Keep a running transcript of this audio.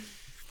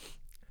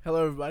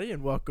Hello, everybody,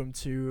 and welcome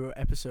to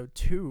episode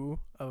 2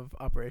 of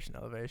Operation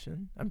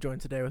Elevation. I'm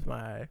joined today with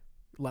my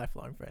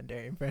lifelong friend,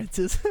 Darian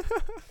Francis.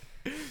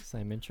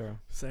 Same intro.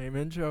 Same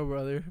intro,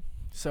 brother.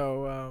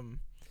 So,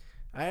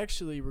 I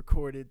actually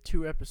recorded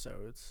 2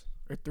 episodes,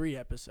 or 3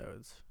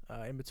 episodes,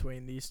 in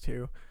between these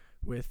two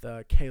with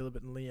Caleb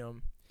and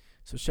Liam.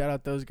 So, shout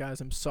out those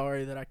guys. I'm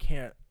sorry that I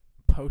can't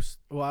post.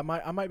 Well, I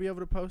might be able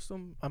to post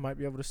them. I might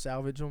be able to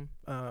salvage them.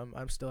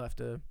 I still have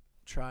to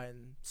try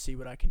and see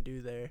what I can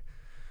do there.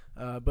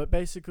 But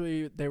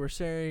basically, they were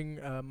sharing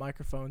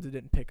microphones that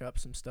didn't pick up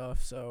some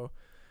stuff, so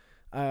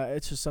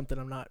it's just something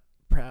I'm not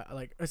proud.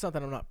 Like, it's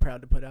something I'm not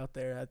proud to put out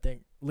there. I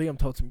think Liam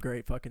told some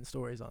great fucking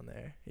stories on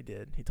there. He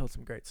did. He told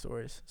some great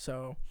stories.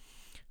 So,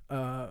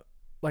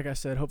 like I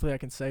said, hopefully I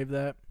can save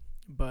that.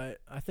 But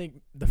I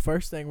think the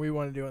first thing we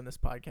want to do on this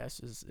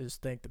podcast is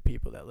thank the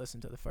people that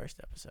listened to the first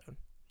episode.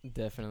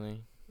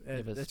 Definitely. You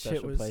have a That shit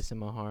special was place in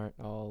my heart,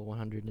 all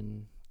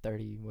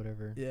 130,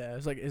 whatever. Yeah,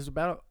 it's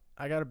about.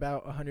 I got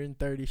about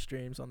 130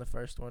 streams on the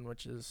first one,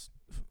 which is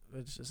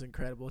just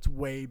incredible. It's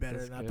way better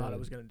That's than I thought I good.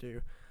 was gonna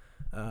do.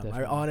 I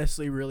Definitely.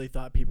 honestly really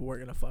thought people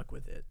weren't gonna fuck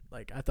with it.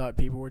 Like, I thought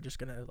people were just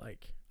gonna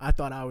I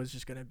thought I was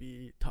just gonna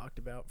be talked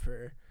about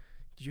for.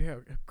 Did you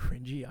hear how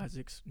cringy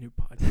Isaac's new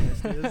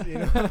podcast is? You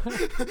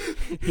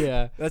know?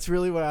 Yeah. That's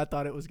really what I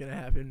thought it was gonna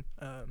happen.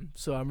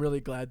 So I'm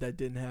really glad that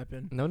didn't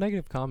happen. No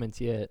negative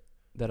comments yet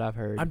that I've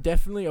heard. I'm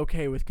definitely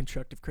okay with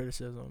constructive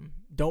criticism.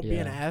 Don't be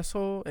an Yeah.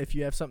 asshole. If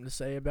you have something to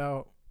say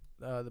about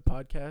the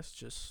podcast,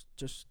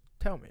 just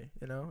tell me,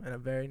 in a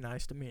very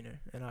nice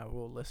demeanor, and I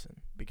will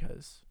listen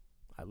because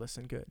I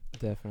listen good.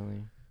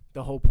 Definitely.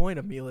 The whole point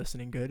of me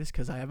listening good is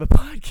because I have a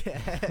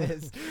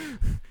podcast.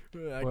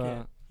 I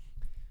can't.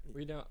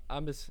 We don't.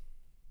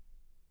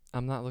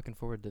 I'm not looking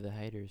forward to the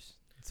haters.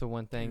 It's the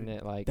one thing Dude,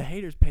 that, like, The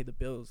haters pay the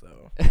bills,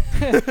 though.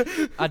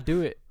 I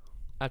do it.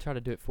 I try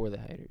to do it for the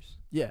haters.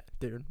 Yeah,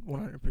 dude,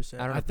 100%.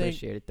 I don't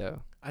appreciate it,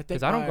 though. I think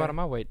Because I don't go out of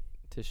my way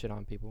to shit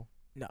on people.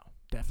 No,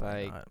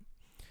 definitely Like, not.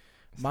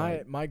 It's My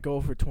like- my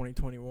goal for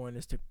 2021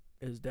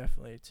 is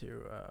definitely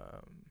to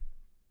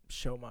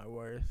show my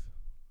worth.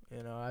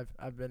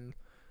 I've been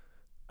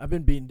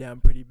beaten down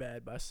pretty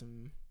bad by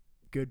some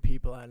good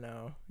people I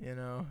know,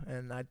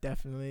 and I'm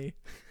definitely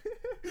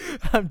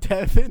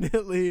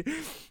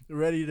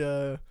ready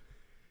to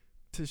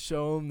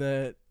show them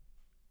that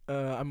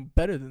I'm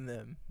better than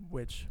them,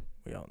 which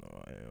we all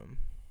know I am.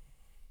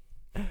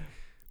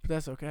 But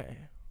that's okay.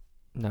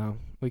 No,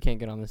 we can't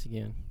get on this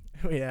again.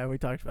 Yeah, we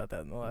talked about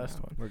that in the last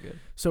No, one. We're good.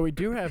 So we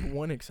do have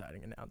one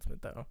exciting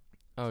announcement, though.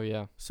 Oh,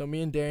 yeah. So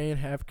me and Darian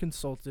have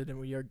consulted, and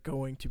we are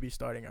going to be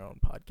starting our own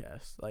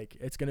podcast. Like,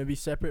 it's going to be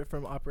separate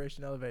from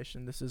Operation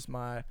Elevation. This is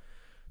my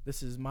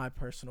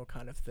personal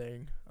kind of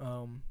thing.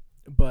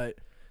 But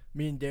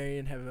me and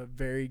Darian have a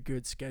very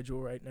good schedule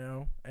right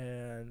now,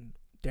 and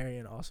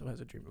Darian also has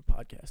a dream of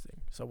podcasting.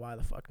 So why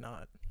the fuck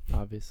not?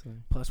 Obviously.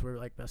 Plus, we're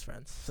like best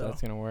friends. So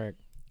that's going to work.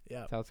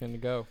 Yeah. That's how it's going to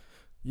go.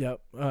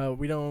 Yep.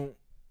 We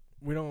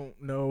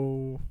don't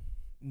know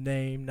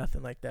name,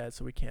 nothing like that,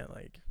 so we can't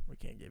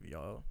give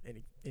y'all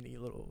any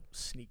little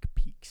sneak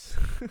peeks.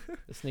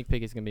 The sneak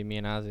peek is going to be me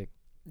and Isaac.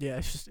 Yeah,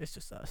 it's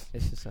just us.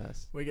 It's just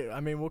us.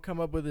 We'll come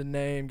up with a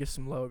name, get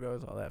some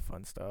logos, all that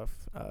fun stuff,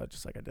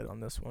 just like I did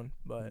on this one.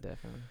 But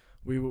Definitely.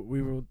 we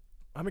will.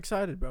 I'm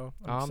excited, bro.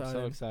 I'm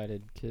so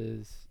excited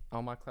because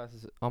all my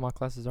classes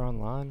are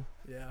online.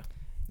 Yeah.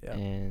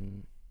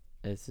 And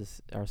it's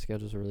just our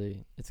schedules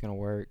it's going to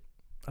work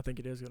I think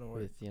it is gonna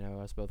work. with,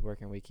 us both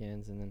working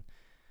weekends and then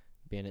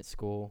being at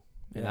school.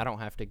 And Yeah. I don't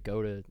have to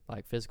go to,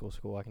 like, physical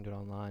school. I can do it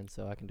online,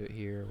 so I can do it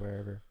here or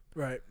wherever.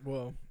 Right.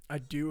 Well, I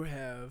do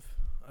have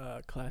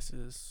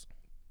classes,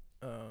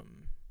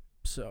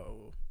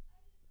 so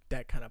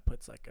that kind of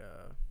puts like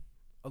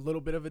a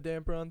little bit of a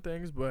damper on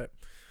things. But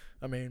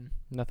I mean,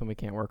 Nothing we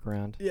can't work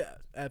around. yeah,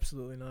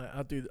 absolutely not.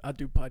 I'll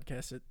do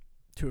podcasts at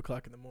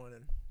 2:00 in the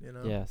morning.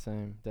 Yeah,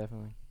 same.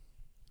 Definitely.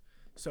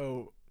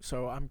 So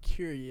I'm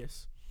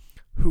curious,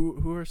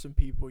 who are some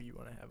people you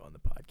want to have on the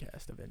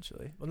podcast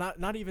eventually? Well,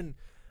 not even.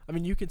 I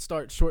mean, you can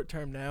start short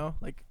term now,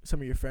 like some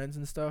of your friends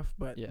and stuff,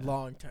 but Yeah.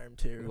 long term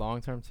too.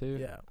 Long term, too?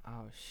 Yeah.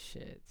 Oh,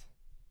 shit.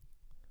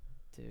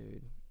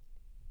 Dude.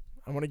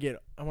 I want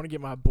to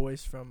get my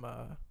boys from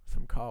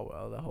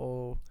Caldwell, the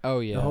whole Oh,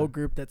 yeah. the whole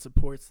group that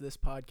supports this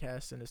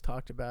podcast and has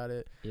talked about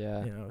it.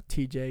 Yeah.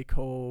 TJ,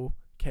 Cole,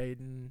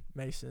 Caden,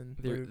 Mason,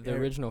 Luke, The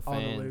Eric, original all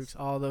the fans. Lukes,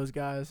 all those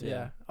guys. Yeah.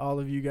 Yeah. All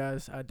of you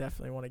guys. I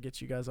definitely want to get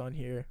you guys on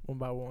here one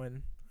by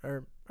one,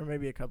 or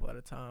maybe a couple at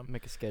a time.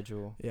 Make a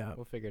schedule. Yeah.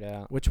 We'll figure it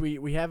out. Which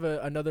we have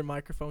another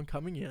microphone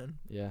coming in,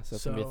 Yeah, so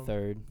it's going to be So- a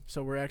third.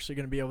 so we're actually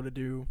going to be able to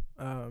do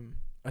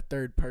a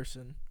third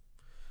person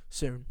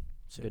soon.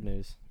 Good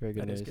news. Very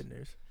good That news. is good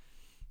news.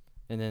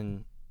 And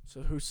then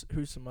So who's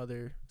some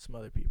other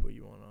people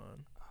you want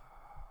on?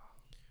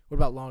 What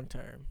about long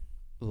term?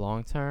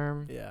 long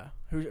term, Yeah.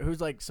 Who's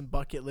like some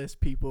bucket list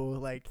people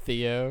like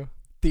Theo.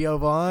 Theo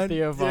Vaughn.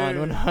 Theo Vaughn,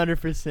 Dude.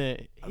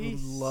 100%. I would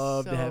He's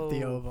love to have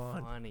Theo so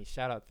Vaughn. funny.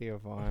 Shout out Theo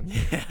Vaughn.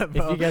 Yeah, If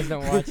bro. you guys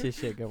don't watch his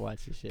shit, go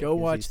watch his shit. Go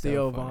 'cause watch he's so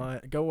Theo funny.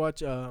 Vaughn. Go watch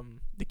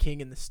the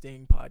King and the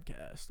Sting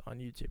podcast on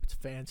YouTube. It's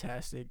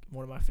fantastic.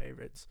 One of my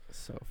favorites.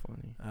 So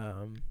funny.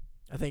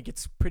 I think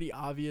it's pretty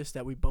obvious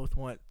that we both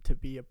want to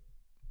be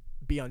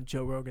on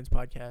Joe Rogan's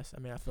podcast. I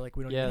mean, I feel like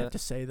we don't Yeah, even have to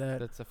say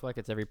that. I feel like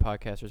it's every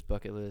podcaster's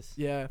bucket list.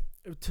 Yeah,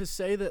 to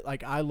say that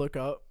like I look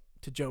up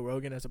to Joe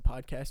Rogan as a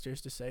podcaster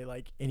is to say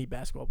like any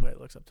basketball player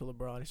looks up to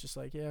LeBron. It's just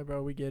like, yeah,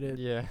 bro, we get it.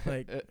 Yeah.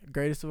 Like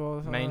greatest of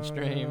all time.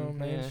 Mainstream, yeah.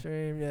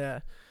 Mainstream.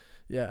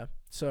 Yeah.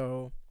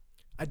 So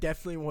I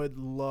definitely would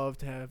love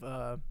to have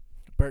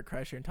Bert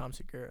Kreischer and Tom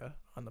Segura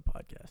on the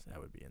podcast.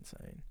 That would be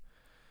insane.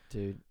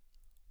 Dude.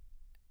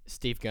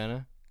 Steve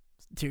Gunna.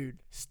 Dude,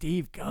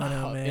 Steve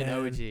Gunna, Oh,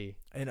 man.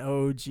 An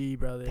OG,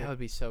 brother. That would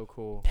be so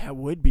cool. That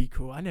would be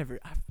cool.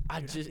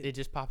 It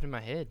just popped in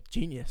my head.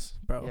 Genius,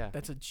 bro. Yeah.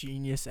 That's a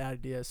genius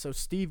idea. So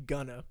Steve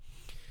Gunna,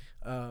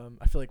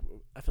 I feel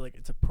like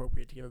it's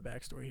appropriate to give a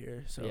backstory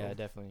here. So Yeah,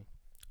 definitely.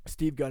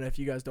 Steve Gunna, if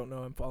you guys don't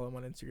know him, follow him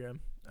on Instagram.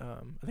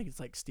 I think it's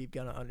like Steve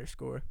Gunna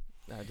 _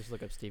 Just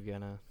look up Steve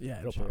Gunna. Yeah, I'm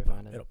it'll sure pop you'll up.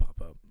 find it. It'll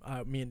pop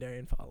up. Me and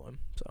Darian follow him.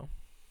 So,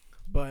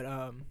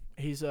 but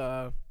he's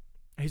a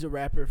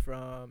rapper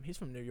he's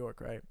from New York,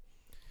 right?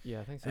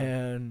 Yeah, I think so.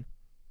 And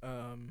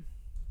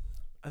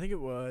I think it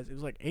was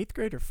like 8th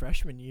grade or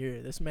freshman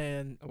year. This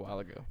man, A while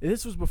ago.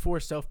 this was before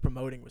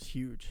self-promoting was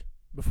huge,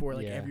 before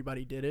like Yeah.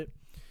 everybody did it.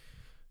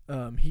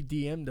 He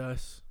DM'd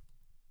us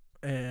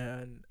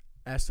and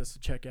asked us to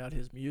check out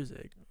his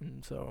music,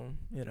 and so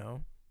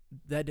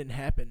that didn't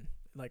happen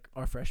like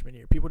our freshman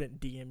year. People didn't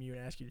DM you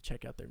and ask you to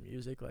check out their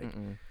music. Like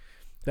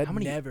that How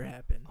many- never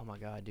happened. Oh my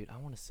god, dude! I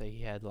want to say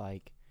he had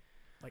like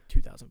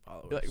 2,000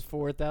 followers.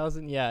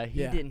 4,000. Yeah,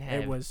 he Yeah, didn't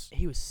have. it was.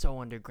 He was so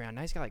underground.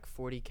 Now he's got like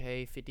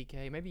 40K,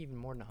 50K, maybe even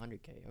more than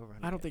 100K. Over 100K.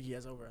 I don't think he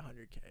has over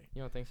 100K.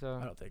 You don't think so?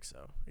 I don't think so.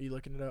 Are you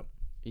looking it up?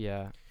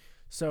 Yeah.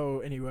 So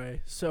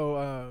anyway,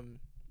 so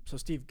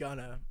Steve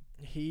Gunna,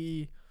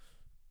 he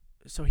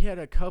had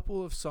a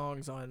couple of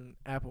songs on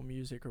Apple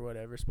Music or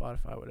whatever,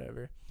 Spotify,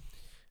 whatever,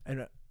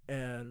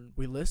 and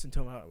we listened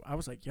to him. I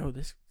was like, yo,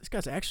 this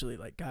guy's actually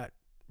like got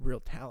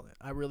real talent.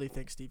 I really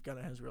think Steve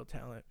Gunna has real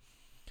talent.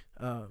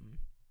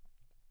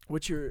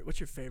 What's your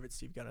favorite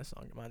Steve Gunna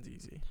song? Mine's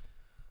easy.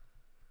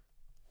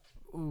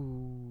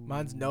 Ooh.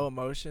 Mine's No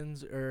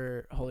Emotions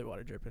or Holy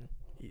Water Drippin',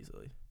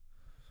 easily.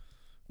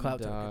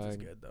 Cloud Tokens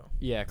is good though.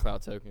 Yeah,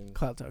 Cloud Tokens.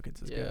 Cloud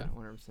Tokens is Yeah,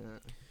 good.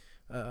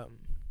 100%.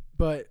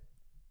 But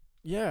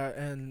yeah,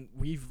 and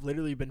we've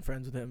literally been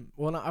friends with him.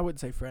 Well, no, I wouldn't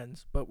say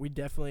friends, but we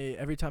definitely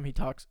every time he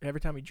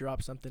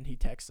drops something, he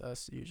texts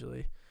us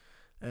usually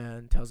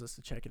and tells us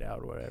to check it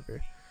out or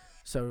whatever.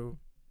 So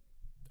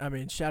I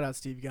mean, shout out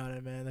Steve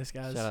Gunna, man. This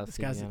guy's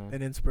Gunna.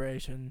 an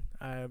inspiration.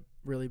 I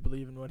really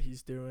believe in what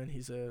he's doing.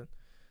 He's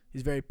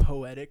very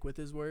poetic with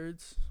his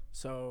words.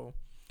 So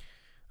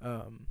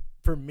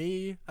for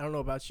me, I don't know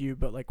about you,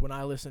 but like when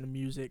I listen to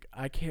music,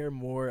 I care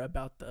more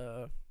about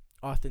the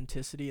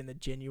authenticity and the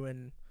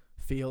genuine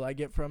feel I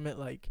get from it.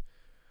 Like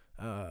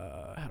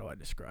how do I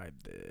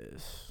describe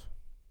this?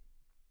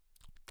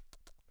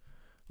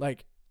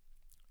 Like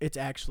it's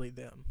actually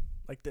them.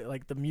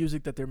 Like the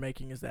music that they're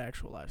making is the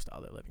actual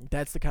lifestyle they're living.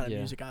 That's the kind of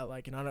music I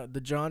like, and I don't,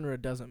 the genre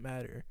doesn't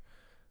matter.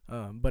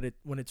 But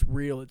when it's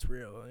real, it's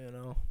real.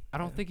 I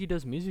don't think he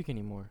does music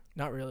anymore.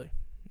 Not really.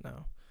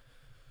 No.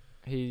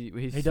 He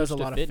does a switched to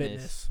lot of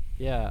fitness.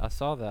 Yeah, I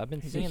saw that. I've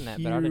been He's seeing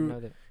that, but I didn't know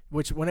that.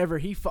 Which whenever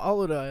he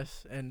followed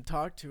us and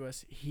talked to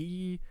us,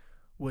 he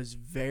was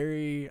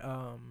very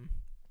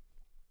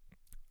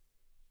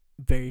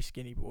very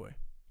skinny boy,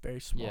 very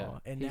small,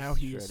 Yeah, and he's now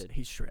he's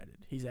shredded. shredded.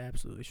 He's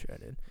absolutely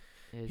shredded.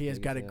 He has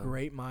got a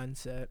great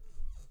mindset.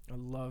 I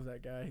love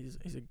that guy.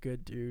 He's a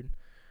good dude.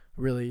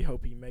 Really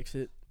hope he makes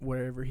it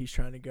wherever he's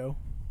trying to go.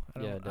 I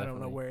don't know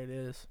definitely. where it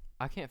is.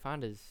 I can't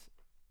find his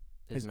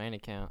main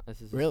account. This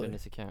is his Really?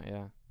 fitness account.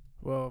 Yeah.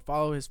 Well,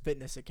 follow his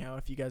fitness account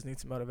if you guys need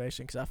some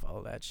motivation, because I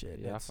follow that shit.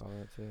 Yeah, I follow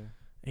that too.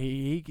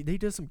 He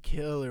does some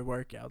killer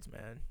workouts,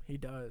 man. He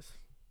does.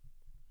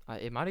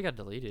 It might have got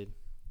deleted.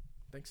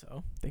 Think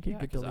so? Think he Yeah,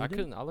 could 'cause delete I it?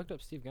 couldn't. I looked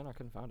up Steve Gunna. I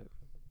couldn't find it.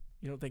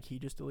 You don't think he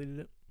just deleted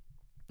it?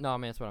 No, I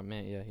mean that's what I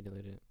meant. Yeah, he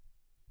deleted it.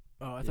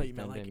 Oh, I He's thought you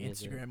meant done like doing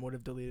music. Instagram would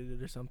have deleted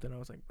it or something. I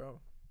was like, bro,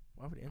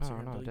 why would Oh,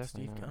 Instagram no, delete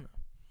definitely Steve not. Gunna?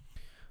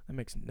 That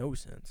makes no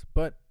sense.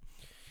 But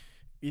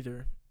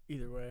either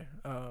way,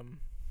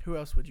 who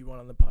else would you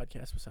want on the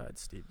podcast besides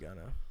Steve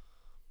Gunna?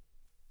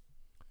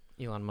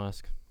 Elon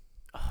Musk.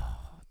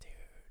 Oh,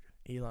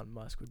 dude, Elon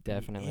Musk would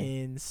Definitely. be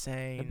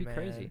insane. That'd be man.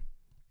 crazy.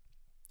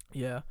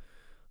 Yeah,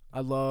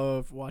 I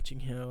love watching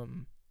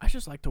him. I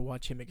just like to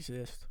watch him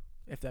exist,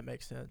 if that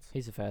makes sense.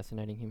 He's a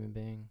fascinating human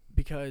being.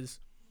 Because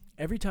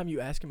every time you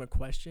ask him a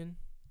question,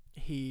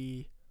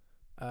 he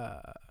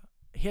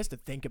has to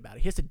think about it.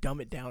 He has to dumb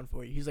it down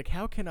for you. He's like,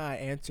 how can I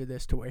answer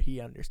this to where he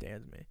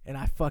understands me? And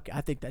I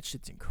think that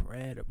shit's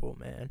incredible,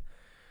 man.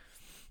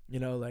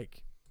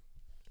 Like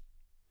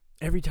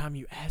every time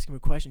you ask him a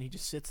question, he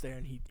just sits there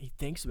and he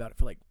thinks about it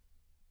for like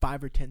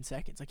 5 or 10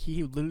 seconds. Like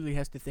he literally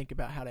has to think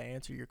about how to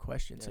answer your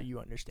question so Yeah. you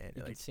understand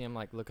You it. can Like see him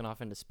like looking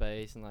off into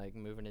space and like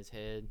moving his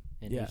head,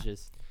 and Yeah. he's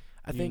just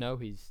I you think know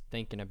he's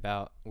thinking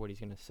about what he's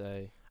gonna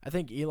say. I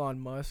think Elon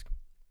Musk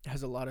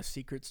has a lot of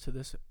secrets to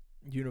this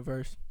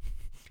universe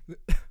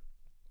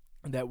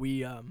that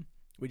we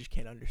just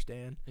can't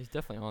understand. He's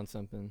definitely on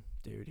something.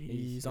 Dude, He's-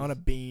 he's on a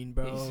he's- bean,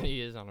 bro.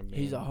 He is on a.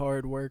 He's a beam.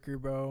 hard worker,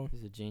 bro.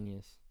 He's a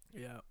genius.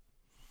 Yeah.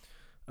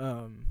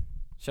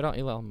 Shout out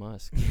Elon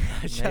Musk.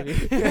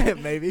 Maybe.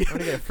 Maybe. I'm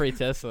gonna get a free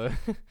Tesla.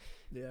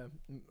 Yeah.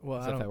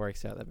 Well, So I if that don't.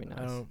 works out, that'd be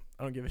nice.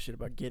 I don't give a shit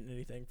about getting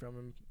anything from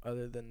him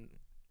other than,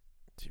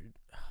 dude.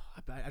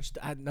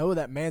 I know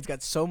that man's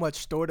got so much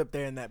stored up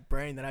there in that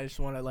brain that I just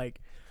want to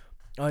like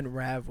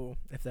unravel,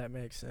 if that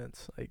makes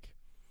sense. Like,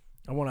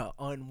 I want to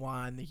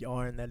unwind the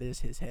yarn that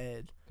is his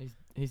head.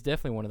 He's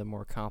definitely one of the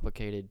more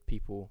complicated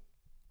people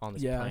on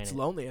this Yeah, planet. it's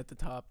lonely at the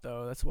top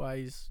though. That's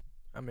why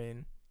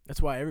that's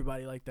why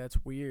everybody like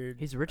that's weird.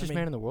 He's the richest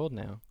man in the world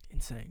now.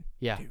 Insane.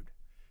 Yeah. Dude.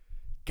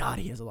 God,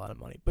 he has a lot of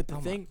money. But the Oh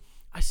my- thing,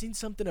 I seen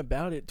something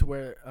about it to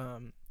where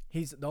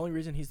he's the only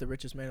reason he's the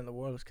richest man in the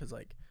world is because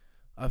like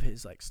of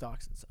his like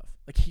stocks and stuff.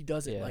 Like he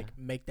doesn't Yeah. like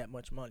make that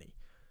much money,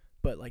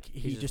 but like he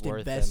He's just worth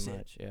invests that it.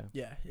 much. Yeah.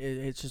 Yeah,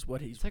 it's just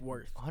what he's It's like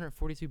worth.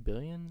 142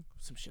 billion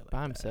Some shit like by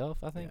that. himself.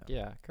 I think.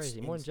 Yeah.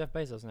 Crazy. More than Jeff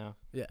Bezos now.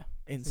 Yeah,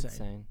 It's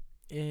insane.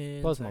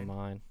 insane. Blows my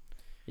mind.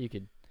 You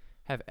could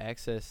have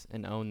access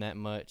and own that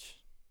much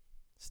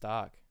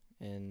stock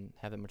and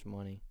have that much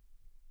money.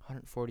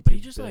 142 But he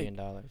just, billion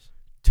dollars.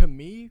 To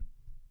me,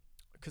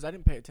 because I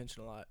didn't pay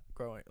attention a lot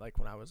growing, like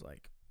when I was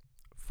like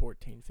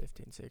 14,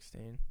 15,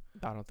 16.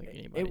 I don't think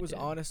anybody. It was did.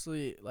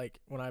 honestly like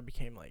when I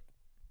became like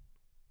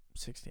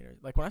 16 or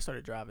like when I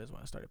started driving is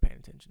when I started paying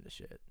attention to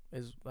shit.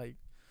 Is like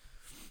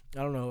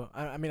I don't know.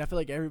 I mean I feel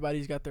like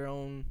everybody's got their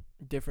own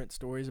different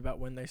stories about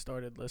when they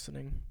started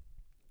listening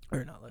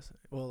or not listening.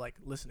 Well, like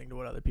listening to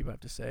what other people have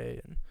to say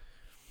and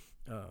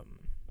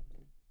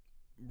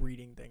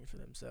reading things for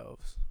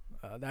themselves.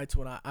 That's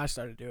when I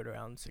started doing it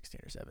around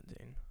 16 or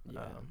 17.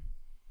 Yeah.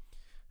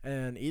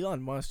 And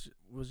Elon Musk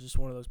was just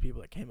one of those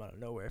people that came out of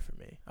nowhere for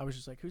me. I was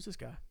just like, who's this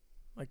guy?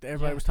 Like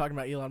everybody Yeah. was talking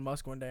about Elon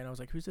Musk one day, and I was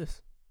like, who's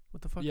this?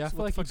 What the fuck? Yeah, I is, feel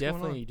what like the he fuck's going on?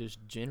 definitely just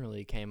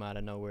generally came out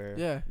of nowhere.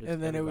 Yeah, Just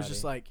and then it was just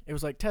everybody. like it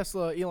was like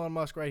Tesla, Elon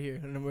Musk right here,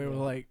 and then we were Yeah.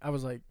 like, I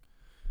was like,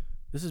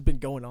 this has been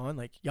going on.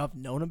 Like y'all have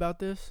known about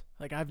this?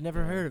 Like I've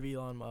never Yeah. heard of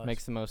Elon Musk.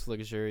 makes the most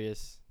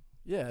luxurious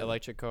yeah,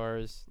 electric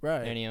cars.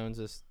 right. And he owns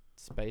a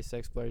space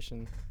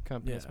exploration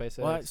company, yeah. SpaceX.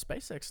 Well,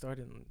 SpaceX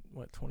started in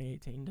what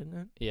 2018, didn't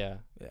it? Yeah.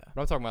 Yeah.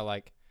 But I'm talking about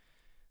like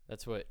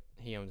that's what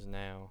he owns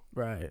now.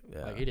 Right.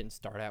 Yeah. Like he didn't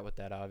start out with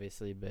that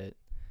obviously, but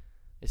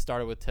it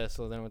started with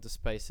Tesla, then went to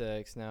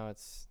SpaceX. Now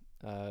it's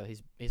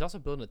he's also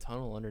building a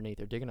tunnel underneath.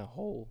 They're digging a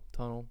whole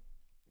tunnel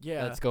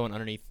yeah. that's going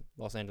underneath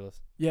Los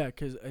Angeles. Yeah,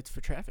 because it's for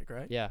traffic,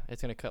 right? Yeah,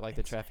 it's gonna cut like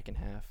the Insane. traffic in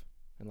half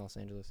in Los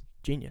Angeles.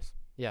 Genius,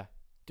 Yeah,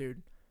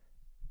 dude.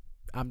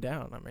 I'm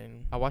down. I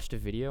mean, I watched a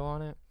video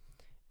on it,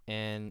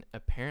 and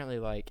apparently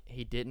like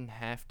he didn't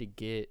have to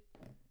get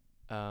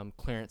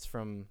clearance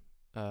from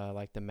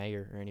like the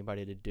mayor or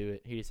anybody to do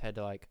it. He just had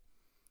to like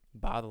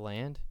buy the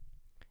land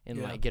and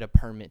Yeah. like get a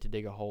permit to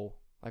dig a hole.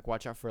 Like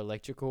watch out for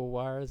electrical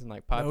wires and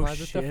like pipelines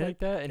and stuff shit. like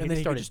that. And, And he then just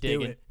he could started just do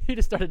digging. it. He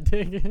just started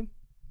digging.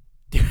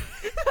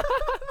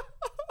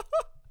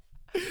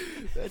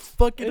 that's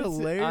fucking It's-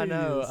 hilarious. I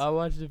know. I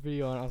watched the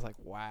video and I was like,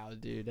 wow,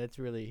 dude, that's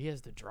really he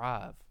has the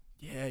drive.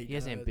 Yeah, He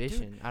has does.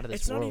 ambition Dude, out of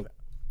this it's not world. even.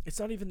 It's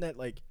not even that.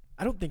 Like,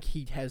 I don't think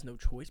he has no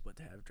choice but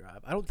to have drive.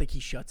 I don't think he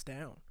shuts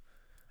down.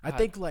 I I-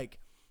 think like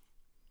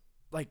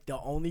the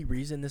only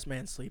reason this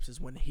man sleeps is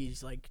when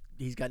he's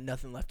got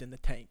nothing left in the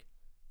tank,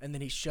 and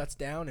then he shuts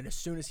down. And as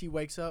soon as he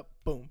wakes up,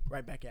 boom,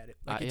 right back at it.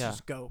 Like it's yeah.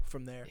 just go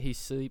from there. He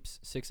sleeps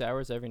 6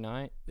 hours every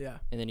night Yeah.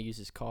 and then he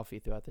uses coffee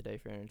throughout the day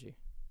for energy.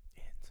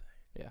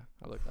 Yeah,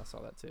 I saw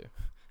that too.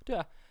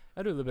 Yeah,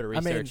 I do a little bit of I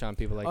mean, research on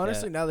people like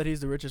Honestly, that. now that he's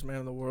the richest man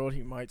in the world,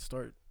 he might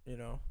start,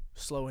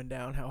 slowing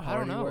down how I hard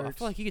don't know. he works. I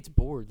feel like he gets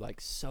bored like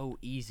so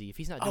easy. If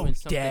he's not Oh, doing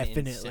something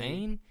definitely.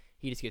 insane,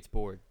 he just gets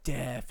bored.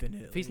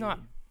 Definitely.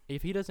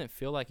 If he doesn't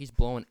feel like he's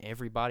blowing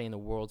everybody in the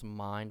world's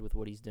mind with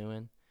what he's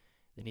doing,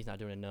 then he's not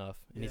doing enough,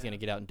 and he's Yeah. gonna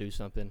get out and do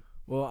something.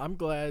 Well, I'm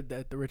glad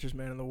that the richest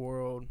man in the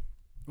world,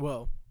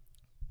 well,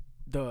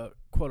 the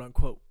quote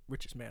unquote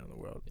richest man in the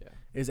world, Yeah,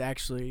 is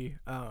actually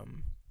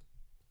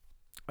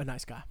a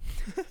nice guy.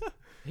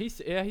 he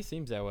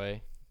seems that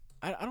way.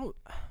 I don't.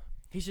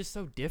 He's just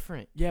so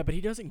different. Yeah, but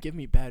he doesn't give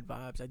me bad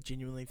vibes. I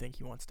genuinely think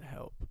he wants to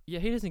help. Yeah,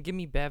 he doesn't give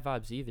me bad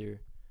vibes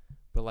either.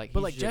 But like, But,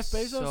 he's like, Jeff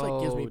just Bezos,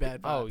 like, gives me so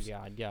bad Oh vibes.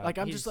 yeah. Like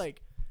I'm just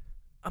like,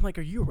 I'm like,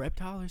 are you a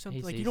reptile or something?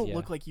 He's- Like you he's- don't yeah.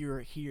 look like you're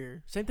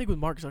here. Same thing with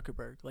Mark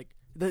Zuckerberg. Like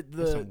There's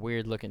the some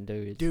weird looking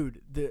dudes.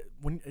 dude.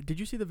 Did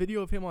you see the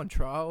video of him on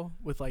trial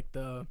with like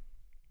the?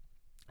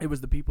 It was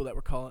the people that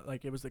were calling,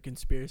 like, it was the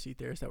conspiracy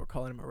theorists that were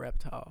calling him a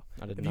reptile.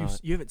 I did Have not.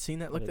 you haven't seen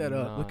that? Look I that did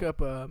up. Look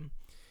not. up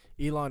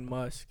Elon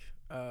Musk.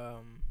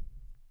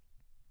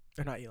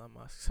 Or not Elon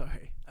Musk.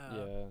 Sorry.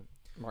 Yeah,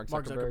 Mark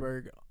Mark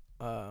Zuckerberg.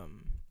 Zuckerberg.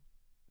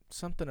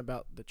 something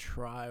about the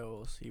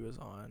trials he was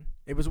on.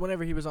 It was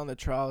whenever he was on the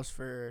trials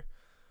for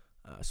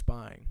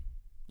spying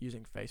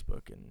using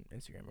Facebook and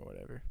Instagram or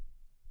whatever.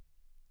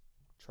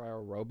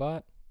 Trial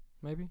robot,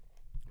 maybe.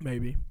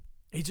 Maybe.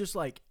 He's just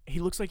like, he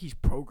looks like he's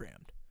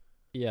programmed.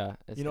 Yeah.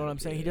 You know what I'm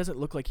saying? He doesn't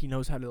look like he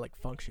knows how to like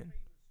function.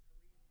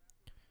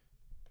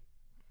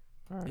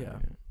 All right. Yeah.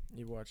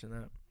 You watching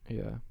that?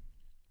 Yeah.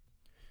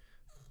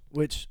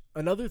 Which,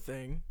 another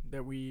thing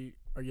that we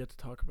are yet to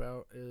talk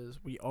about is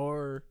we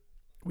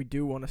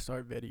do want to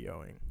start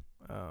videoing.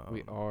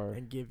 We are.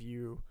 And give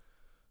you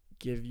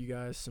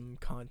guys some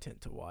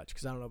content to watch,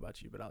 because I don't know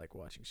about you, but I like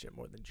watching shit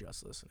more than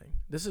just listening.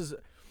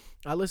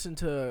 I listened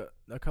to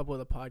a couple of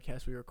the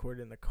podcasts we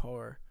recorded in the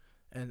car,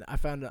 and I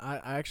found that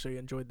I actually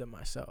enjoyed them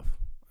myself.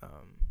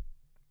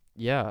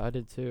 Yeah, I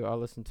did too. I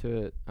listened to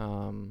it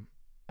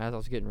as I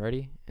was getting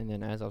ready, and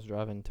then as I was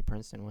driving to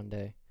Princeton one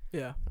day.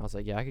 Yeah. I was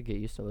like, yeah, I could get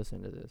used to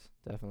listening to this,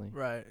 definitely.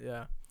 Right,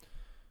 yeah.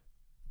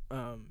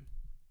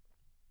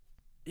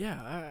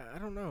 Yeah, I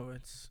don't know.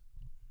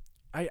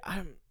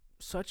 I'm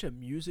such a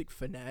music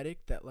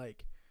fanatic that,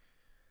 like,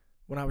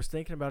 when I was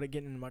thinking about it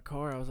getting in my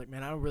car, I was like,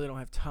 man, I really don't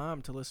have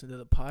time to listen to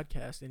the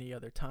podcast any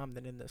other time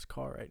than in this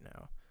car right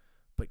now.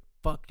 But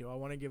fuck, do I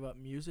want to give up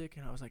music?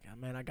 And I was like, oh,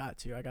 man, I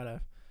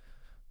gotta.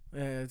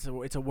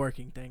 It's a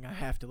working thing. I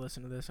have to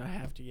listen to this. I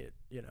have to get,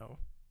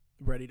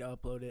 ready to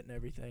upload it and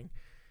everything.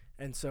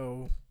 And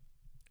so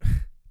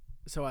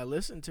I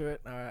listened to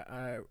it, and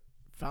I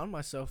found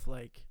myself,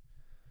 like,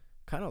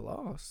 kind of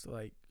lost,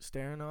 like,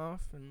 staring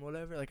off and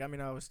whatever. Like, I mean,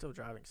 I was still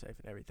driving safe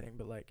and everything,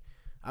 but, like,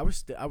 I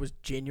was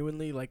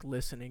genuinely, like,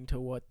 listening to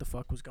what the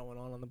fuck was going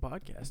on the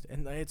podcast.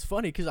 And it's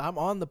funny because I'm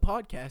on the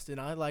podcast,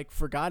 and I, like,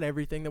 forgot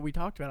everything that we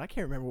talked about. I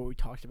can't remember what we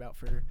talked about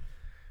for,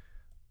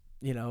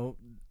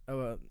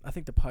 I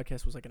think the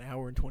podcast was, like, an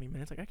hour and 20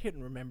 minutes. Like, I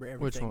couldn't remember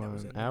everything. Which one? That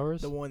was in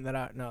Hours? The one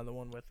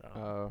with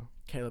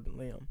Caleb and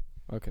Liam.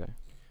 Okay.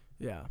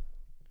 Yeah.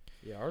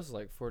 Yeah, ours is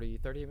like 30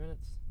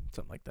 minutes.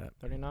 Something like that.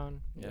 39?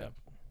 Yeah.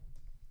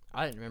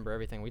 I didn't remember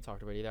everything we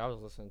talked about either. I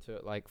was listening to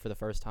it, like, for the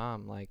first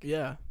time, like.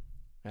 Yeah.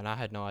 And I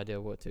had no idea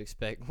what to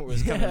expect, what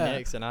was coming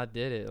next, and I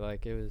did it.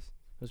 Like, it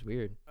was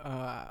weird.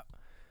 I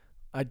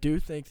do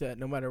think that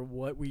no matter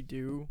what we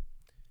do,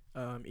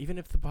 even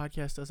if the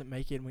podcast doesn't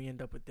make it and we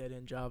end up with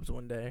dead-end jobs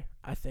one day,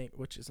 I think,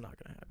 which is not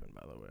going to happen,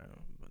 by the way.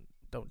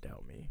 Don't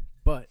doubt me.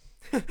 But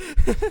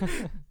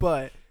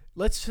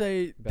let's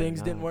say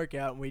things didn't work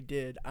out and we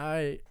did.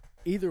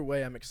 Either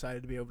way, I'm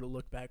excited to be able to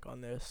look back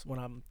on this when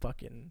I'm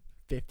fucking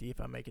 50,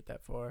 if I make it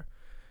that far,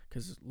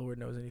 because Lord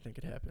knows anything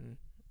could happen,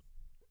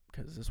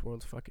 because this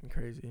world's fucking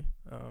crazy.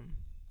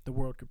 The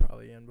world could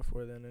probably end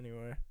before then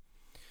anyway.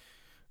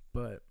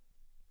 But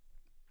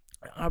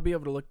I'll be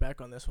able to look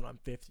back on this when I'm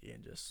 50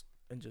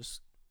 and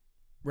just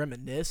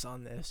reminisce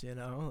on this,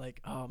 like,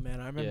 oh man,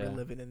 I remember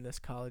living in this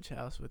college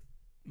house with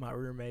my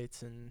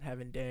roommates and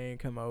having Dane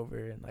come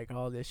over and, like,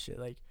 all this shit.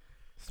 Like,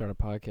 start a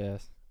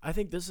podcast. I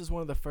think this is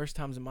one of the first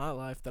times in my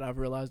life that I've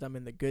realized I'm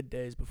in the good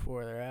days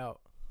before they're out.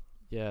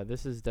 Yeah,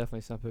 this is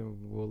definitely something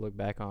we'll look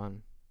back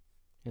on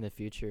in the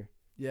future.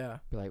 Yeah.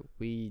 Be like,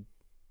 we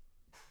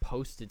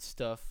posted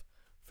stuff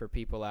for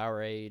people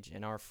our age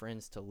and our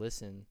friends to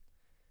listen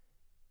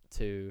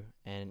to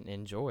and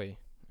enjoy.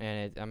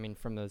 And I mean,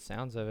 from the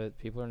sounds of it,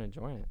 people are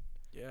enjoying it.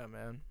 Yeah,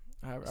 man.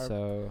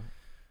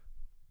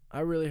 I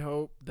really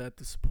hope that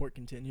the support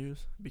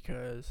continues,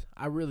 because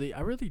I really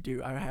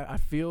do. I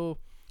feel,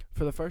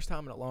 for the first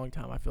time in a long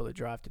time, I feel the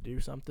drive to do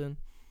something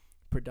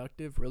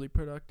productive, really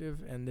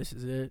productive, and this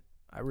is it.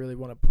 I really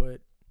want to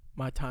put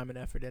my time and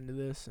effort into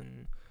this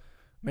and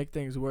make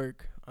things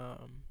work.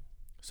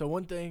 So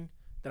one thing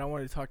that I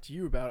wanted to talk to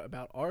you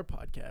about our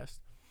podcast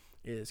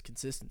is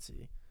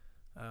consistency.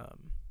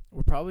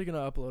 We're probably going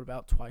to upload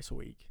about twice a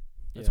week.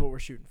 That's what we're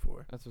shooting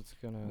for. That's what's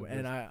going to.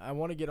 And I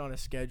want to get on a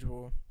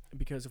schedule,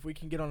 because if we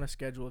can get on a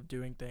schedule of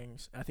doing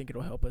things, I think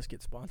it'll help us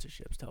get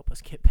sponsorships to help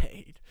us get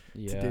paid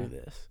to do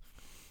this.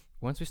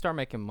 Once we start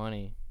making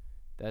money,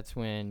 that's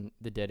when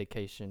the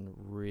dedication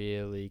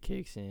really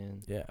kicks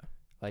in. Yeah.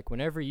 Like,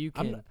 whenever you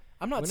can.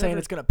 I'm not saying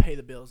it's going to pay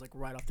the bills, like,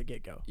 right off the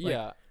get-go.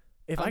 Yeah.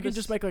 If I can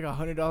just make, like,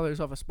 $100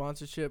 off a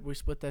sponsorship, we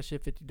split that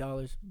shit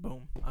 $50,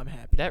 boom, I'm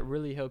happy. That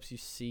really helps you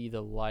see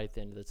the light at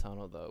the end of the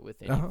tunnel, though,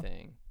 with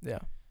anything. Yeah.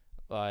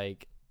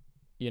 Like,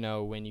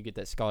 when you get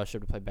that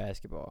scholarship to play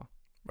basketball.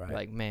 Right.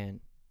 Like,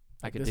 man,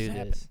 I could this do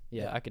happened. this.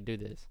 Yeah, I could do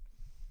this.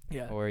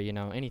 Yeah. Or,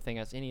 anything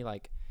else,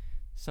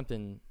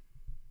 something,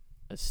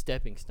 a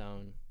stepping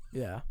stone.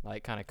 Yeah.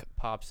 Like, kind of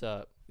pops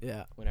up.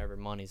 Yeah. Whenever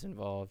money's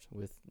involved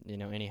with,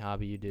 any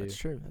hobby you do. That's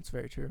true. That's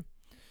very true.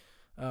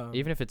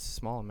 Even if it's a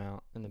small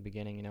amount in the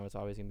beginning, it's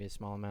always going to be a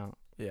small amount.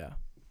 Yeah.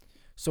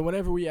 So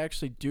whenever we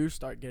actually do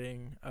start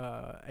getting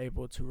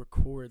able to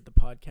record the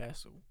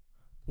podcast,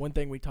 one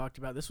thing we talked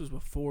about, this was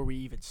before we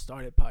even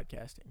started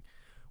podcasting.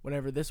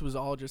 Whenever this was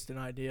all just an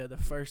idea, the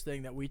first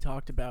thing that we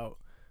talked about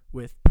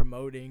with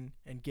promoting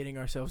and getting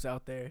ourselves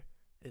out there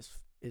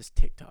is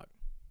TikTok.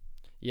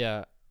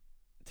 Yeah.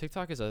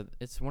 TikTok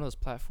it's one of those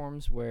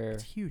platforms where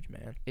it's huge,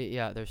 man.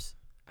 It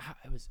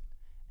was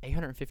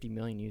 850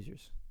 million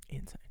users.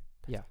 Insane.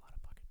 Yeah,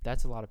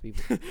 That's a lot of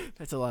people.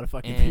 That's a lot of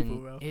fucking And people,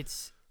 bro.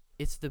 it's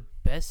the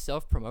best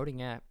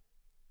self-promoting app.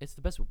 It's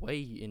the best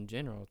way in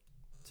general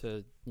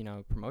to,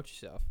 promote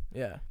yourself.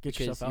 Yeah, get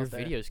Because yourself your out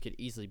there. videos could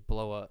easily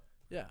blow up.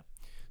 Yeah.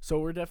 So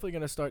we're definitely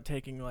going to start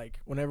taking, like,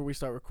 whenever we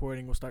start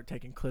recording, we'll start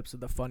taking clips of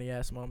the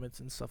funny-ass moments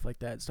and stuff like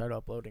that and start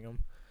uploading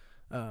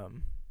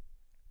them.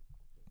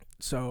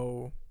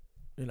 So,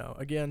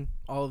 again,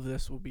 all of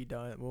this will be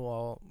done.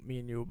 Me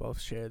and you will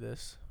both share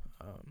this.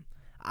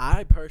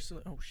 I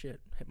personally, oh, shit,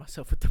 hit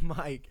myself with the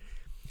mic.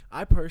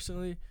 I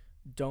personally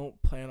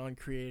don't plan on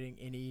creating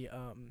any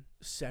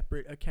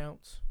separate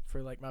accounts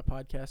for, like, my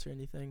podcast or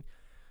anything.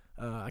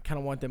 I kind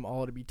of want them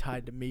all to be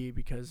tied to me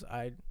because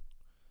I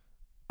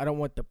don't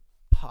want the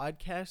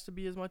podcast to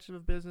be as much of a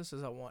business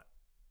as I want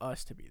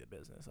us to be the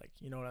business. Like,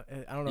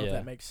 I don't know if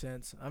that makes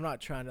sense. I'm not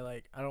trying to,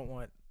 like, I don't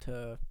want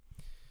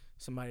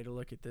somebody to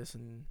look at this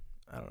and,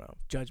 I don't know,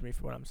 judge me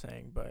for what I'm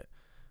saying. But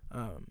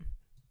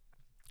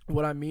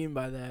what I mean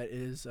by that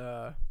is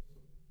I'm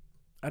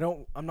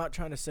not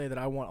trying to say that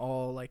I want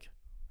all, like,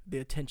 the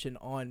attention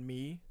on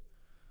me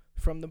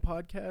from the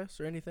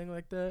podcast or anything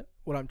like that.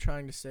 What I'm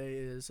trying to say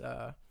is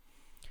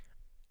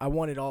I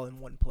want it all in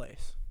one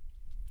place.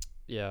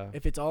 Yeah.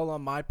 If it's all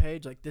on my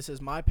page, like, this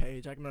is my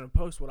page, I'm going to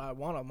post what I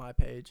want on my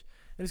page,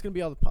 and it's going to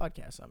be all the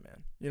podcasts I'm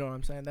in. You know what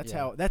I'm saying? That's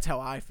how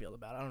I feel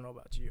about it. I don't know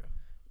about you.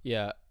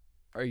 Yeah.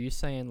 Are you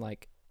saying,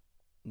 like,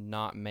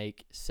 not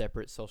make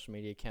separate social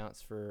media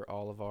accounts for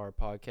all of our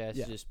podcasts?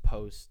 Yeah. Just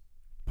post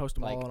them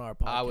like, all on our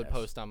podcast. I would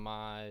post on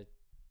my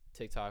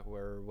TikTok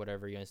or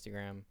whatever, your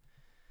Instagram.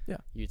 Yeah.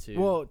 YouTube.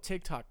 Well,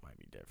 TikTok might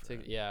be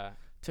different. Yeah.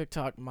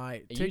 TikTok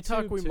might. YouTube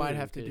TikTok we too, might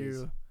have to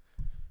do.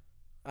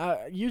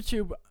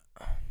 YouTube.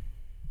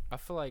 I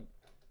feel like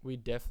we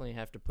definitely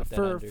have to put that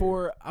under.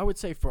 For I would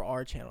say for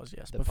our channels,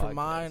 yes. But for podcast.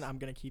 mine, I'm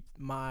gonna keep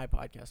my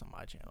podcast on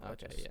my channel.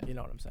 Okay, yeah. You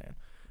know what I'm saying?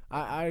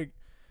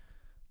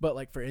 But,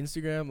 like, for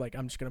Instagram, like,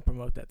 I'm just gonna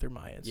promote that through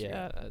my Instagram.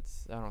 Yeah,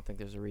 I don't think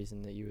there's a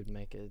reason that you would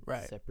make it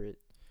separate.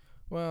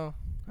 Well,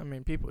 I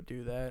mean, people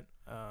do that.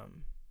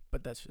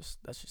 But that's just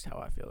how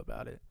I feel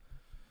about it.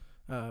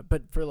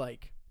 But for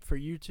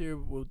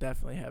YouTube, we'll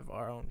definitely have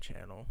our own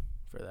channel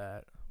for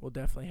that. We'll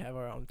definitely have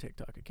our own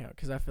TikTok account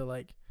because I feel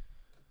like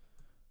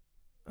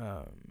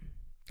I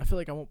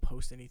won't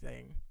post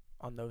anything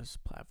on those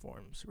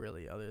platforms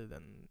really other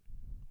than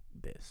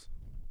this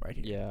right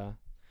here. Yeah.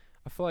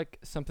 I feel like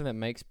something that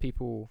makes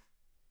people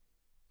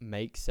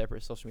make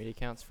separate social media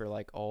accounts for,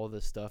 like, all the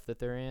stuff that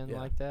they're in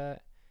like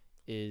that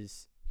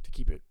is to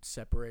keep it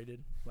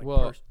separated. Like,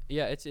 it's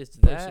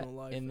that,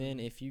 life and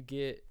then if you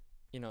get,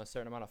 a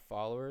certain amount of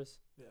followers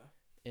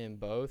in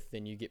both,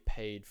 then you get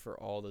paid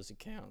for all those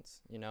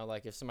accounts.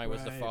 Like, if somebody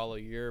was to follow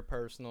your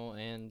personal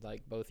and,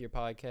 like, both your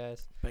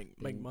podcasts,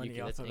 make money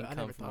off of it.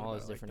 Income from all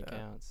those different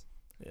accounts.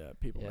 Yeah,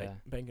 people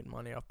making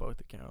money off both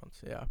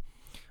accounts. Yeah,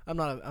 I'm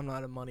not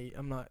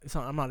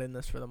in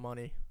this for the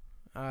money.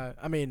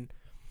 I mean,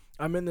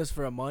 I'm in this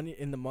for the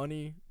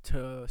money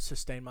to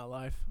sustain my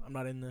life. I'm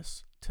not in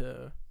this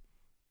to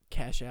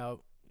cash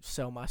out,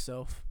 sell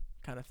myself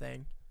kind of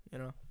thing.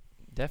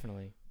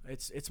 Definitely.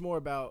 It's more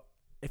about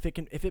if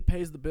it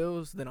pays the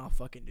bills, then I'll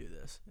fucking do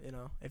this.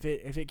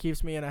 If it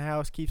keeps me in a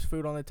house, keeps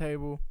food on the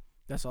table,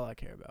 that's all I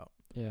care about.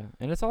 Yeah,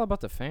 and it's all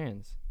about the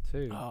fans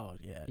too. Oh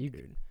yeah,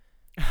 dude.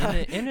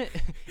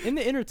 in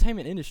the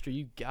entertainment industry,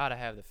 you gotta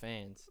have the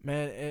fans,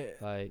 man.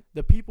 Like,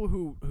 the people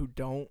who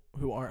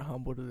aren't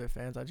humble to their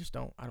fans, I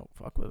don't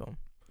fuck with them.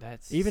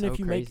 That's even so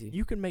if crazy.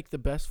 you can make the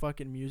best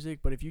fucking music,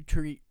 but if you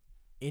treat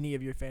any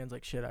of your fans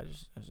like shit, I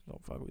just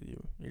don't fuck with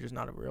you. You're just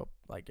not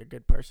a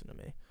good person to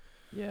me.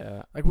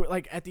 Yeah.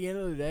 Like at the end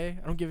of the day,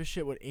 I don't give a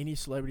shit what any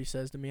celebrity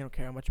says to me. I don't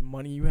care how much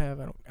money you have.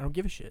 I don't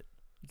give a shit.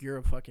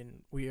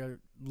 We have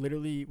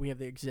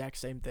the exact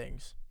same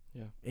things.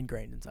 Yeah.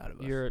 Ingrained inside of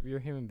us. You're a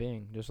human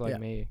being, just like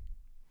me.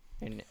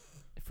 And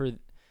for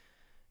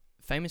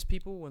famous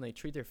people, when they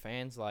treat their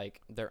fans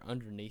like they're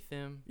underneath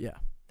them,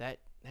 that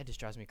just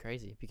drives me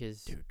crazy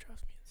because dude,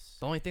 drives me insane.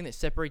 The only thing that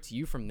separates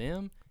you from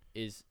them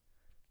is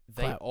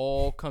they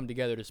all come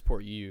together to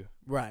support you.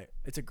 Right.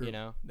 It's a group.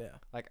 Yeah.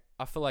 Like,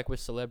 I feel like with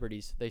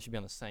celebrities, they should be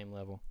on the same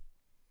level.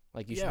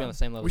 Like, you should be on the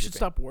same level. We should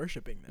stop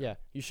worshiping them. Yeah.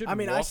 You should. I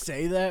mean, I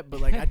say that, but,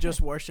 like, I just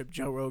worshiped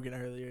Joe Rogan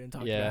earlier and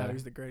talked about how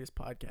he's the greatest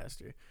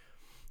podcaster.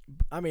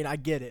 I mean, I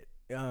get it.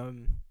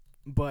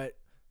 But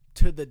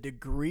to the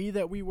degree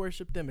that we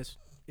worship them is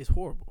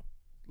horrible.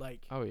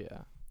 Like, oh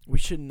yeah. We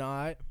should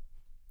not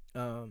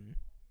the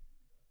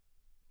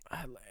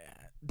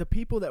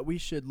people that we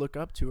should look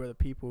up to are the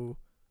people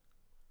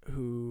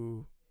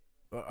who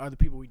are the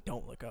people we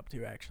don't look up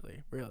to,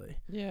 actually, really.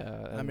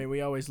 Yeah. I mean,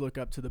 we always look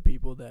up to the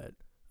people that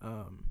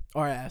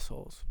are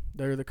assholes.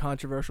 They're the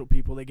controversial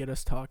people that get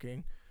us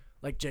talking.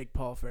 Like Jake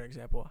Paul, for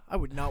example. I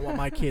would not want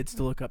my kids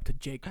to look up to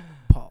Jake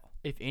Paul.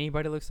 If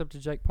anybody looks up to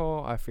Jake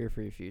Paul, I fear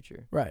for your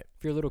future. Right.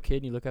 If you're a little kid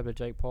and you look up to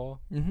Jake Paul,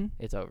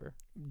 it's over.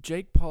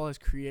 Jake Paul has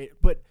created,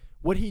 but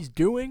what he's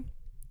doing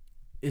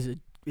is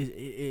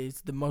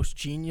the most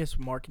genius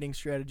marketing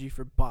strategy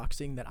for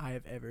boxing that I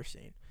have ever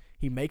seen.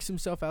 He makes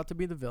himself out to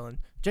be the villain.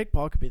 Jake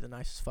Paul could be the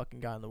nicest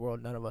fucking guy in the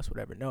world. None of us would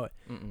ever know it.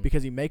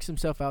 Because he makes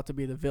himself out to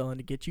be the villain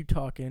to get you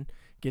talking,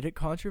 get it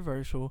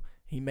controversial.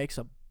 He makes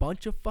a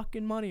bunch of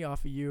fucking money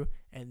off of you,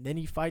 and then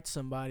he fights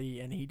somebody,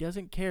 and he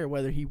doesn't care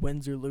whether he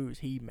wins or lose.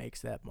 He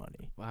makes that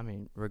money. Well, I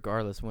mean,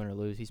 regardless, win or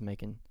lose, he's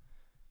making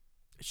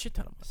A shit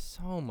ton of money.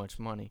 so much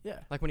money.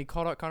 Yeah. Like when he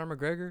called out Conor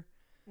McGregor,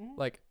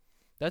 like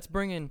that's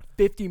bringing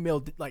 50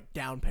 mil, like,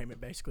 down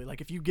payment, basically. Like,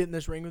 if you get in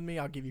this ring with me,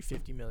 I'll give you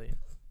 50 million.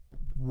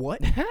 What?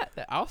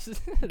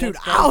 Dude,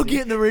 I'll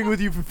get in the ring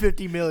with you for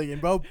 50 million,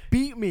 bro.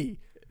 Beat me.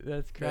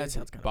 That's crazy. That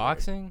sounds kinda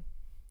boxing?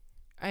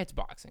 It's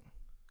boxing.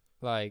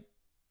 Like,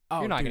 Oh,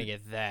 you're not dude, going to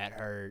get that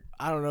hurt.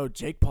 I don't know.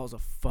 Jake Paul's a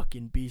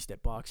fucking beast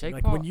at boxing. Jake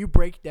Like, Paul- when you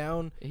break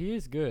down, He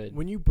is good.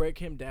 when you break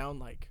him down,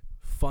 like,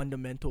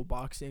 fundamental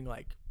boxing,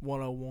 like,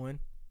 101,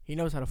 he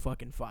knows how to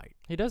fucking fight.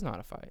 He does know how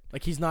to fight.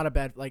 Like, he's not a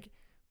bad, like,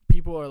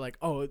 people are like,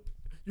 oh,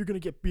 you're going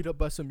to get beat up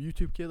by some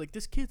YouTube kid. Like,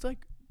 this kid's,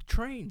 like,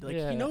 trained. Like,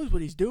 Yeah. he knows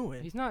what he's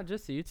doing. He's not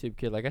just a YouTube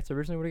kid. Like, that's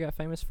originally what he got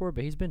famous for,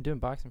 but he's been doing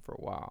boxing for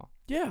a while.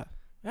 Yeah.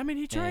 I mean,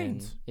 he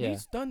trains. yeah.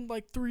 He's done,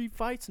 like, 3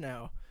 fights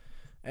now.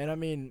 And, I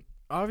mean,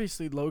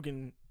 obviously,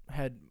 Logan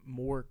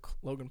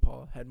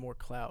Paul had more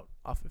clout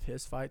off of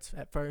his fights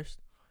at first.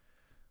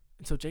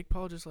 And so Jake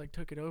Paul just, like,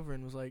 took it over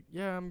and was like,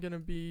 yeah, I'm going to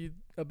be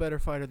a better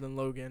fighter than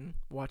Logan.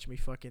 Watch me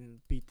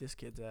fucking beat this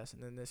kid's ass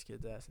and then this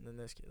kid's ass and then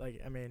this kid.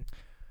 Like, I mean.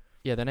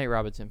 Yeah, the Nate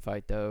Robinson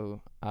fight,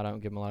 though, I don't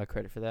give him a lot of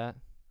credit for that.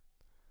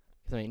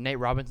 'Cause, I mean, Nate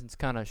Robinson's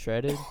kind of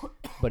shredded,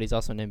 but he's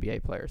also an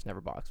NBA player. He's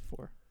never boxed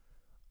before.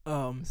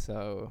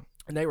 So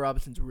Nate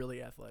Robinson's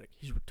really athletic.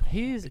 He's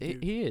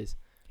he is.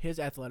 His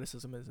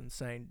athleticism is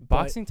insane.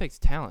 Boxing takes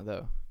talent,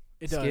 though.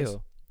 It skill. does.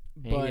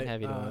 And he But, didn't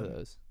have either one of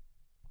those.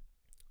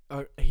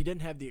 He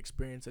didn't have the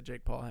experience that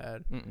Jake Paul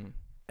had.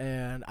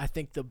 And I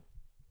think the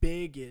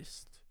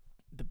biggest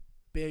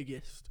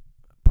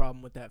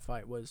problem with that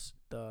fight was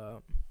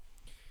the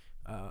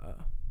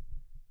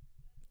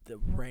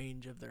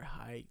range of their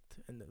height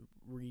and the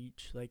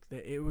reach. Like,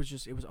 it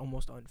was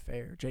almost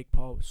unfair. Jake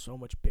Paul was so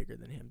much bigger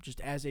than him, just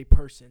as a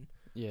person.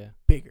 Yeah.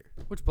 Bigger.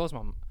 Which blows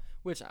my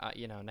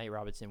Nate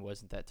Robinson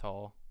wasn't that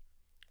tall.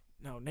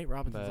 No, Nate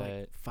Robinson's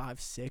like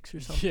 5'6" or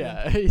something.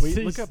 Yeah.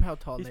 Look up how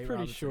tall he's Nate pretty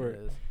Robinson short.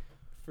 is.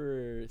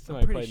 For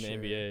somebody pretty played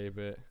in the NBA,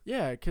 but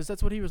Yeah, because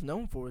that's what he was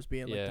known for, was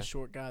being like Yeah. the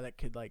short guy that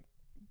could, like,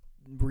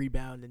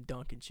 rebound and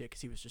dunk and shit,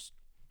 because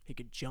he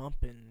could jump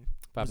and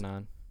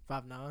 5'9".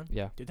 5'9".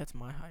 Yeah. Dude, that's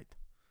my height.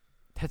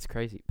 That's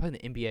crazy. Playing the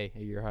NBA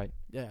at your height.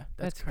 Yeah,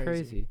 That's crazy.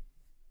 crazy.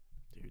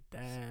 Dude,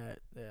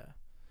 yeah.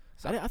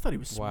 So- I thought he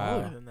was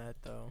smaller Wow. than that,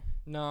 though.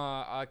 No,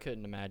 I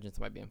couldn't imagine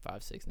somebody being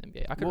 5'6" in the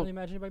NBA. I couldn't Well- really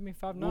imagine anybody being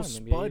 5'9" Well, in the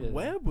NBA. Spud either.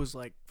 Webb was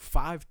like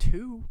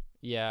 5'2"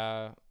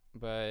 Yeah,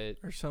 but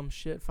or some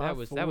shit.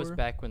 5'4". that was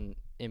back when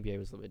NBA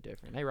was a little bit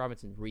different. Nate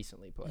Robinson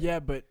recently played. Yeah,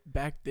 but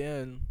back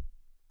then,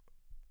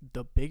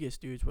 the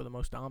biggest dudes were the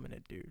most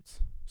dominant dudes.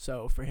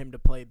 So for him to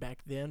play back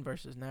then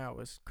versus now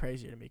was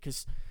crazy to me.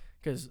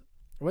 Because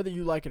whether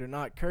you like it or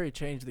not, Curry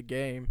changed the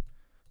game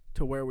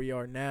to where we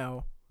are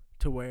now,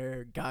 to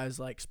where guys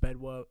like Sped.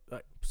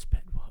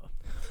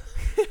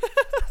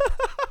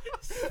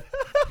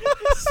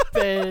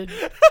 Sped.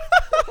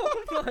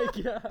 Oh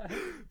my god.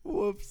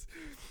 Whoops.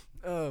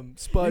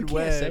 Spud You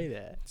Webb. can't say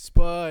that.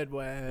 Spud You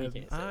Webb.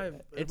 can't say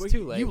that. It's we-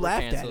 too late. You We're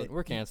laughed canceled. at it.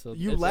 We're canceled.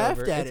 You It's laughed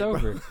over. at it's it, bro.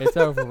 over. It's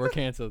over. We're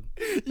canceled.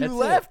 You That's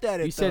laughed it. at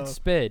it. You said though.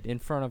 Sped in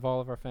front of all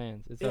of our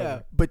fans. It's Yeah,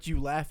 over. but you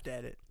laughed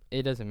at it.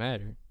 It doesn't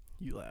matter.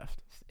 You laughed.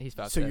 He's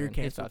 5'7". So you're He's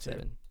canceled too.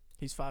 5'7".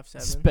 He's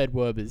 5'7". Sped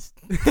Webb is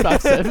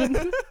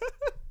 5'7".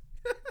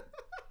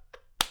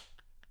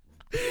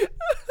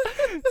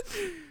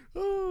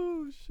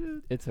 Oh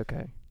shit. It's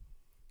okay.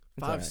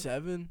 It's alright.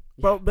 5'7",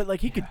 Yeah. bro. But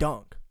like he could Yeah.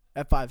 dunk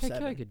at Heck,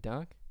 5'7" yeah, I could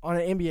dunk. on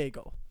an NBA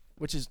goal,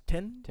 which is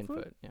 10 10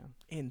 foot. Yeah.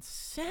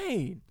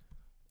 Insane.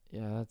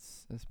 Yeah,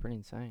 that's pretty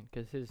insane.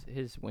 Cause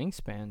his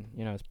wingspan,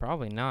 is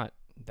probably not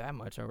that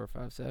much over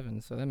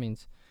 5'7". So that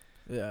means,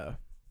 Yeah.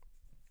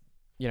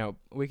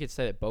 we could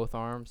say that both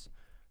arms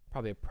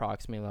probably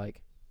approximately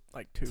like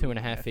Like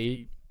 2.5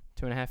 feet.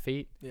 2.5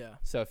 feet. Yeah.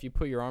 So if you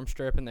put your arm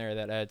strap in there,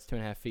 that adds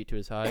 2.5 feet to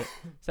his height.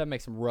 So that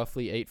makes him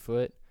roughly 8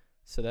 foot.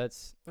 So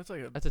that's That's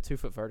like a a 2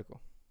 foot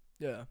vertical.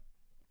 yeah.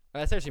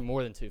 That's actually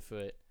more than 2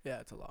 foot Yeah,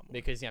 it's a lot more.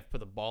 because you have to put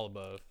the ball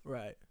above.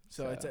 Right.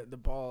 So it's So- at the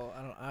ball.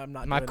 I'm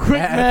not. My doing quick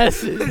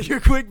math. math. Your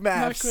quick My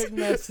maths. quick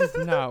math is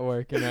not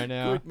working right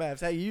now. Quick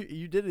maths. Hey,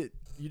 you did it.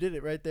 You did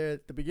it right there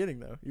at the beginning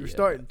though. You were Yeah.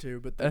 starting to,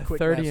 but the A quick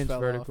 30-inch maths fell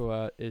vertical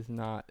out is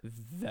not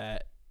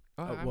that.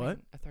 what?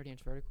 A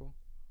 30-inch vertical? off.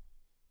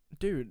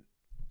 Dude.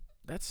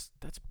 That's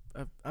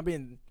I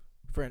mean,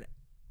 for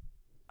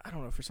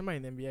somebody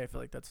in the NBA, I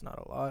feel like that's not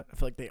a lot. I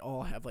feel like they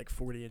all have like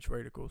 40-inch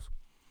verticals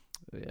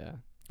Yeah,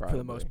 for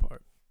the most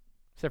part.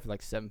 Except for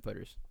like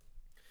 7-footers.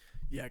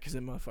 Yeah, because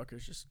them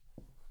motherfuckers just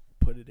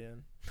put it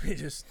in.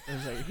 It was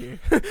like here.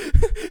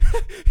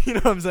 You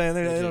know what I'm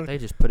saying? They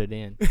just put it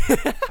in.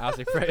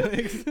 Isaac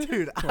Frelick.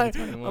 Dude,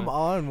 2021. I'm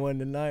on one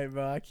tonight,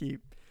 bro. I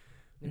keep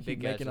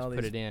Big guys making just all put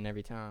these. it in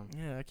every time.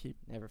 Yeah, I keep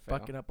Never fail.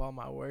 fucking up all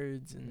my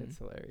words, and It's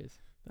hilarious.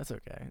 That's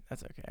okay.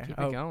 That's okay. Keep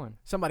Oh, it going.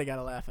 somebody got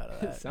to laugh out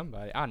of that.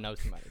 Somebody. I know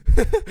somebody.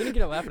 You didn't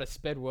get a laugh at a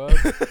sped wub.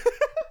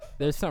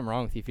 There's something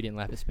wrong with you if you didn't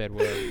laugh at sped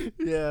wub.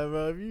 Yeah,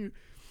 bro. If you,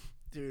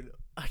 dude,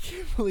 I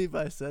can't believe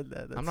I said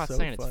that. That's I'm not so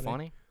saying it's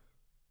funny.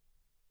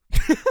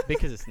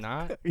 Because it's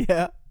not.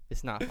 Yeah.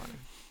 It's not funny.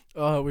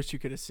 Oh, I wish you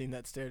could have seen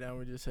that stare down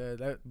we just had.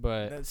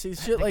 But See,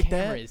 shit the like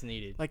camera that. is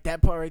needed. Like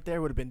that part right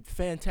there would have been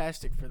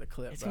fantastic for the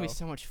clip. It's bro. gonna be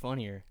so much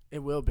funnier It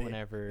will be.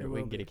 whenever It we will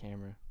can get be. a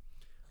camera.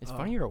 Is Oh.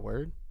 funnier a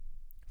word?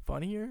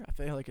 Funnier? I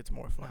feel like it's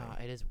more funny.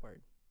 Nah, it is a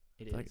word.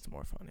 It I is. feel like it's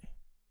more funny.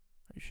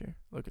 Are you sure?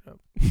 Look it up.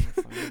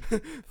 More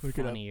funny. Look it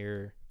up.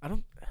 Funnier. I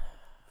don't.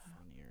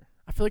 Funnier.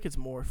 I feel like it's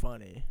more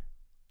funny.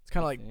 It's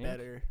kind You of like think?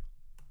 better.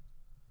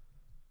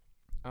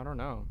 I don't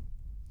know.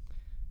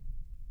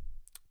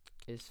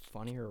 Is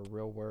funnier a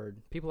real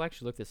word? People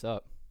actually look this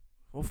up.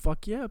 Well,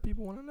 fuck yeah,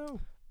 people want to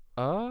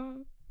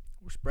know.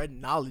 We're spreading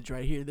knowledge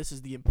right here. This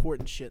is the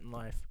important shit in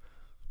life.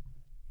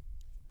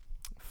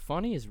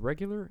 Funny is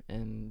regular,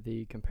 and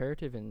the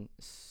comparative and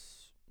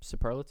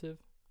superlative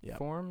Yeah.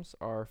 forms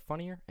are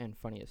funnier and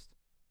funniest.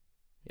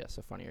 Yeah,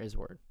 so funnier is a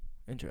word.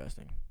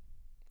 Interesting.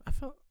 I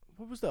felt.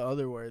 What was the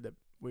other word that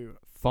we were?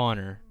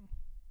 Funner.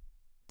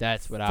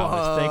 That's what I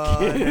was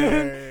thinking.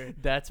 Funner.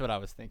 That's what I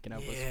was thinking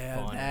of.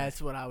 Yeah, was funner.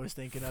 that's what I was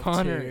thinking of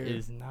Funner too.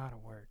 is not a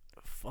word.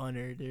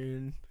 Funner,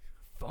 dude.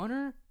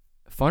 Funner?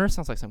 Funner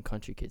sounds like some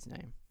country kid's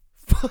name.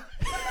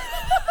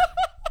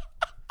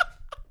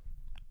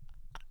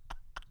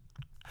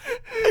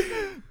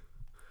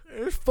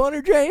 There's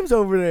Funner James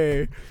over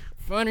there.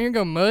 Funner, you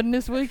go mudding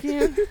this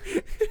weekend?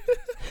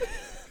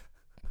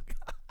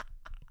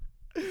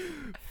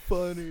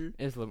 Funner.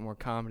 There's a little more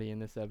comedy in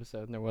this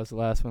episode than there was the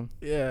last one.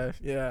 Yeah,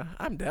 yeah.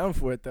 I'm down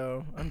for it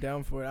though. I'm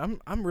down for it.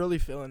 I'm really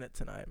feeling it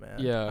tonight, man.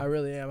 Yeah. I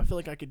really am. I feel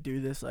like I could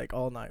do this like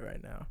all night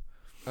right now.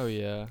 Oh,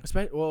 yeah.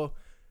 Well,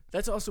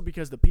 that's also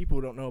because the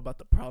people don't know about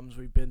the problems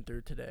we've been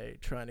through today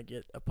trying to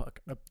get the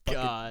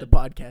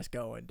podcast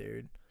going,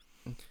 dude.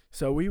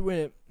 So we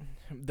went,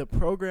 the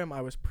program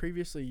I was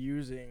previously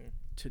using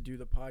to do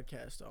the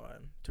podcast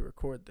on, to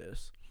record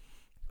this,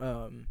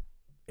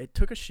 it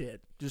took a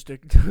shit.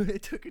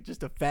 It took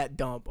just a fat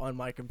dump on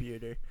my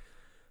computer.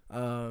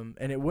 And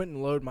it wouldn't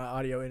load my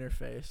audio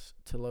interface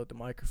to load the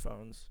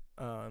microphones.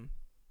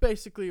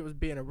 Basically, it was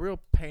being a real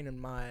pain in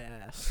my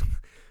ass.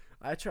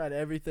 I tried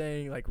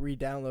everything, like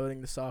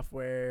re-downloading the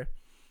software.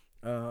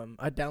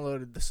 I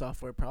downloaded the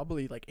software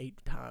probably like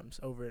 8 times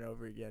over and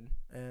over again,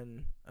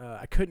 and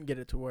I couldn't get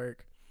it to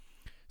work.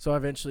 So I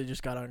eventually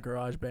just got on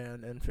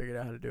GarageBand and figured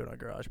out how to do it on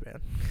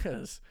GarageBand.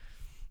 Because,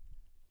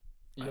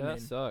 Yeah, I that mean-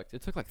 sucked.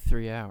 It took like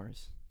 3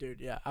 hours. dude,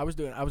 yeah, I was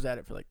at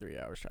it for like 3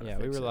 hours trying Yeah, to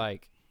we fix were it.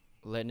 like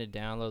letting it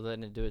download,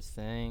 letting it do its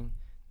thing.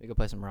 We go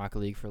play some Rocket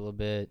League for a little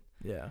bit,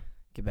 Yeah,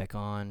 get back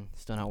on,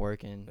 still not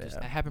working. Just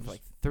Yeah. it happened for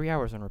like 3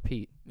 hours on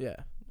repeat. yeah.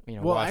 You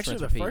know, Well, watch, actually,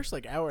 rinse, the repeat. first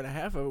like hour and a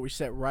half of it, we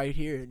sat right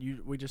here,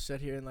 and we just sat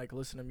here and like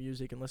listen to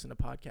music and listen to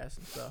podcasts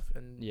and stuff,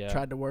 and Yeah.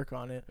 tried to work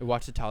on it. We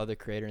watched the Tyler the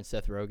Creator and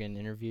Seth Rogen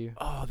interview.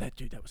 Oh, that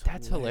dude,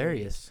 That's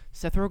hilarious.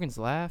 Seth Rogen's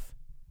laugh,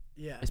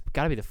 Yeah, it's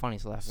got to be the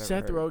funniest laugh I've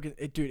Seth ever heard.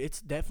 Rogen, dude, it's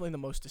definitely the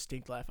most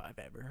distinct laugh I've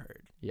ever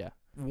heard. Yeah.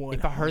 100%.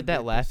 If I heard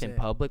that laugh in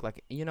public,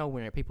 like, you know,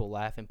 when people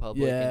laugh in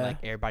public Yeah. and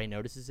like everybody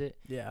notices it,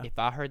 Yeah, if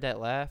I heard that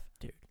laugh,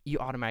 Dude. you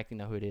automatically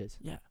know who it is.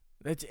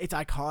 it's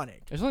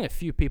iconic. There's only a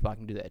few people I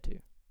can do that to.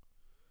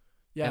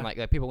 Yeah, And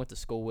like people went to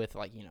school with,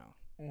 like, you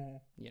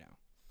know.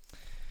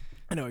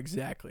 I know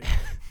exactly.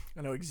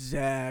 I know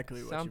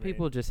exactly what Some you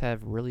people mean. just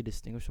have really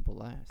distinguishable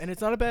laughs. And it's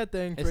not a bad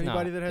thing for It's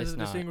anybody not. that has It's a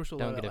not. distinguishable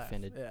Don't get laugh.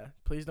 offended. Yeah,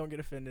 please don't get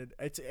offended.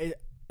 It's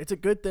a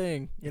good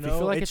thing. if know, you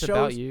feel like it it's shows,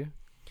 about you,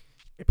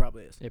 It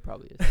probably is. it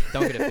probably is.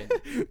 Don't get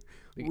offended.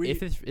 We-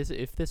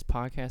 if this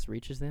podcast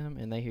reaches them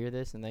and they hear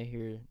this and they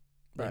hear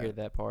Right.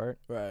 that part,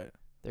 Right.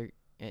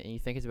 and you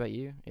think it's about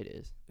you, it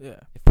is. Yeah.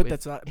 If- But if-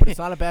 that's not. But it's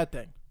not a bad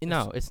thing.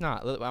 No, it's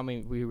not. I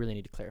mean, we really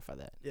need to clarify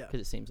that. Yeah.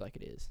 Because it seems like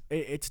it is.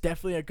 It's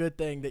definitely a good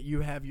thing that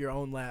you have your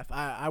own laugh.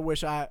 I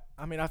wish I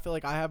mean, I feel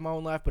like I have my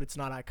own laugh, but it's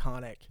not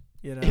iconic.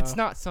 You know. It's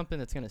not something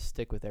that's gonna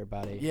stick with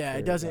everybody. Yeah,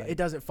 it for, doesn't. like, It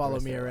doesn't follow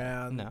rest me of their life.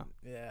 around. No.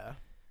 Yeah.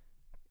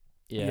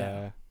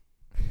 Yeah.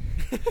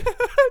 Do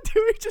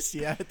we just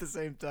at the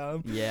same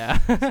time? Yeah.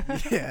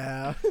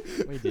 Yeah.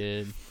 We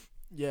did.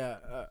 Yeah.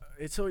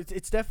 It's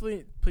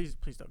definitely. Please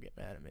don't get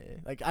mad at me.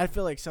 Like, I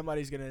feel like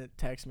somebody's gonna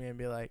text me and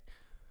be like,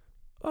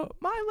 "Oh,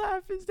 my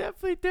laugh is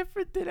definitely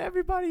different than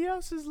everybody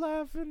else's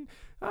laugh, and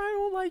I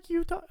don't like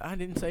you." I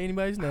didn't say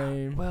anybody's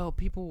name. Well,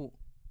 people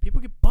People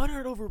get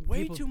butthurt over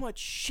way People- too much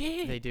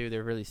shit. they do.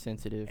 They're really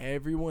sensitive.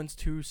 Everyone's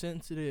too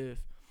sensitive.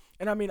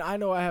 And I mean, I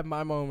know I have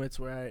my moments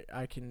where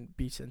I can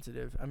be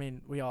sensitive. I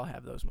mean, we all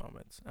have those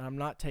moments. And I'm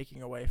not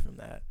taking away from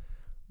that.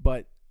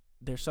 But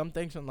there's some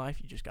things in life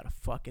you just got to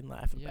fucking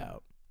laugh Yeah.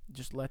 about.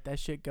 Just let that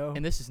shit go.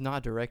 And this is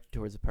not directed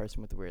towards a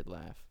person with a weird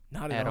laugh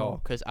Not at all.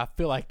 Because I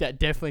feel like that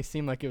definitely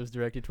seemed like it was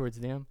directed towards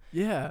them.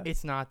 Yeah.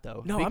 It's not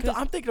though. No, Because-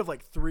 I'm thinking of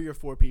like 3 or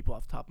 4 people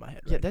off the top of my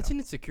head. yeah, right that's now. an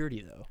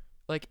insecurity though.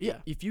 Like, Yeah,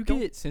 if you don't-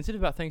 get sensitive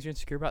about things you're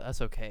insecure about,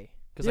 that's okay.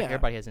 Because like Yeah.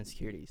 everybody has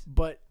insecurities.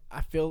 But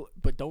I feel,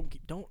 but don't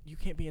you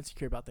can't be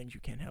insecure about things you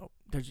can't help.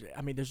 There's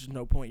just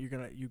no point.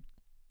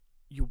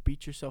 You'll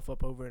beat yourself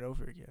up over and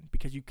over again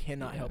because you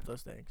cannot help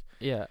those things.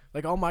 Yeah.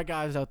 Like all my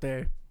guys out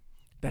there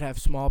that have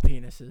small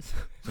penises,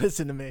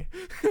 listen to me.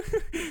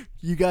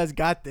 You guys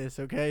got this,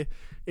 okay?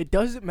 It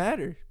doesn't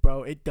matter,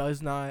 bro. It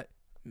does not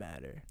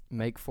matter.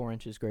 Make 4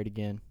 inches great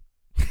again.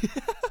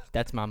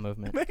 That's my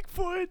movement. Make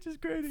 4 inches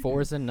great again.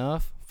 4 is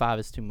enough. 5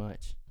 is too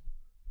much.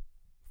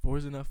 4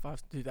 is enough.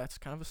 5, dude. That's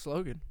kind of a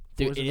slogan.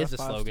 Dude, 4 it is a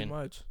 5's too slogan.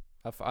 much.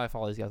 I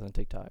follow these guys on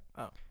TikTok.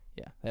 Oh.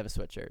 Yeah, they have a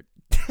sweatshirt.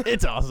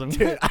 It's awesome.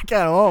 Dude, I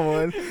kind of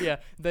want one. Yeah,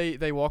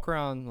 they walk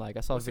around, like,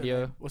 I saw a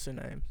video. What's their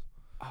name?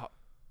 I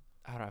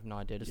have no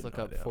idea. Just You have look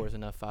no up idea. 4 is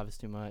enough, 5 is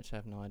too much. I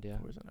have no idea.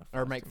 4 is enough.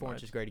 Or 5's make too 4 much.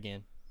 inches great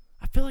again.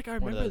 I feel like I One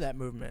of remember those. that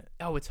movement.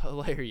 Oh, it's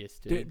hilarious,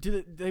 dude.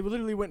 Dude, they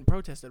literally went and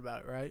protested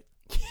about it, right?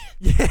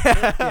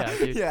 Yeah. Yeah,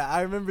 dude. Yeah,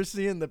 I remember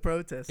seeing the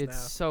protest It's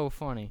so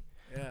funny.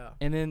 Yeah.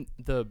 And then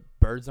the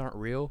birds aren't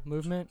real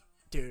movement.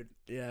 Dude,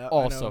 yeah.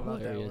 Also I know about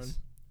hilarious.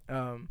 That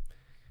one.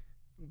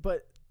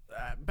 But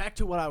back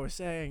to what I was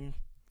saying.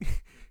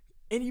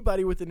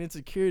 Anybody with an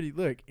insecurity,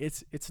 look,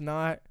 it's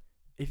not,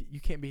 if you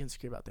can't be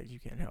insecure about things you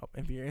can't help.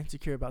 If you're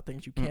insecure about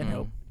things you can't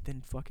help,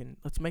 then fucking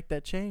let's make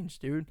that change,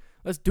 dude.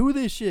 Let's do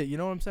this shit. You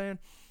know what I'm saying?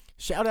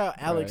 Shout out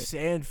Alex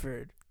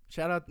Sanford.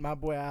 Shout out my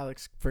boy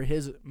Alex for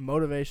his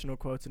motivational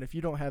quotes. And if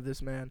you don't have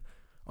this man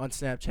on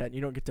Snapchat and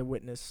you don't get to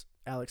witness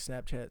Alex's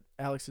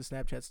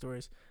Snapchat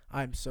stories,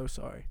 I'm so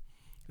sorry.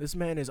 This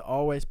man is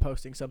always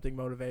posting something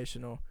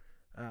motivational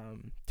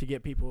to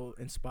get people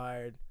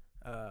inspired.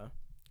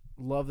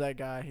 Love that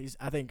guy.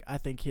 I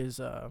think his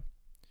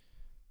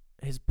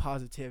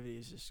positivity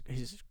is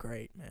just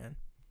great, man.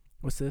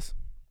 What's this?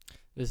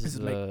 This is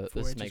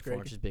make 4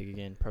 inches big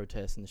again.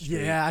 Protest in the street.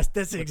 Yeah, that's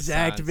the with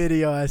exact signs.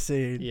 video I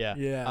seen.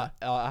 Yeah.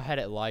 I had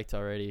it liked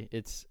already.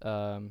 It's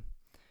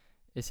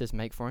it says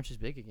make 4 inches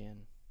big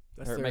again.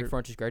 Or make 4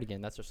 inches great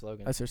again. That's their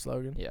slogan. That's their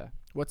slogan. Yeah.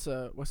 What's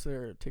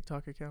their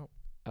TikTok account?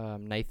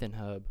 Nathan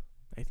Hub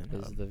Nathan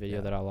is Hub. the video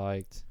Yeah. that I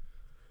liked.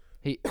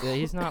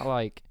 He's not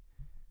like,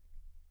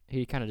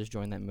 he kind of just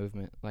joined that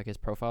movement. Like his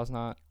profile's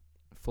not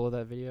full of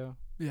that video.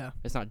 Yeah.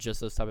 It's not just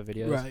those type of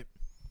videos. Right.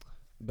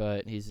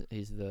 But he's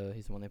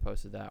the one they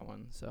posted that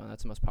one. So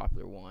that's the most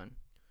popular one.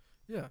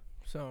 Yeah.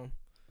 So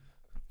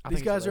I these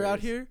think it's guys are out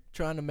hilarious. here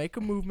trying to make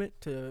a movement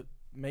to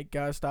make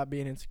guys stop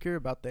being insecure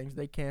about things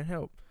they can't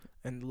help.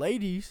 And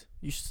ladies,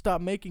 you should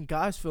stop making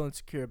guys feel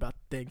insecure about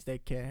things they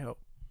can't help.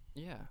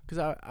 Yeah. Cause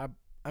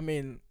I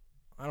mean,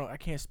 I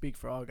can't speak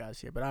for all guys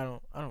here, but I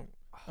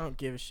don't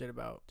give a shit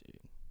about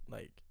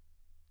like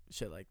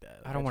shit like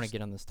that. I don't want to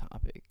get on this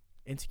topic.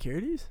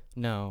 Insecurities.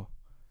 No.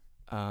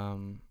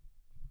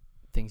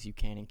 Things you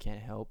can and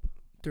can't help.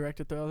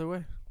 Direct it the other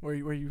way. Where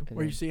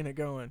you seeing it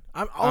going?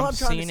 I'm trying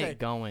seeing to say, it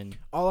going.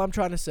 all I'm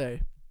trying to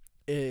say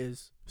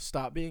is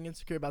stop being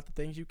insecure about the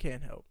things you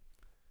can't help.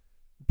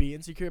 Be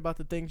insecure about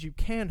the things you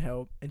can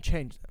help and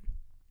change them.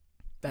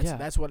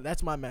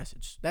 That's my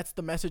message. That's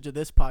the message of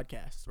this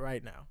podcast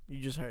right now.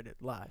 You just heard it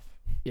live.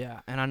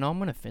 Yeah, and I know I'm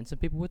gonna offend some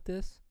people with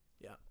this.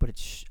 Yeah.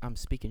 But I'm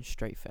speaking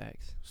straight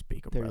facts.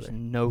 Speak 'em, There's brother.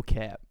 no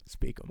cap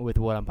Speak 'em. with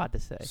what I'm about to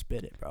say.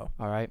 Spit it, bro.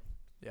 All right.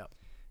 Yep.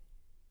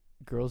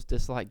 Girls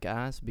dislike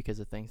guys because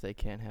of things they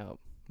can't help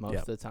most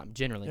Yep. of the time.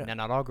 Generally, Yeah. now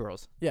not all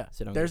girls. Yeah.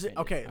 So don't There's get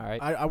offended, okay. All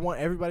right. I want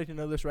everybody to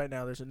know this right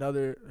now. Here's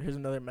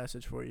another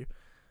message for you.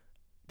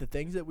 The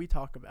things that we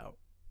talk about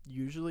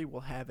usually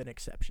will have an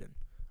exception.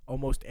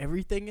 Almost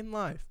everything in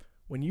life,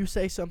 when you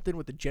say something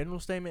with a general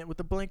statement with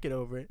a blanket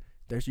over it,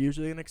 there's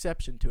usually an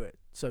exception to it.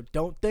 So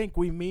don't think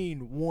we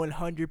mean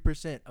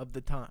 100% of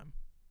the time.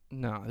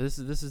 No, this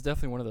is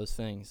definitely one of those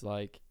things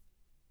like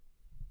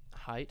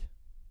height.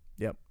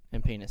 Yep.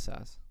 And penis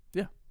size.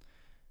 Yeah.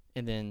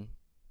 And then,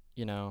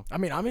 I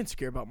mean, I'm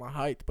insecure about my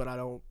height, but I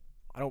don't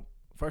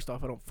first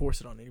off, I don't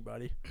force it on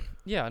anybody.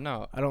 Yeah,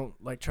 no. I don't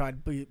like try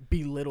and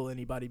belittle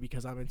anybody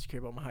because I'm insecure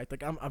about my height.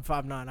 Like I'm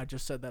 5'9". I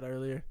just said that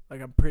earlier.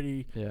 Like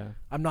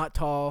I'm not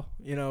tall.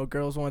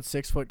 Girls want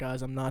 6 foot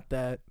guys. I'm not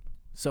that.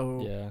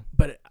 So Yeah.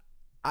 but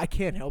I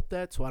can't help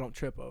that, so I don't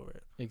trip over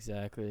it.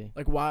 Exactly.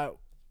 Like why?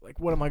 Like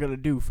what am I gonna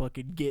do?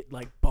 Fucking get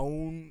like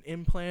bone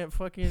implant?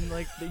 Fucking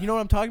like you know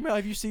what I'm talking about?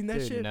 Have you seen that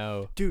Dude, shit?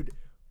 no. Dude,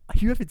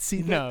 you haven't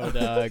seen No, that?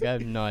 dog. I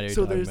have no idea.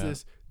 So what you're talking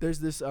about. there's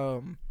this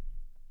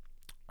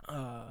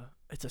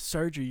it's a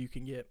surgery you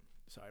can get.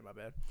 Sorry, my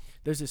bad.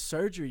 There's this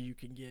surgery you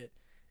can get,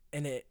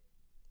 and it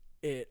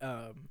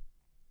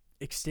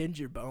extends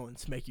your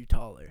bones, make you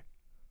taller.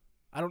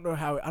 I don't know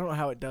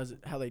how it does it,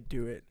 how they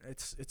do it.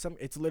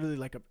 It's literally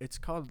like it's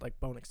called like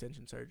bone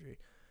extension surgery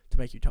to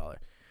make you taller.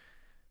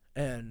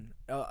 And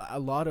a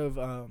lot of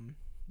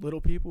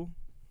little people,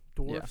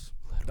 dwarfs,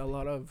 a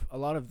lot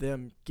of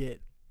them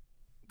get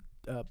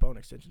bone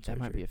extension surgery. That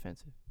might be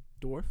offensive.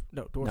 Dwarf?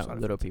 No, dwarf's No, not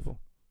little offensive. people.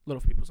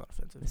 Little people's not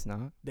offensive. It's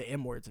not? The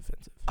M word's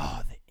offensive.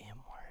 Oh, the M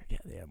word. Yeah,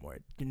 the M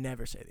word. You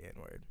never say the N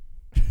word.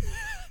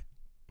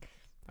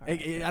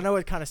 Alright. I know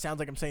it kind of sounds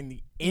like I'm saying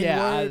the N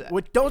word. Yeah,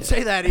 Don't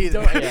say that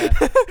either.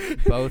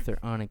 Both are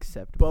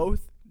unacceptable.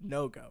 Both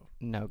no go.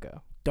 No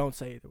go. Don't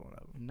say either one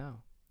of them.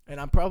 No. And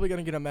I'm probably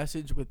gonna get a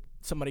message with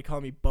somebody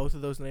calling me both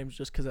of those names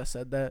just because I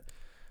said that.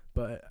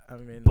 But I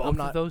mean, Both I'm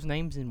not of those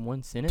names in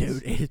one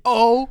sentence? dude.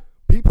 Oh!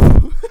 People.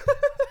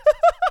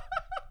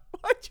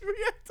 Why'd you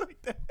react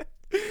like that?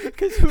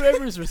 Because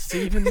whoever's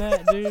receiving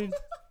that, dude.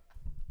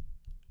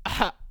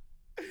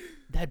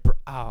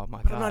 Oh,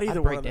 my But God. I'm not either I'd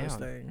one break of those down.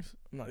 things.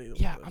 I'm not either.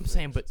 Yeah, one of I'm those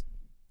saying, things.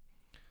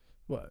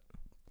 but What?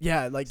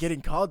 Yeah, like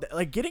getting called that.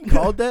 Like getting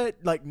called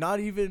that. Like not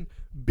even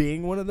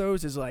being one of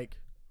those is like,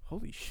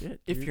 holy shit.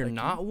 if dude. you're Like,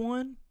 not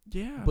one,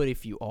 yeah. but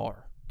if you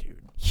are,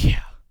 dude,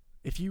 yeah,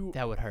 if you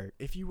that would hurt.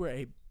 were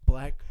a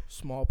black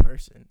small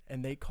person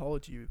and they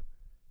called you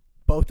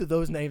both of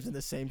those names in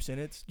the same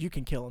sentence, you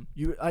can kill them.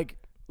 You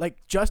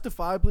like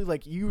justifiably,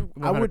 like you.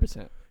 100%. I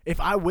would. If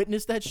I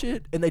witnessed that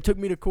shit and they took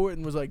me to court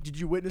and was like, "Did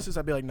you witness this?"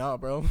 I'd be like, "Nah,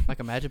 bro." Like,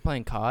 imagine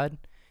playing COD,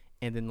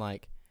 and then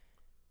like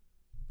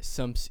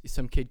some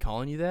kid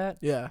calling you that,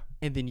 Yeah.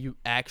 and then you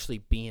actually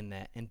being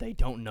that, and they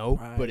don't know,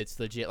 Right. but it's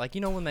legit. Like,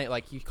 you know when they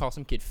like you call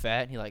some kid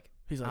fat, and he's like,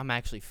 He's like, "I'm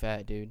actually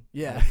fat, dude."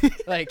 yeah.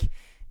 Like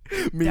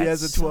Me that's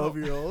as a so-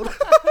 12-year-old.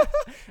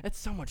 That's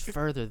so much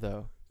further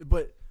though.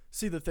 But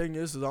see, the thing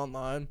is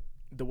online,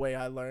 the way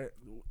I learned,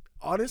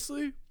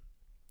 honestly,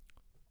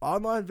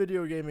 online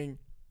video gaming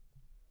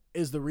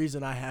is the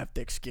reason I have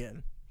thick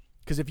skin.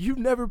 Because if you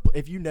never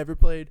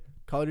played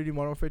Call of Duty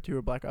Modern Warfare 2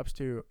 or Black Ops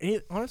 2,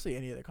 honestly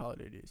any of the Call of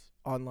Duties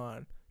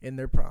online in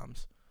their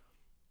proms,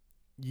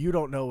 you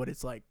don't know what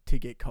it's like to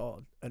get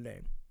called a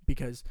name,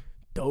 because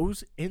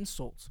those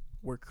insults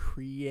were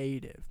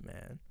creative,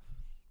 man.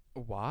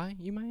 Why,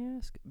 you may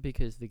ask?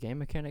 Because the game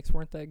mechanics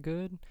weren't that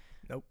good.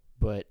 Nope.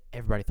 But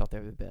everybody thought they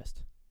were the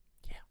best.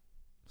 Yeah.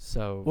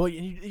 So. Well,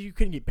 you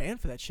couldn't get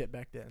banned for that shit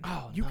back then.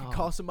 Oh, You no. could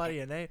call somebody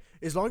a name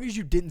as long as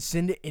you didn't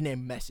send it in a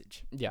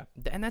message. Yeah,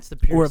 and that's the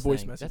purest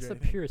voice thing. message That's or the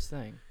anything. purest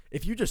thing.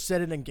 If you just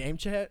said it in game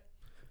chat,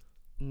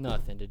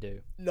 Nothing to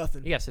do.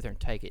 nothing. You gotta sit there and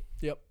take it.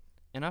 Yep.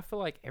 And I feel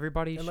like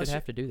everybody Unless should you-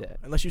 have to do that.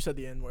 Unless you said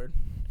the N-word.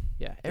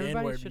 Yeah, The everybody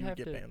N-word should you have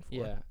get to. banned for.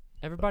 Yeah,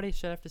 everybody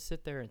should have to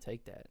sit there and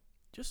take that.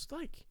 Just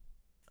like,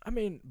 I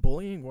mean,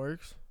 bullying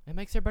works. It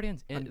makes everybody.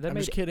 I'm That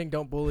made just kidding.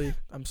 Don't bully.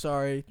 I'm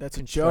sorry. That's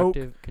a joke.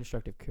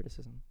 constructive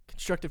criticism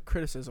Constructive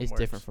criticism is works.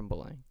 different from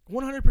bullying.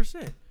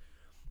 100%.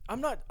 I'm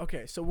not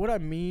okay. So what I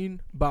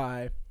mean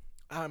by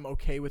I'm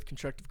okay with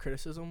constructive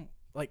criticism,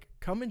 like,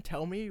 come and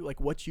tell me like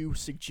what you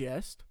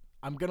suggest.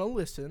 I'm gonna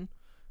listen,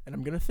 and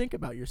I'm gonna think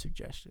about your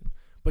suggestion.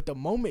 But the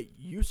moment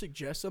you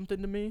suggest something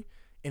to me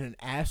in an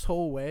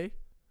asshole way,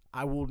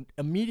 I will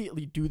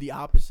immediately do the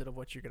opposite of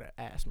what you're gonna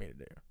ask me to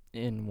do.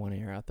 In one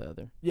ear, out the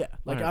other. Yeah,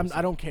 like I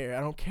 100%. don't care.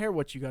 I don't care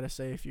what you gotta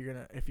say if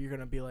you're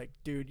gonna be like,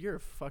 dude, you're a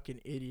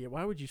fucking idiot.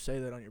 Why would you say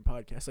that on your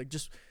podcast? Like,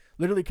 just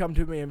literally come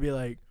to me and be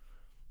like,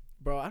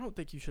 bro, I don't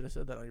think you should have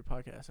said that on your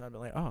podcast. And I'd be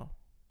like, oh,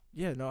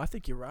 yeah, no, I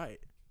think you're right.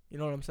 You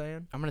know what I'm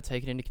saying? I'm gonna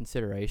take it into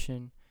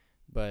consideration,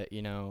 but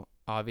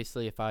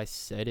obviously, if I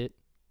said it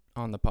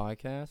on the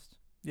podcast,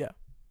 Yeah,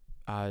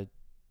 I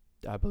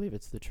believe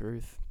it's the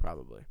truth.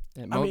 probably.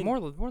 And I mean- more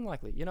than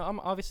likely, I'm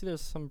obviously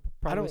there's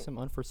probably some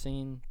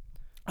unforeseen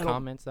I don't-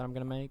 comments that I'm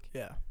gonna make,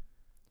 Yeah.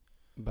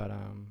 but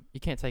you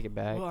can't take it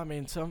back. Well, I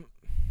mean, some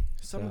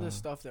of the So-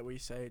 stuff that we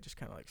say just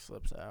kind of like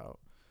slips out.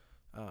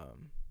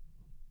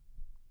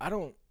 I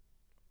don't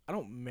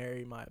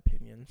marry my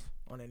opinions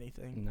on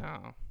anything.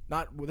 No,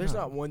 There's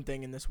No. not one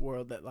thing in this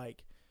world that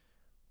like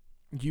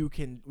we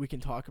can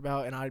talk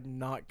about, and I'm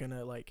not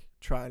gonna like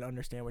try and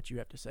understand what you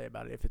have to say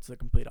about it if it's the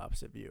complete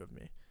opposite view of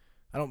me.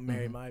 I don't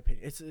marry Mhm. my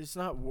opinion. It's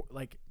not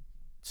like,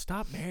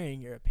 stop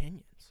marrying your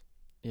opinions.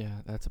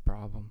 yeah, that's a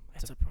problem.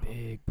 That's It's a problem.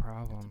 big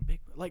problem.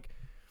 Big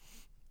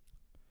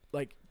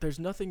like there's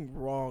nothing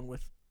wrong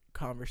with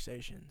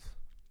conversations.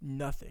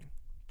 Nothing.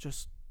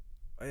 Just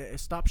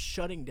stop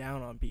shutting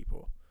down on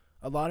people.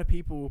 A lot of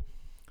people,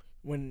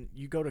 when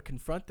you go to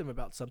confront them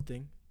about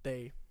something,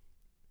 they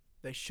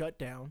shut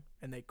down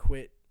and they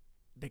quit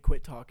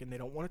talking. They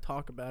don't want to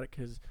talk about it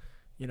because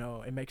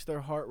it makes their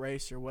heart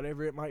race or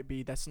whatever it might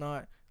be. That's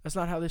not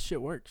how this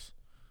shit works.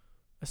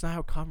 That's not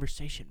how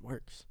conversation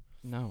works.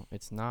 No,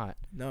 it's not.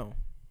 No.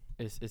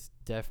 It's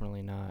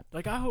definitely not.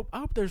 Like, I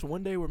hope there's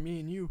one day where me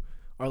and you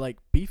are like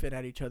beefing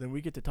at each other and we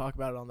get to talk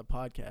about it on the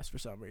podcast for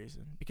some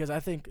reason, because I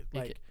think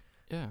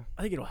Yeah.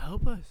 I think it'll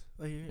help us.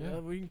 Like, Yeah.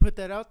 we can put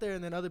that out there,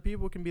 and then other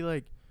people can be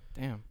like,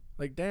 Damn.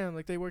 damn,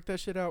 like they worked that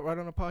shit out right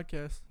on a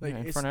podcast. Like, Yeah,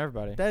 in it's front of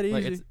everybody. that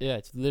Like, easy.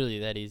 it's literally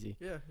that easy.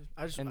 yeah.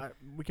 And-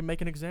 We can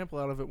make an example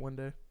out of it one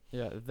day.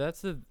 Yeah,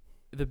 that's the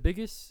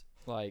biggest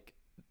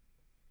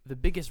the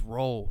biggest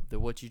role that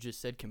what you just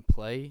said can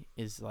play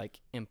is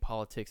like in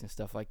politics and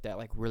stuff like that,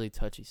 like really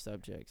touchy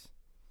subjects.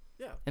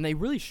 Yeah. And they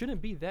really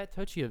shouldn't be that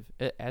touchy of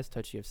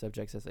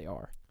subjects as they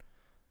are.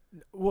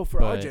 Well,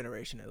 for our But-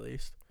 generation at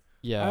least.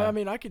 Yeah. I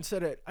mean, I can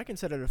sit at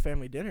a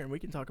family dinner and we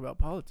can talk about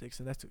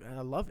politics, and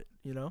I love it.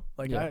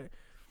 Like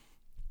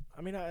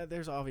Yeah.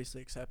 there's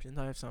obviously exceptions.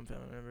 I have some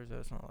family members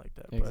that's not like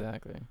that.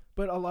 exactly.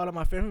 But a lot of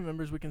my family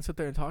members, we can sit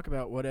there and talk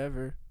about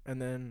whatever,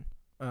 and then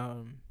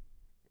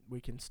we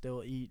can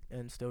still eat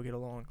and still get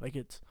along. Like,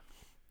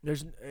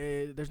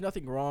 there's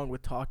nothing wrong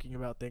with talking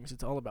about things.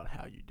 It's all about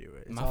how you do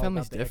it. It's My all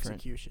family's about the different.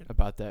 execution.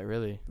 About that,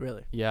 really.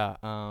 Really. Yeah.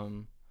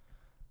 When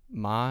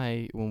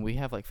we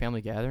have like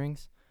family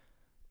gatherings,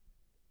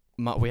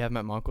 we have 'em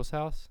at my uncle's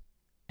house,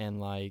 and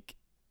like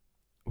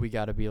we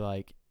got to be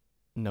like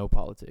no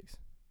politics,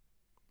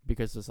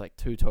 because there's like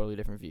two totally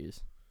different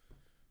views.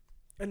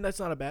 And that's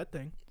not a bad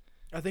thing.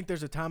 I think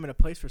there's a time and a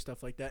place for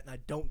stuff like that, and I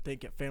don't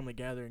think at family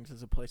gatherings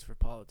is a place for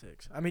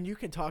politics. I mean, you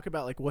can talk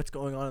about like what's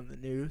going on in the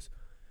news,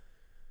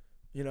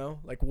 you know,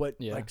 like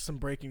like some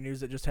breaking news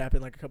that just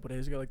happened like a couple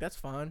days ago. Like that's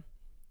fine,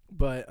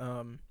 but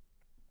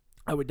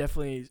I would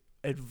definitely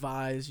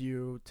advise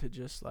you to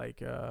just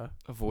like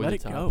Avoid let the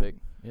it go. topic.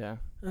 Yeah.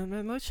 and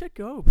then let shit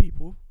go,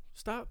 people.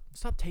 Stop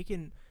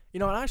taking. You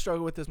know, and I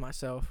struggle with this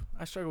myself.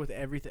 I struggle with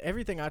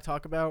everything I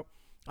talk about.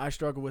 I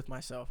struggle with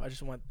myself.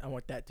 I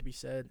want that to be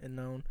said and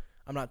known.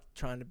 I'm not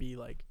trying to be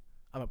like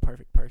I'm a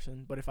perfect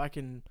person, but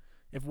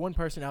if one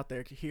person out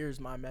there hears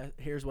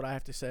hears what I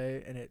have to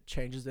say and it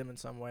changes them in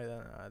some way,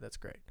 then that's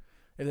great.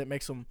 If it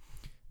makes them,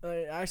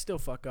 I still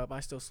fuck up,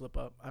 I still slip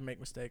up, I make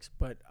mistakes,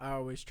 but I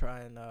always try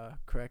and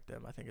correct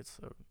them. I think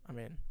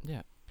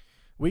Yeah.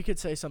 we could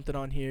say something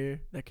on here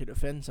that could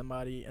offend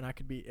somebody, and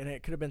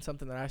it could have been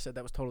something that I said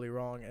that was totally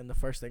wrong, and the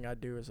first thing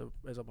I'd do is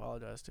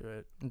apologize to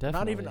it.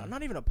 Definitely.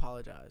 Not even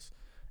apologize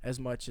as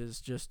much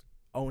as just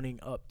owning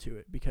up to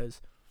it,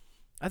 because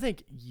I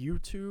think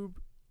YouTube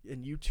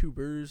and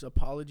YouTubers'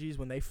 apologies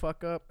when they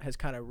fuck up has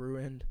kind of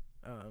ruined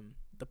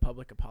the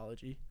public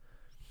apology,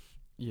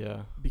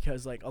 Yeah.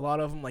 because like a lot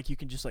of them, like you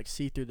can just like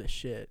see through the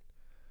shit.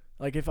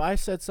 Like if I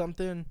said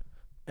something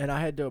and I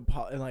had to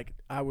and like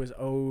I was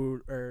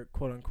owed, or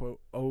quote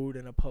unquote owed,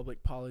 in a public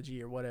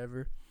apology or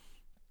whatever,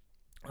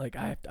 like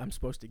I'm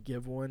supposed to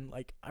give one,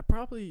 like it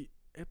probably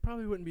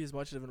wouldn't be as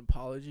much of an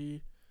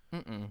apology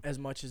as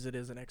much as it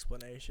is an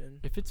explanation.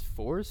 If it's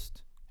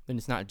forced, then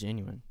it's not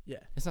genuine. Yeah.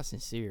 It's not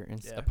sincere.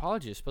 And Yeah.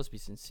 apology is supposed to be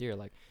sincere.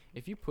 Like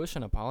if you push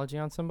an apology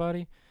on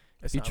somebody,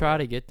 It's if you not try right.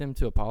 to get them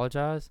to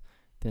apologize,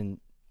 then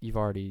you've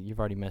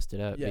already messed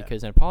it up. Yeah.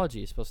 Because an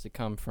apology is supposed to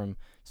come from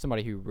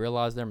somebody who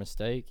realized their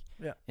mistake,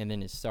 Yeah. and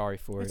then is sorry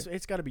for it.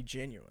 It's got to be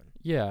genuine.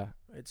 Yeah.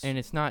 It's And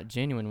it's not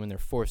genuine when they're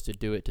forced to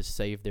do it to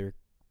save their,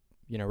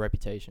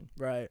 reputation.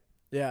 right.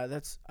 Yeah,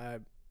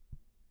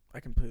 I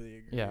completely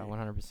agree. Yeah,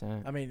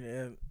 100%. I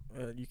mean,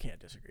 you can't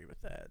disagree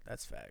with that.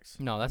 That's facts.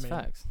 No, that's I mean,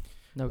 facts.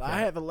 No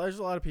cap. there's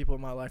a lot of people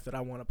in my life that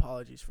I want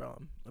apologies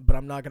from, but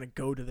I'm not gonna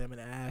go to them and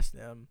ask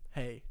them,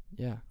 "Hey,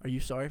 Yeah. are you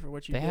sorry for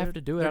what you They did?" have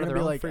to do it They're out of gonna their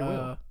be own like, free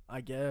will.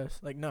 I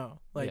guess. Like, no.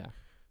 Like, yeah.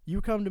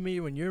 you come to me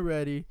when you're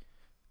ready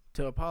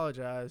to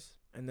apologize,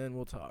 and then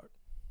we'll talk.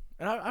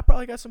 And I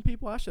probably got some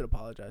people I should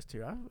apologize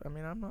to. I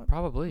mean, I'm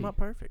Probably. not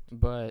perfect.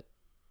 But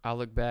I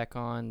look back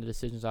on the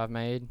decisions I've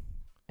made,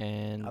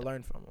 and I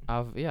learned from them.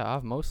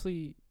 I've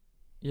mostly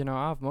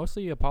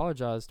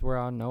apologized where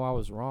I know I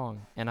was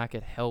wrong, and I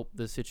could help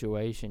the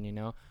situation.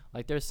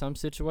 Like there's some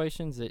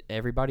situations that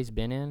everybody's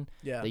been in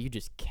Yeah. that you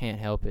just can't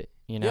help it.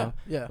 Yeah.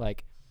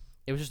 Like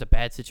it was just a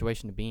bad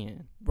situation to be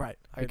in, Right.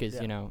 because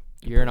yeah.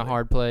 you're in a Completely.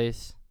 hard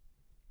place.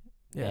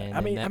 Yeah. And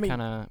I mean, that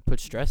kind of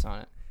puts stress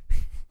on it.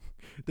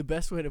 the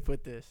best way to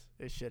put this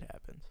is shit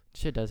happens.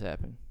 Shit does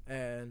happen.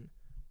 And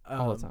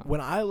All the time.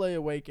 when I lay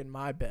awake in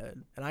my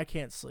bed and I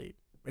can't sleep,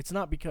 it's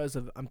not because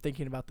of I'm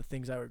thinking about the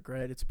things I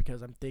regret. It's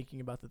because I'm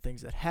thinking about the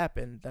things that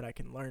happened that I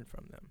can learn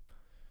from them.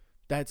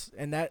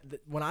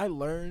 When I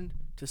learned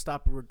to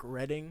stop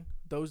regretting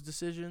those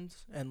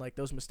decisions and like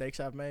those mistakes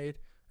I've made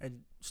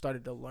and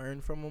started to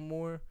learn from them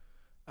more,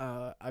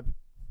 I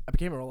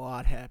became a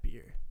lot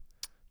happier,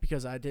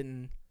 because I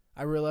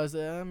realized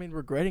that,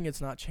 regretting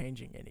it's not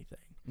changing anything.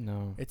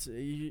 No. It's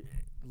you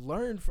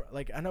learn from,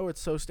 like, I know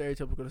it's so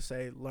stereotypical to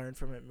say learn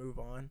from it, move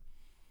on,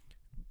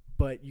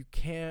 but you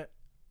can't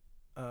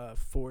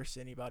force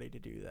anybody to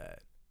do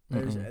that.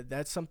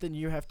 That's something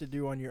you have to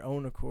do on your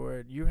own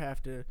accord. You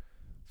have to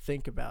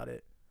think about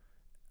it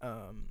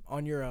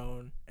on your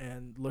own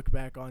and look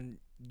back on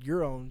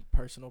your own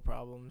personal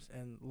problems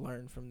and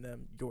learn from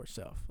them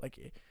yourself. Like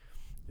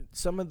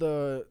some of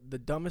the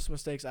dumbest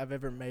mistakes I've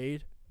ever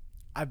made,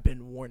 I've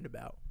been warned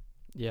about.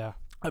 Yeah.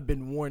 I've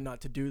been warned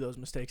not to do those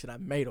mistakes, and I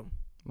made them.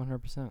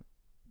 100%.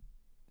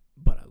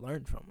 But I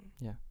learned from them.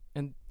 Yeah.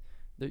 And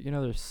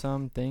there's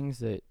some things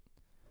that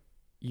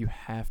you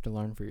have to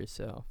learn for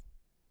yourself.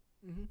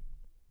 Mm-hmm.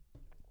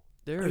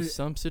 There are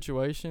some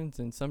situations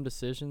and some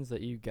decisions that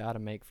you got to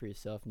make for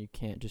yourself, and you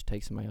can't just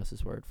take somebody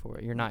else's word for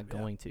it. You're not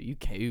going to. You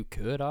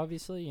could,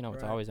 obviously. It's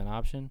Right. always an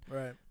option.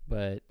 Right.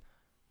 But,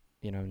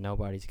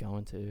 nobody's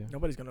going to.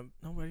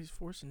 Nobody's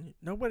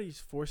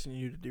forcing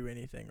you to do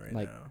anything right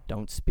Like, now.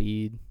 don't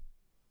speed.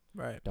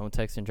 Right. Don't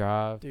text and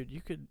drive. Dude,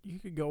 you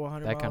could go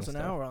 100 That miles kinda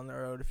an stuff. hour on the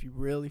road if you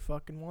really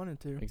fucking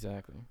wanted to.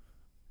 Exactly.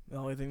 The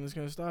only thing that's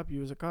going to stop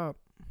you is a cop,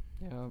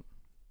 Yeah.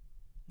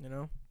 you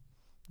know?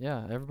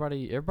 Yeah,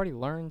 everybody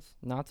learns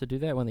not to do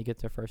that when they get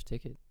their first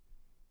ticket.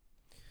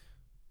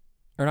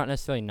 Or not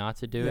necessarily not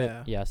to do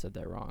Yeah. it. Yeah, I said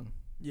that wrong.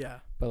 Yeah.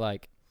 But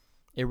like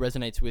it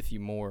resonates with you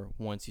more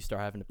once you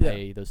start having to Yeah.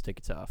 pay those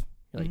tickets off.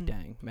 You're like, Mhm.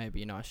 dang,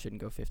 maybe, I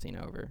shouldn't go 15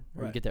 over. Or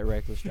you Right. get that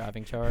reckless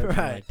driving charge. You're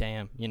Right. like,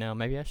 damn,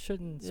 maybe I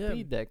shouldn't Yeah.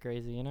 speed that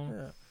crazy,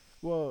 Yeah.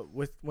 Well,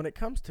 when it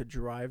comes to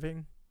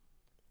driving,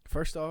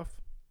 first off,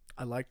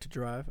 I like to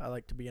drive. I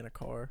like to be in a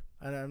car,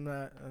 and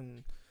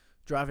and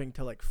driving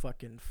to like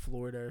fucking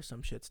Florida or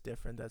some shit's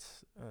different.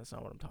 That's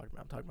not what I'm talking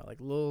about. I'm talking about like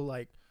little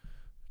like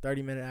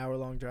 30-minute,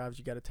 hour-long drives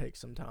you got to take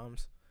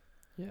sometimes.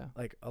 Yeah.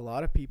 Like a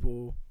lot of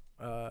people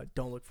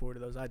don't look forward to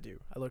those. I do.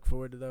 I look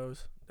forward to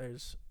those.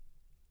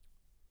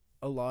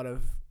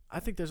 I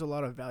think there's a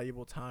lot of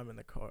valuable time in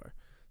the car.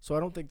 So I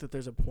don't think that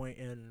there's a point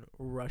in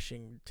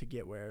rushing to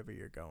get wherever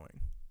you're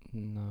going.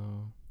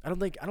 No. I don't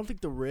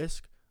think the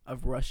risk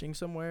of rushing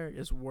somewhere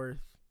is worth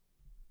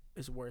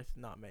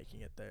not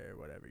making it there, or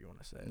whatever you want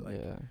to say. Like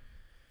yeah.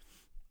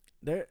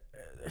 there's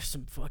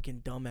some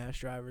fucking dumbass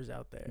drivers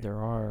out there. There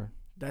are.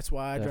 That's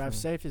why I drive Definitely.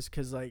 safe, is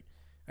because like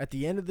at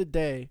the end of the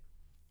day,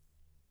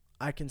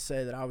 I can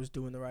say that I was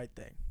doing the right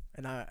thing,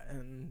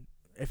 and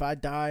if I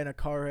die in a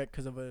car wreck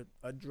because of a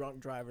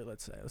drunk driver,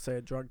 let's say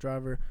a drunk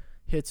driver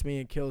hits me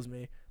and kills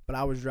me, but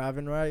I was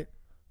driving right,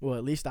 well,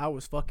 at least I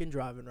was fucking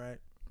driving right.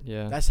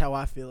 Yeah. That's how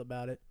I feel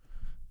about it.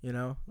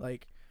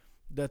 Like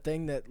the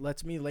thing that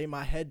lets me lay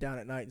my head down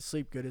at night and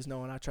sleep good is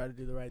knowing I try to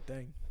do the right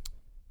thing.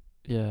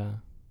 yeah.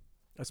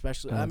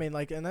 Especially, I mean,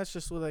 like, and that's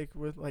just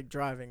with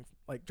driving.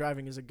 Like,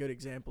 driving is a good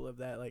example of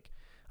that. Like,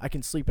 I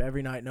can sleep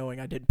every night knowing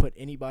I didn't put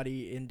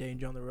anybody in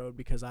danger on the road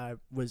because I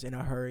was in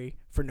a hurry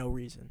for no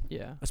reason.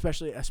 Yeah.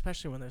 Especially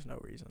when there's no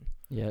reason.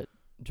 Yeah.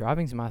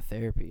 Driving's my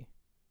therapy.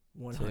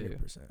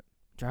 100%.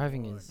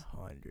 Driving is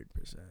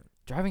 100%.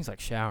 driving's like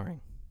showering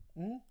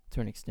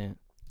to an extent.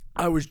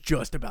 I was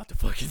just about to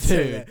fucking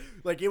say Dude. that.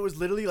 Like, it was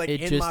literally like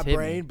It in just my hit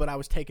brain, me. but I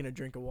was taking a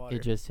drink of water.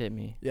 It just hit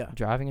me. Yeah.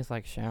 Driving is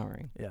like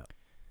showering. Yeah.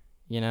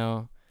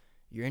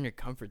 You're in your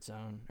comfort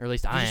zone, or at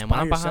least You're I just am. by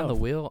When I'm behind the yourself.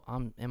 wheel,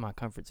 I'm in my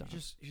comfort zone.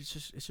 It's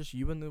just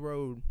you and the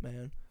road,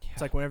 man. Yeah.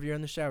 It's like whenever you're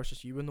in the shower, it's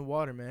just you and the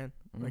water, man.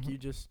 Like Mhm. you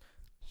just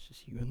It's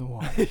just you in the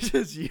water. it's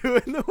just you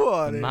and the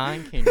water. The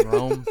mind can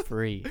roam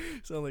free.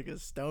 Sound like a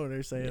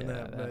stoner saying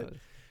Yeah, that, was-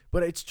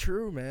 but it's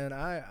true, man.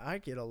 I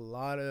get a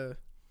lot of.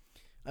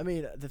 I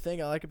mean, the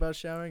thing I like about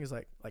showering is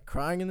like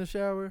crying in the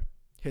shower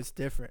hits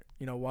different.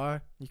 You know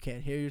why? You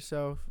can't hear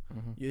yourself.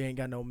 mhm. You ain't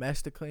got no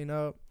mess to clean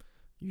up.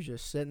 You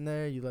just sitting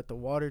there. You let the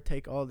water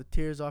take all the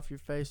tears off your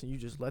face, and you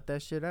just let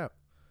that shit out.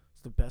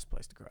 It's the best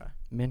place to cry.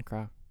 Men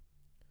cry.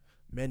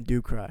 Men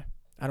do cry.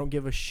 I don't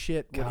give a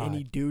shit what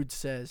any God. dude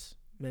says.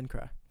 Men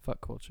cry.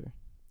 Fuck culture.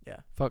 Yeah.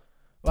 Fuck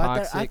Well,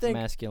 toxic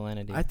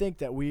masculinity. I think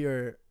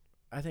that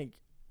I think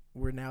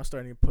we're now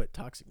starting to put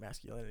toxic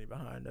masculinity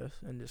behind us,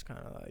 and just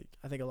kind of like,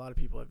 I think a lot of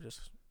people have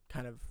just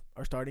kind of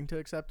are starting to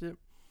accept it,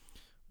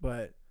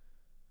 but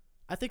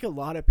I think a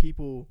lot of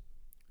people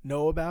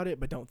know about it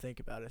but don't think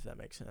about it, if that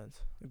makes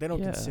sense. Like, they don't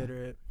Yeah.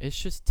 consider it. It's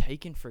just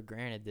taken for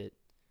granted that,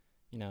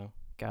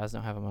 guys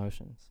don't have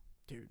emotions.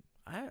 Dude,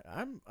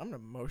 I'm an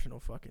emotional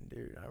fucking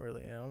dude. I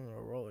really am. I'm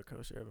a roller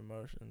coaster of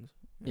emotions.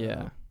 you Yeah.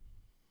 know?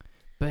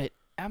 But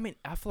I mean,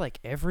 I feel like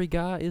every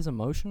guy is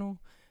emotional,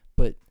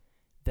 but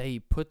they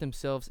put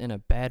themselves in a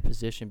bad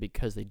position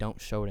because they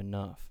don't show it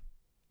enough.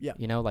 Yeah.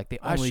 Like they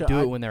I only show- do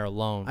I- it when they're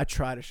alone. I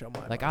try to show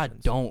my like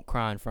emotions. I don't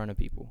cry in front of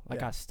people.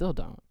 Like Yeah. I still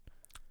don't.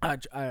 I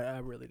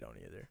really don't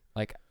either.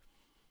 Like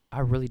I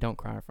really don't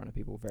cry in front of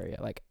people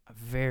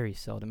very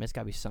seldom. It's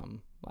got to be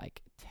something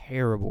like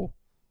terrible.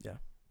 Yeah.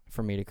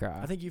 For me to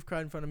cry. I think you've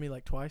cried in front of me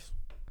like twice.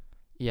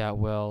 Yeah,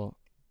 well,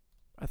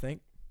 I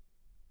think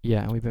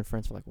yeah, and we've been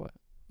friends for like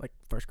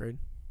first grade.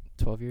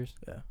 12 years.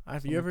 Yeah. Have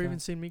Something you ever like even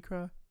that. seen me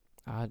cry?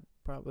 I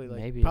Probably like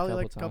maybe probably a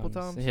like a couple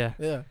times. times. Yeah.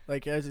 Yeah.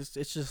 Like it's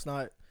just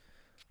not.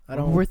 I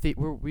We're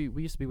don't. we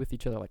used to be with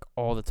each other like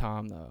all the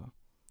time though.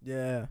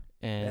 Yeah.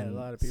 And a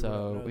lot of people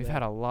don't so know we've that.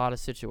 had a lot of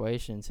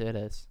situations hit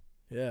us,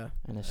 Yeah.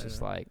 and it's I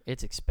just know. like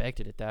it's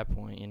expected at that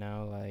point,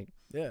 like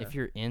Yeah. if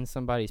you're in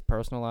somebody's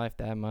personal life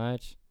that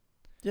much,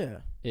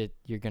 Yeah.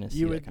 you're gonna see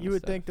You that would kinda you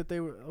would stuff. think that they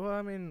were. Well,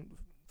 I mean,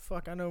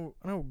 fuck. I know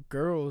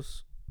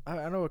girls.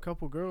 I know a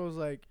couple girls.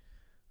 Like,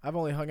 I've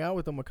only hung out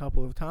with them a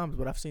couple of times,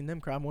 but I've seen them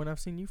cry more than I've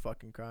seen you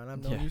fucking cry. And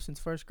I've known Yeah. you since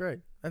first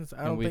grade. And I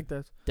And don't we've think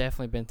that's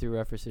definitely been through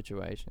rougher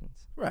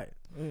situations. right.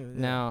 Yeah.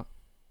 Now,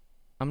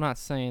 I'm not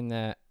saying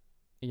that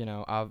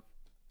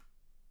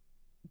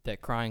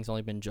that crying's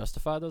only been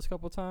justified those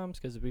couple times,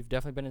 because we've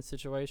definitely been in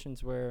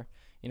situations where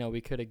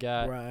we could have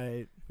got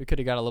Right. a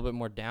little bit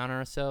more down on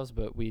ourselves,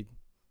 but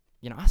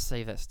I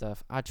save that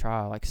stuff. I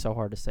try so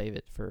hard to save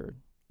it for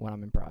when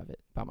I'm in private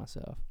by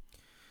myself.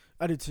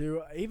 I do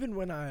too. Even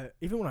when I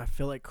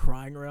feel like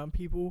crying around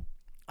people,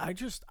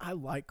 I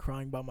like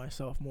crying by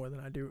myself more than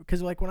I do.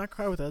 Because like when I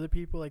cry with other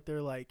people, like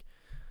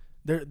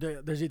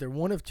there's either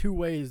one of two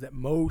ways that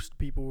most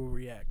people will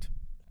react,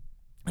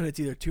 and it's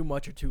either too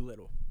much or too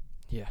little.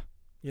 Yeah.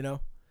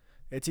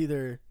 It's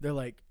either they're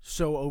like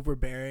so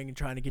overbearing and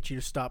trying to get you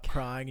to stop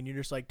crying, and you're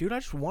just like, dude, I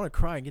just want to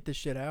cry and get this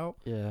shit out.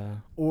 Yeah.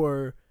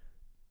 Or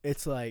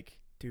it's like,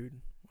 dude,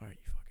 why are you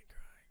fucking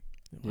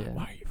crying? Yeah.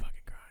 Why are you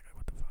fucking crying? Like,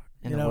 what the fuck?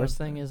 And You the know worst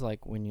what I'm thing saying?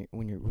 is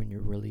when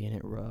you're really in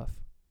it rough,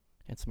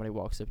 and somebody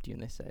walks up to you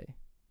and they say,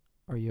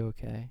 "Are you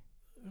okay?"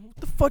 what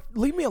the fuck?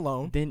 Leave me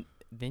alone.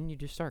 Then you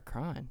just start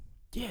crying.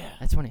 Yeah.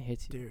 That's when it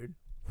hits you. Dude.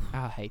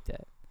 I hate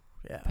that.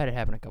 Yeah. I've had it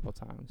happen a couple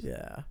times.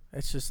 Yeah.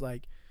 It's just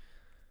like,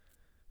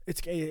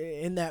 it's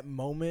in that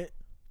moment,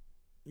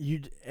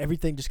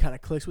 everything just kind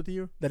of clicks with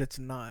you that it's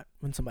not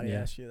when somebody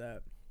asks you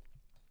that.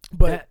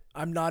 But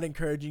I'm not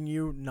encouraging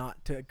you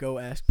not to go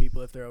ask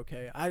people if they're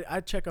okay.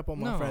 I check up on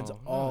my friends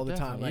all the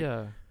time.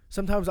 Like,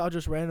 sometimes I'll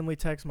just randomly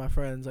text my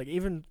friends. Like,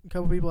 even a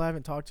couple people I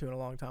haven't talked to in a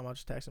long time, I'll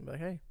just text them, be like,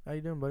 hey, how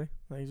you doing, buddy?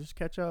 Like, just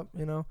catch up,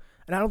 you know?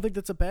 And I don't think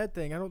that's a bad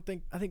thing.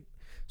 I think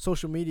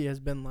social media has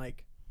been,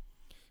 like,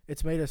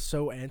 it's made us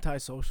so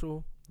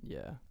antisocial.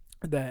 Yeah.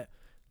 That,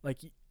 like,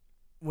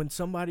 when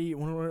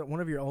one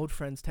of your old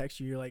friends texts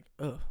you, you're like,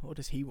 ugh, what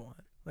does he want?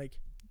 Like,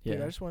 yeah.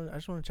 Dude, I just want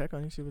to check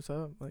on you, see what's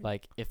up.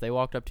 Like, if they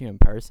walked up to you in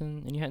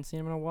person and you hadn't seen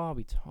them in a while,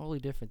 it'd be totally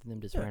different than them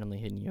just randomly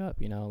hitting you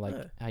up, you know, like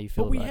how you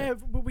feel about it.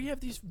 But we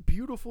have these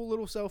beautiful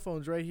little cell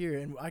phones right here,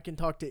 and I can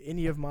talk to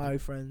any of my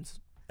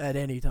friends at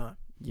any time.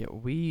 Yeah,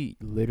 we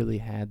literally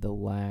had the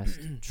last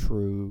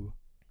true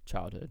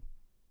childhood.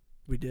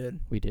 We did.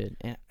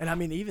 And I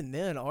mean, even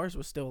then, ours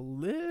was still a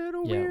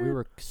little weird. Yeah, we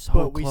were so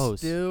but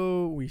close.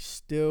 we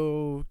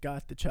still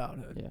got the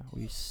childhood. Yeah,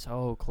 we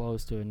so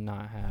close to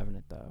not having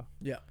it, though.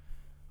 Yeah.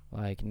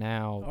 Like,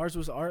 now. Ours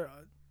was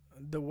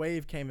the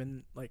wave came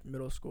in, like,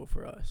 middle school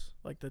for us.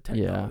 Like, the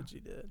technology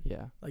did.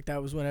 Yeah. Like, that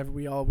was whenever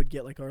we all would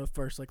get, like, our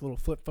first, like, little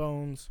flip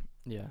phones.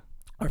 Yeah.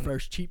 Our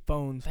first cheap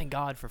phones. Thank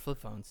God for flip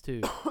phones,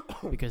 too.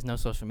 Because no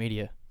social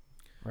media.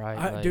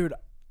 Right? Dude,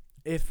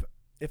 if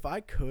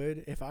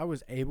I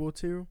was able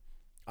to,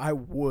 I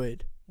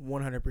would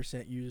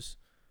 100% use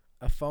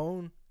a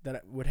phone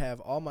that would have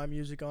all my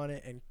music on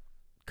it and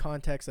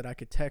contacts that I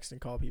could text and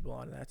call people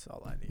on, and that's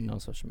all I need. No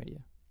social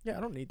media. Yeah, I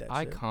don't need that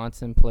I shit.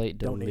 contemplate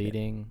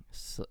deleting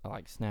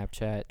like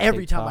Snapchat,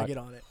 every TikTok, time I get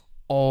on it.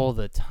 all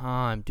the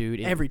time,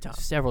 dude. Every time.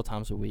 Several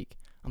times a week.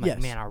 I'm like,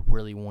 man, I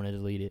really want to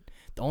delete it.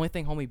 The only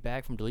thing holding me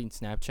back from deleting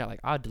Snapchat, like,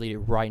 I'd delete it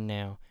right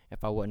now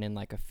if I wasn't in,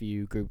 like, a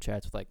few group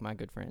chats with, like, my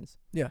good friends.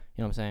 Yeah. You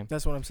know what I'm saying?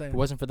 That's what I'm saying. If it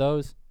wasn't for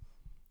those,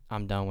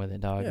 I'm done with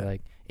it, dog. Yeah.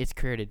 Like, it's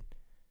created.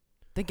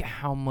 Think of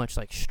how much,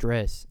 like,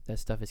 stress that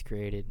stuff has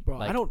created. Bro,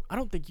 like, I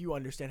don't think you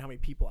understand how many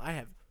people I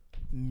have.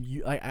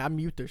 I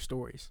mute their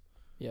stories.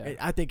 Yeah.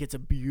 I think it's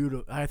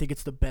I think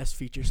it's the best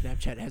feature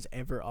Snapchat has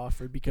ever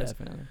offered, because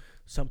definitely.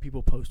 Some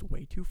people post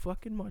way too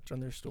fucking much on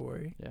their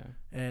story. Yeah.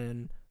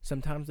 And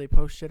sometimes they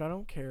post shit I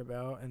don't care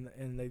about,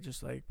 and they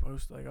just, like,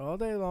 post, like, all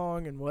day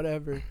long and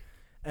whatever.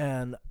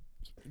 And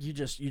you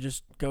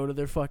just go to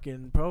their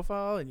fucking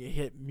profile and you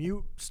hit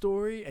mute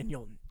story, and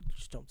you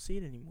just don't see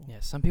it anymore. Yeah,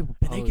 some people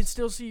And post. they can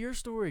still see your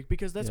story,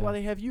 because that's why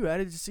they have you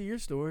added to see your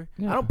story.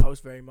 Yeah. I don't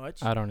post very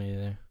much. I don't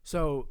either.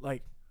 So,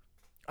 like,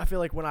 I feel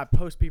like when I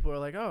post, people are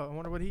like, oh, I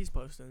wonder what he's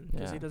posting,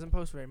 because Yeah. he doesn't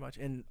post very much.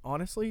 And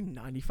honestly,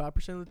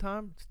 95% of the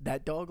time, it's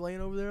that dog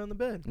laying over there on the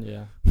bed.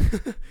 Yeah.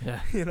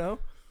 Yeah. You know?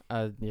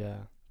 Yeah.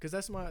 Because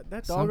that Some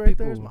dog right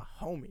there is people-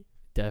 my homie.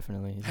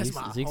 Definitely. That's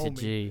my Zeke's a homie.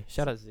 G.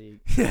 Shout out Zeke.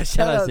 Yeah,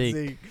 shout out Zeke.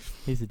 Zeke.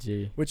 He's a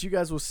G. Which you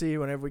guys will see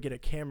whenever we get a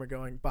camera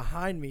going.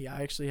 Behind me,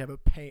 I actually have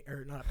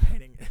not a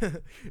painting.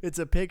 It's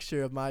a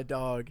picture of my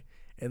dog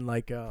in,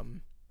 like,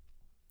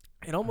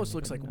 it almost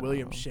looks like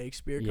William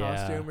Shakespeare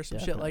costume or some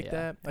shit like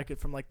that. Yeah. Like it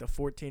from, like, the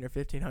 14 or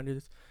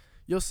 1500s.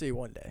 You'll see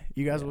one day.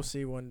 You guys will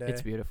see one day.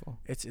 It's beautiful.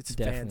 It's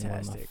Definitely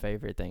fantastic. one of my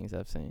favorite things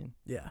I've seen.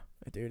 Yeah,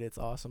 dude, it's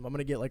awesome. I'm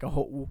gonna get, like, a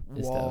whole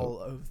wall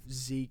of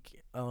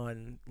Zeke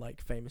on, like,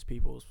 famous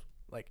people's.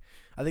 Like,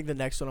 I think the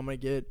next one I'm gonna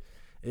get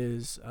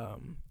is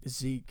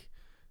Zeke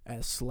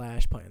as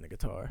Slash playing the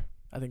guitar.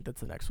 I think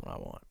that's the next one I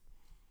want.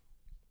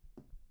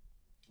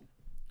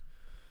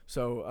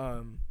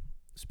 So,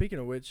 speaking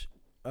of which,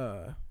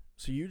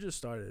 so you just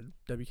started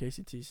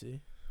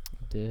WKCTC.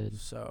 I did.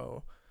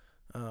 So,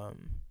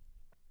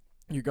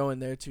 you're going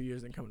there 2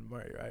 years and coming to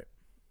Murray, right?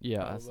 Yeah,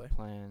 Probably. that's the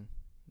plan.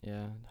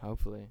 Yeah,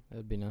 hopefully.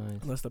 That'd be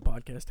nice. Unless the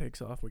podcast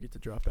takes off, we get to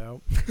drop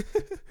out.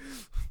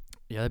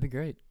 Yeah, that'd be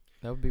great.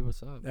 That would be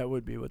what's up. That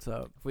would be what's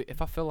up.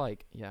 If I feel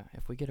like,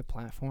 if we get a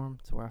platform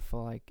to where I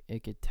feel like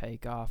it could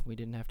take off, we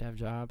didn't have to have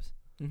jobs.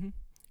 Mm-hmm.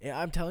 Yeah,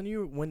 I'm telling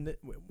you,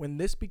 when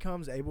this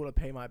becomes able to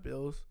pay my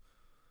bills,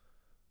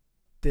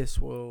 this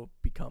will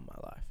become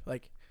my life.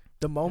 Like,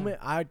 the moment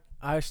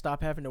I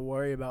stop having to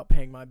worry about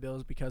paying my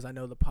bills because I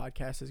know the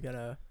podcast is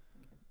gonna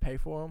pay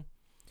for them.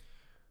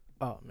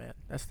 Oh man,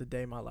 that's the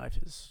day my life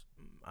is.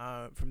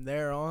 From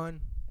there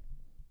on,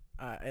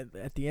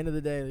 at the end of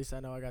the day, at least I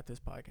know I got this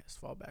podcast to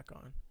fall back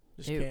on.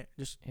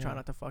 Try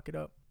not to fuck it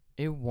up.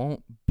 It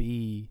won't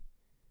be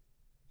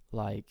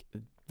like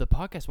the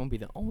podcast won't be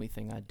the only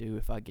thing I do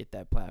if I get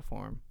that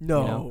platform.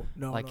 No.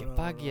 Like, if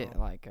I get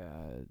like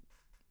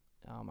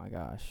oh my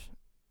gosh,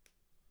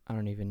 I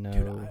don't even know.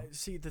 Dude,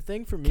 see, the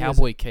thing for me,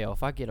 Cowboy Kale.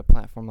 If I get a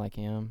platform like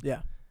him,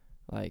 yeah,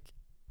 like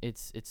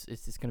it's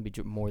gonna be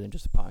more than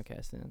just a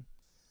podcast then.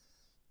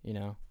 You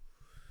know.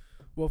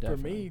 Well,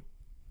 Definitely. for me,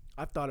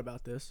 I've thought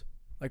about this.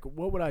 Like,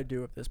 what would I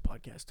do if this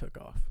podcast took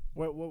off?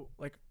 What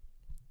like,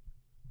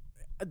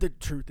 the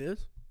truth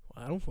is,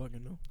 I don't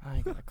fucking know. I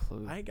ain't got a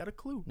clue. I ain't got a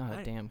clue. Not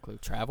a damn clue.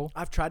 Travel?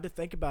 I've tried to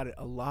think about it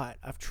a lot.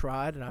 I've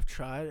tried,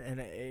 and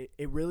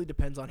it really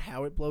depends on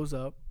how it blows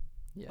up.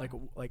 Yeah.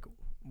 Like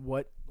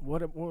what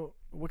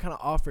kind of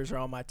offers are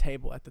on my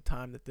table at the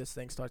time that this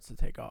thing starts to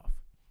take off.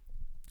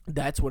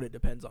 That's what it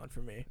depends on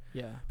for me.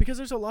 Yeah. Because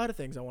there's a lot of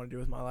things I want to do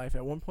with my life.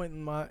 At one point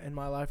in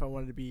my life, I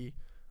wanted to be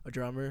a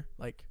drummer,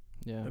 like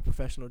a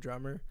professional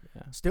drummer.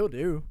 Yeah. Still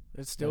do.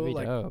 It's still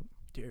like, dope.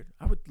 dude,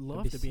 I would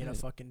love be to be in a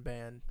sick. fucking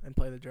band and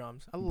play the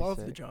drums. I That'd be love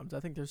the sick. drums.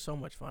 I think they're so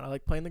much fun. I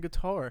like playing the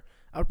guitar.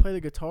 I would play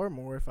the guitar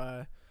more if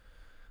I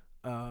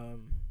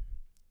don't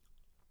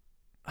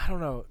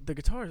know. The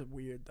guitar is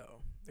weird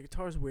though. The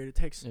guitar is weird.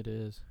 It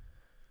is.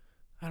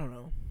 I don't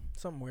know,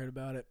 something weird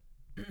about it.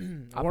 I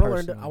I want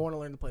to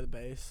learn to play the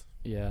bass.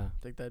 Yeah. I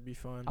think that'd be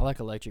fun. I like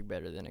electric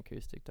better than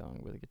acoustic though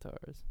with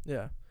guitars.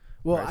 Yeah.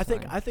 Well,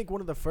 Personally. I think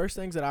one of the first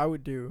things that I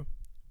would do,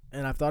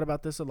 and I've thought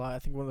about this a lot. I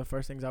think one of the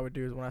first things I would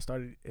do is when I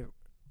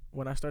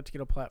start to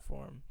get a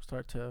platform,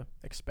 start to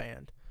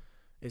expand,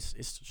 is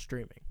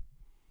streaming.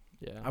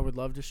 Yeah. I would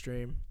love to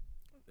stream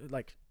or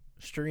like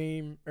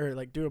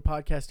do a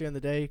podcast during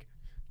the day,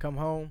 come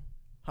home,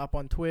 hop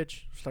on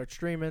Twitch, start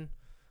streaming,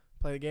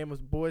 play the game with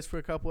the boys for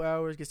a couple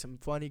hours, get some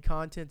funny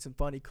content, some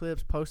funny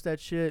clips, post that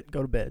shit,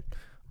 go to bed.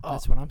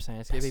 That's what I'm saying.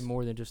 It's gonna be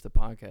more than just a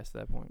podcast at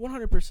that point.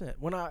 100%.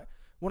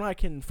 When I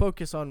can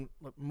focus on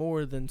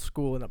more than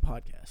school and a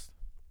podcast.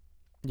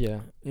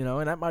 Yeah. You know,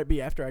 and that might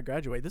be after I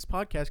graduate. This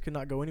podcast could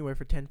not go anywhere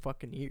for 10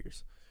 fucking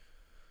years.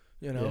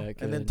 You know, Yeah, it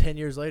and then could. 10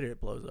 years later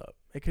it blows up.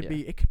 It could Yeah.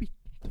 be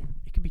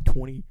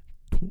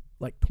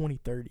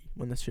 2030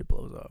 when this shit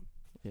blows up.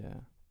 Yeah.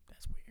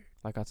 That's weird.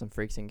 Like on some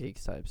Freaks and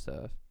Geeks type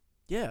stuff.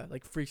 Yeah,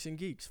 like Freaks and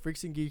Geeks.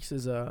 Freaks and Geeks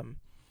is a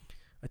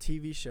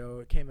TV show.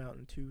 It came out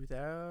in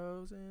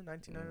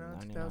 1999,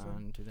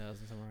 2000.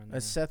 2000, somewhere in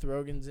there. Seth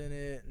Rogen's in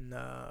it, and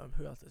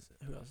who else is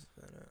in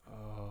it?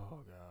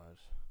 Oh gosh.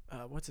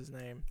 What's his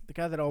name? The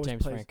guy that always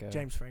James plays Franco.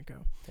 James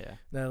Franco. Yeah.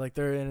 No, like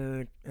they're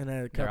in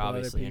a couple They're other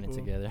obviously in people. it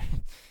together.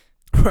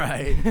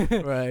 Right,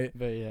 right.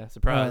 But yeah,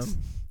 surprise.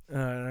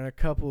 And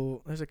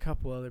there's a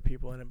couple other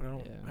people in it, but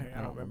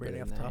I don't remember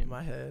any off the top of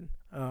my head.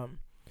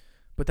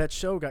 But that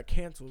show got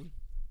canceled,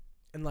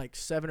 and like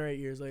 7 or 8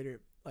 years later,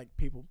 like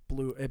it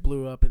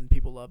blew up and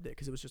people loved it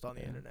because it was just on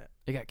the internet.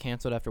 It got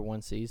canceled after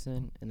one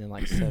season, and then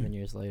like 7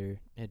 years later,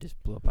 it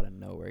just blew up out of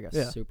nowhere. It got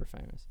super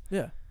famous.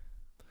 Yeah,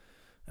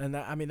 and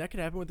that could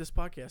happen with this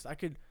podcast.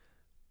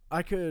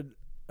 I could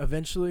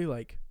eventually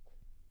like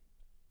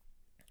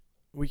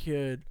we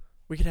could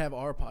have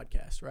our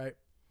podcast, right?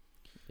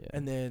 Yeah.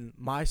 And then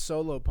my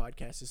solo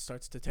podcast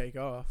starts to take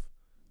off.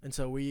 And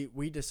so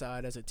we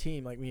decide as a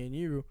team, like me and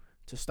you,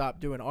 to stop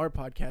doing our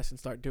podcast and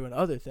start doing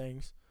other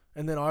things.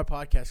 And then our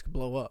podcast could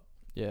blow up.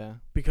 Yeah.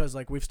 Because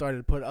like we've started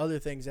to put other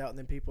things out, and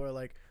then people are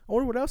like, I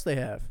wonder what else they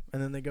have.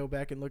 And then they go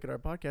back and look at our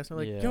podcast and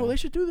they're like, yo, they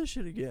should do this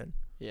shit again.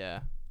 Yeah.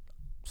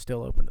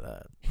 Still open to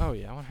that. Oh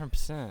yeah,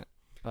 100%.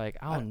 Like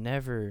I'll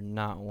never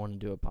not want to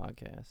do a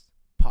podcast.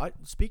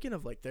 Speaking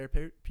of like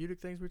therapeutic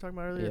things we were talking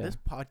about earlier, this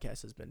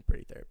podcast has been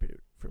pretty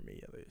therapeutic for me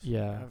at least.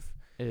 Yeah.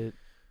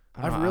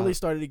 I've really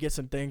started to get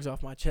some things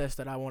off my chest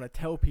that I want to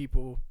tell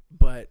people,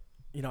 but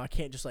you know, I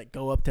can't just like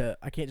go up to.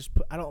 I can't just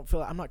put. I don't feel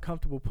like I'm not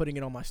comfortable putting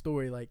it on my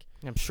story. Like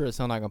I'm sure it's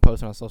not gonna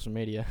post it on social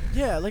media.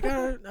 Yeah, like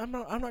I'm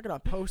not gonna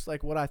post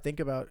like what I think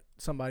about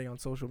somebody on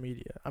social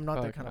media. I'm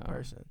not that kind of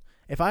person.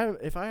 If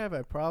I have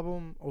a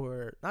problem,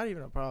 or not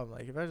even a problem,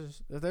 like if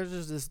there's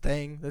just this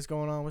thing that's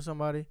going on with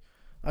somebody,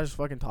 I just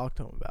fucking talk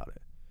to them about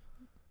it.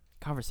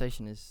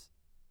 Conversation is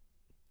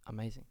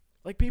amazing.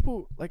 Like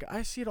people, like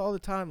I see it all the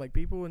time. Like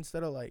people,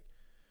 instead of like,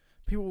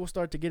 people will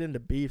start to get into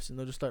beefs and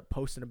they'll just start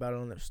posting about it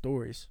on their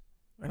stories.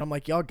 And I'm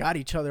like, y'all got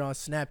each other on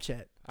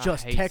Snapchat.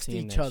 Just text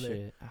each other.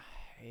 Shit. I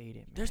hate it,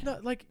 man. There's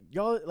not like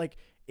y'all like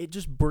it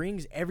just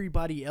brings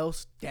everybody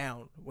else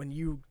down when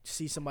you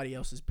see somebody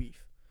else's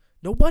beef.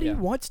 Nobody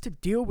wants to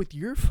deal with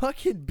your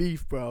fucking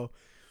beef, bro.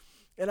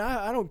 And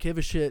I don't give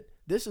a shit.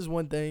 This is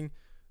one thing.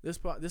 This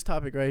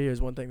topic right here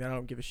is one thing that I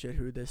don't give a shit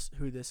who this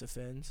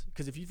offends.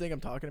 Because if you think I'm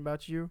talking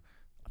about you,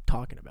 I'm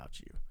talking about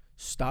you.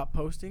 Stop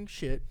posting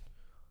shit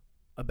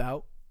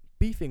about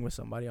beefing with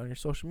somebody on your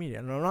social media.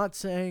 And I'm not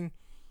saying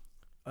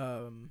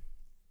I'm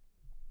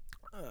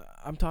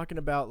talking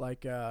about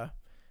like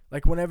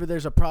whenever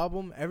there's a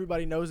problem,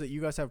 everybody knows that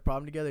you guys have a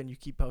problem together and you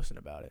keep posting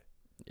about it.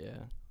 Yeah.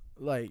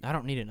 Like I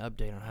don't need an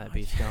update on how that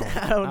beef's going.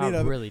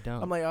 I really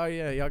don't. I'm like, oh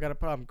yeah, y'all got a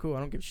problem. Cool. I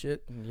don't give a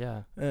shit.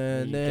 Yeah.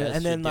 And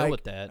then deal like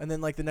with that. and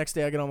then like the next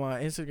day I get on my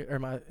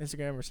Instagram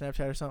or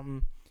Snapchat or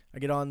something. I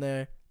get on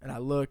there and I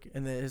look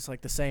and then it's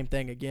like the same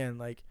thing again.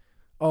 Like,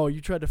 oh,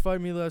 you tried to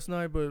fight me last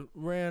night but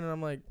ran. And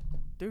I'm like,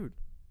 dude,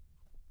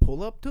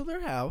 pull up to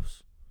their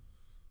house.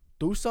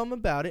 Do something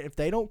about it. If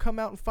they don't come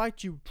out and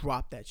fight you,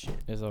 drop that shit.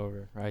 It's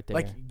over right there.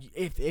 Like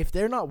if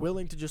they're not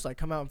willing to just like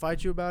come out and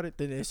fight you about it,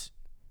 then it's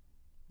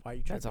why are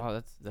you tripping?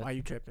 That's why are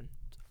you tripping?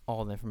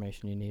 All the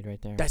information you need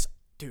right there. That's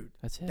it.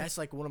 That's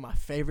like one of my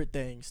favorite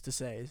things to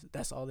say. Is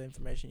that's all the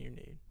information you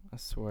need. I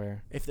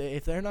swear. If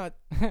they're not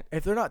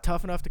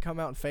tough enough to come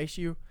out and face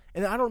you,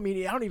 and I don't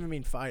even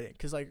mean fighting,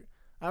 because like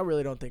I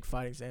really don't think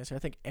fighting's the answer. I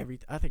think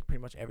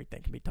pretty much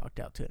everything can be talked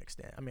out to an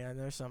extent. I mean,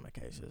 there's some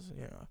cases,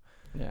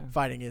 Yeah.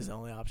 fighting is the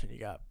only option you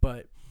got.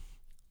 But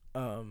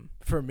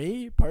for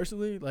me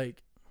personally,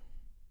 like,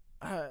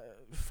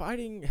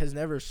 fighting has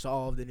never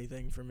solved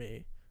anything for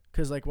me.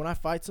 Cause like when I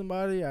fight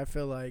somebody, I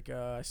feel like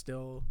I'm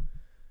still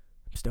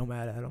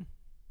mad at them.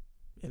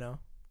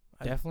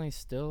 Definitely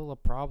still a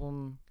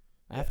problem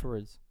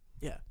afterwards.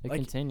 Yeah, It like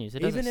continues.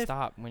 It even doesn't if-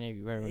 stop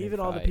whenever even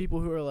all the people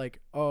who are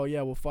like, oh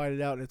yeah, we'll fight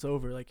it out and it's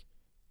over. Like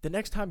the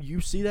next time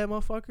you see that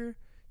motherfucker,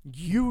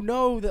 you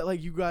know that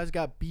like you guys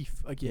got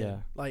beef again. Yeah.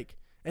 Like,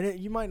 and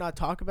you might not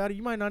talk about it.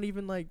 You might not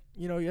even like,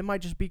 it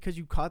might just be because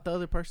you caught the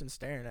other person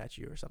staring at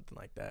you or something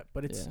like that.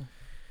 But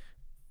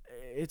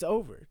it's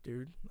over,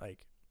 dude.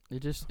 Like, I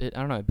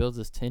don't know. It builds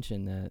this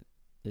tension that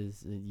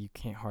is you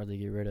can't hardly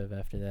get rid of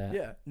after that.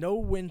 yeah, know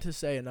when to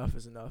say enough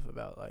is enough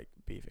about like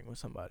beefing with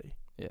somebody.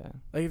 Yeah.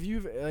 Like if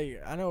you've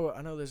like, I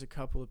know there's a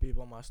couple of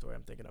people on my story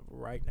I'm thinking of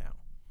right now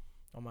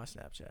on my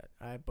Snapchat.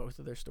 I have both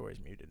of their stories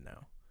muted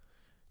now.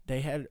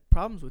 They had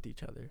problems with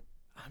each other.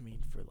 I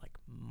mean, for like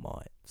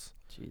months.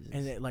 Jesus.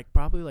 And it, like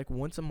probably like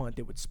once a month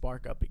it would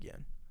spark up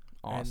again.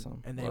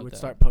 Awesome. And they Love would that.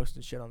 start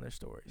posting shit on their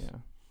stories. Yeah.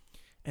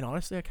 And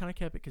honestly, I kind of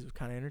kept it because it was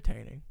kind of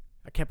entertaining.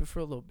 I kept it for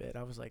a little bit.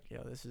 I was like,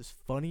 yo, this is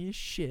funny as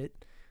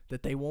shit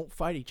that they won't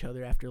fight each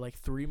other after like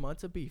 3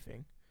 months of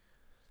beefing.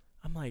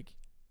 I'm like,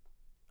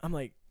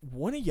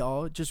 one of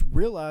y'all just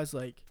realize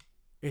like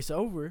it's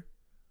over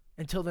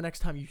until the next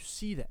time you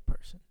see that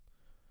person.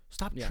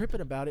 Stop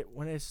tripping about it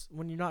when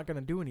you're not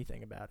gonna do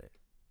anything about it.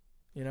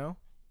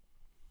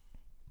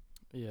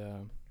 Yeah.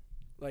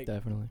 Like,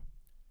 Definitely.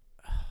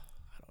 I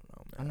don't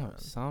know, I man. know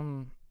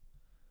some.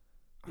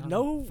 I don't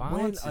Know know. when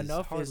Violence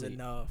enough is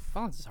enough.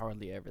 Violence is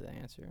hardly ever the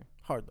answer.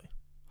 Hardly.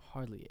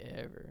 Hardly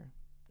ever.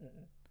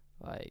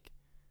 Like,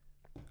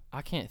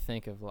 I can't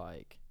think of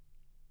like.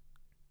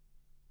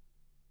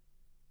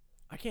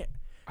 I can't.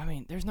 I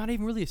mean, there's not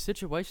even really a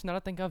situation that I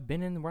think I've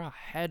been in where I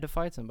had to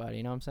fight somebody.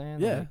 You know what I'm saying?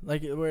 Yeah,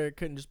 like where it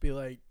couldn't just be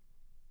like.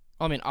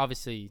 I mean,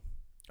 obviously.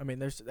 I mean,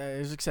 there's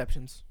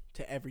exceptions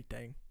to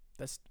everything.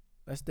 That's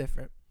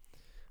different.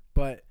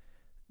 But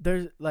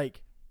there's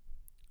like,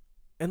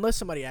 unless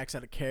somebody acts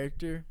out of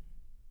character,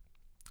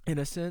 in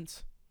a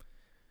sense,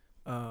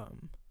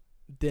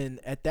 then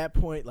at that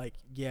point, like,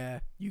 yeah,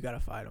 you gotta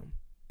fight them.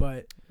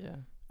 But Yeah.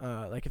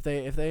 like if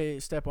they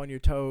step on your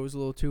toes a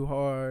little too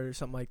hard or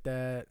something like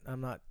that,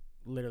 I'm not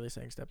literally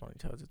saying step on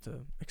your toes. It's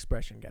a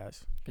expression,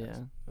 guys.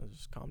 Yeah.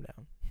 Just calm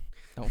down.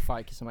 Don't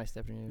fight because somebody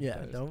stepped on your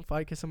Yeah, toes. don't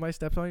fight because somebody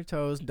steps on your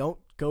toes. Don't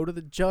go to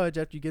the judge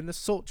after you get an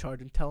assault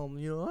charge and tell him,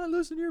 I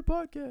listen to your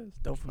podcast.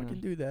 Don't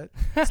fucking do that.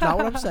 That's not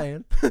what I'm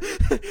saying.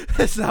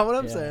 That's not what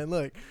I'm saying.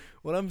 Look,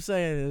 what I'm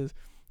saying is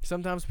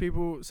sometimes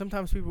people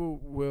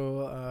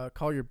will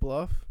call your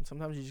bluff, and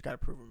sometimes you just got to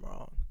prove them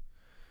wrong.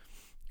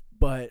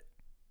 But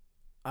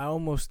I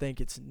almost think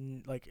it's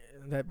like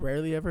that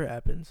rarely ever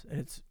happens, and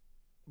it's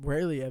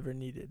rarely ever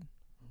needed.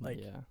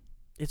 Like, yeah.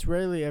 It's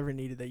rarely ever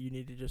needed that you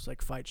need to just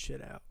like fight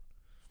shit out.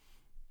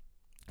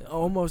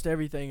 Almost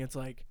everything, it's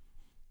like,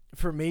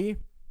 for me,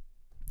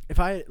 if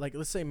I like,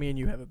 let's say me and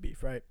you have a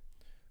beef, right?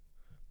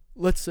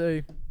 Let's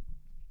say,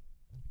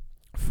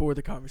 for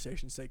the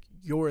conversation's sake,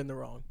 you're in the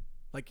wrong.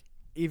 Like,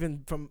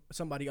 even from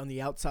somebody on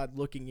the outside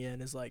looking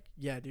in is like,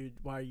 yeah, dude,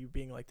 why are you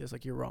being like this?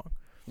 Like, you're wrong.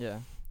 Yeah.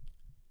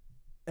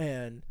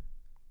 And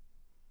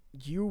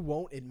you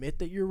won't admit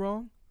that you're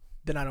wrong,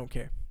 then I don't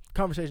care.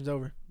 Conversation's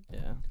over.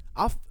 Yeah.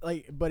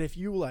 But if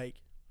you like,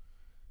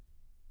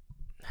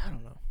 I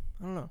don't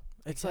know.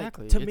 It's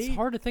exactly. Like, to it's me,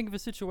 hard to think of a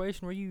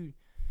situation where you.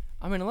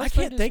 I mean, unless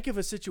I can't think of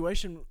a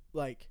situation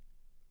like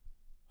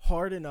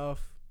hard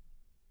enough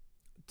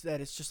that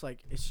it's just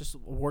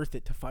worth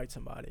it to fight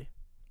somebody.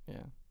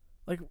 Yeah.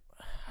 Like,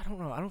 I don't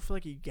know. I don't feel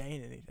like you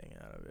gain anything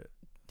out of it.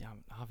 Yeah,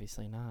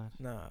 obviously not.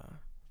 Nah.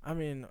 I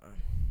mean,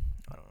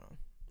 I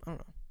don't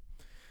know.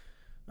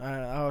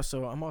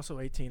 I'm also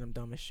 18. I'm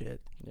dumb as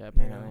shit. Yeah,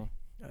 apparently.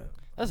 You know?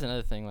 That's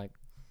another thing. Like,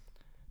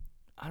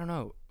 I don't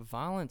know.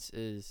 Violence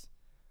is.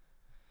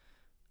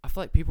 I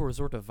feel like people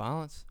resort to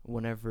violence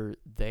whenever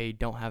they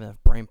don't have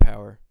enough brain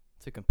power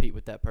to compete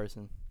with that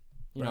person.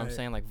 You know what I'm Right.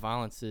 saying? Like,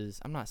 violence is.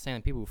 I'm not saying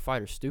that people who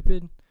fight are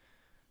stupid,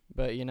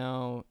 but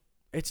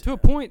It's to a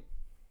point.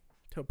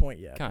 To a point,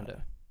 yeah.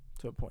 Kinda.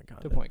 To a point,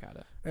 kinda. To a point,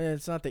 kinda. And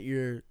it's not that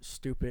you're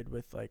stupid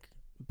with like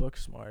book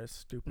smart. It's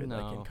stupid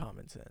like in No.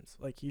 common sense.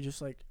 Like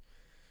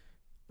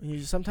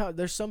sometimes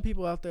there's some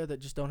people out there that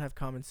just don't have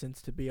common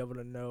sense to be able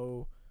to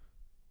know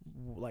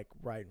like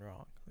right and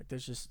wrong. Like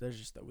there's just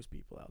those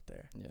people out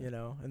there,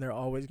 Yeah. and they're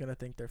always gonna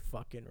think they're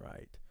fucking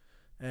right.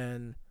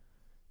 And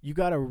you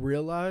gotta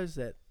realize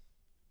that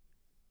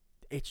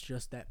it's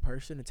just that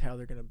person. It's how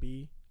they're gonna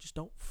be. Just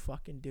don't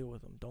fucking deal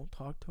with them. Don't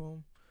talk to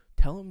them.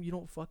 Tell them you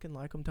don't fucking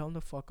like them. Tell them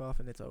to fuck off,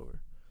 and it's over.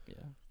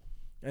 Yeah.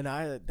 And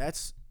I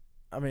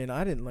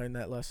didn't learn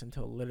that lesson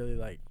until literally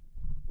like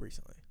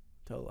recently,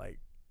 till like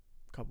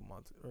a couple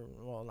months,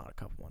 well, not a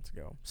couple months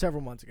ago,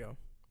 several months ago.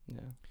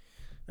 Yeah.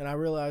 And I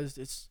realized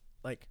it's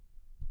like,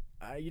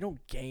 you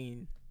don't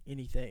gain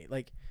anything.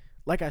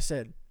 Like I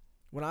said,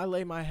 when I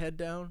lay my head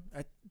down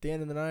at the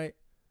end of the night,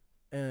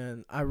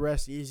 and I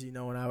rest easy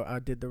knowing I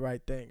did the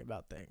right thing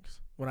about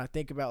things. When I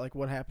think about like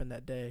what happened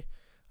that day,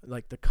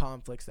 like the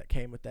conflicts that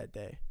came with that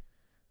day,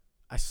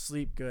 I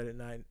sleep good at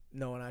night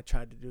knowing I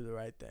tried to do the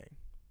right thing.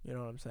 You know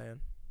what I'm saying?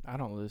 I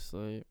don't lose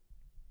sleep.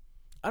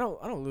 I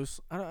don't lose.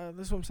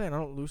 That's what I'm saying. I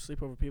don't lose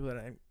sleep over people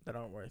that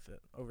aren't worth it,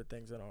 over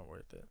things that aren't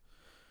worth it.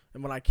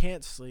 And when I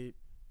can't sleep,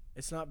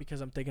 it's not because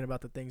I'm thinking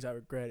about the things I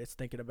regret. It's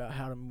thinking about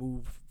how to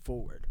move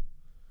forward.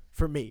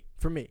 For me,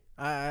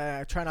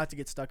 I try not to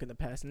get stuck in the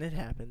past, and it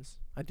happens.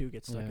 I do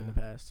get stuck in the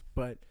past,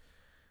 but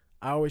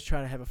I always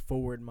try to have a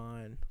forward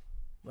mind,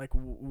 like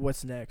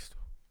what's next,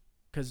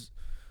 cause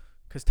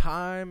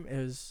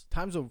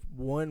time's a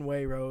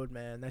one-way road,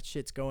 man. That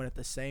shit's going at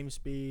the same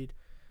speed,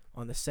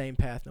 on the same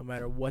path, no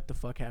matter what the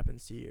fuck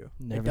happens to you.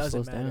 Never it doesn't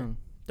slows matter. down.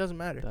 Doesn't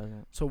matter.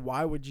 Doesn't. So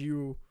why would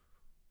you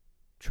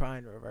try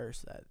and reverse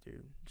that,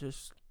 dude?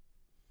 Just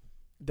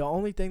the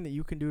only thing that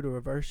you can do to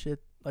reverse shit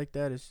like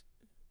that is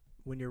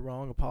when you're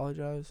wrong,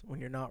 apologize.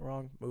 When you're not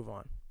wrong, move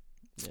on.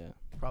 Yeah.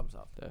 Problem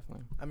solved.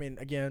 Definitely. I mean,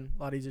 again,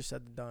 a lot easier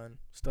said than done.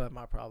 Still have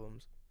my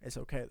problems. It's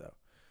okay though.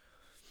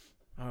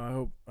 I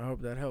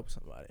hope that helps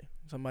somebody.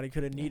 Somebody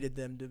could have needed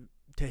them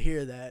to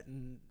hear that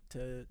and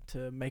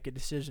to make a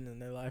decision in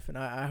their life, and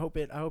I hope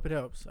it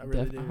helps. I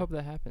really do. I hope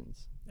that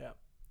happens. Yeah.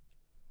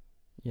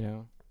 You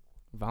know,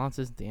 violence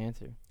isn't the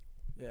answer.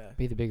 Yeah.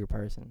 Be the bigger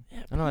person.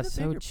 Yeah, I know be that's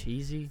the so bigger-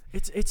 cheesy.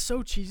 It's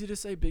so cheesy to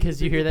say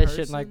Because you hear that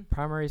shit in like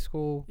primary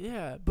school.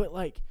 Yeah, but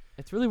like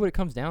It's really what it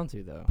comes down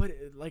to, though. But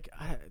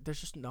there's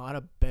just not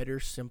a better,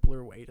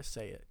 simpler way to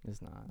say it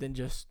It's not. than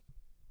just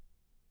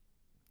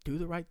do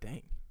the right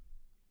thing.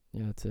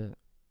 Yeah, that's it.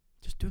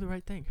 Just do the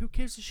right thing. Who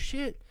gives a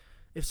shit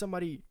if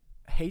somebody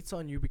hates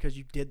on you because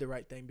you did the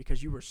right thing,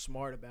 because you were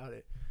smart about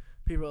it?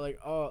 People are like,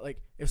 oh,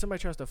 like if somebody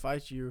tries to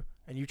fight you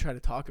and you try to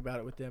talk about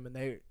it with them and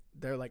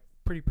they're like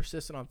pretty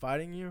persistent on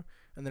fighting you,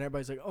 and then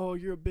everybody's like, oh,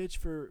 you're a bitch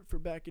for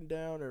backing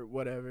down or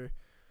whatever.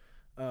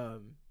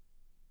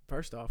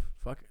 First off,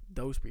 fuck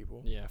those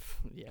people. Yeah.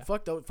 Yeah.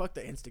 Fuck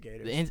the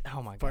instigators.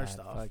 Oh my First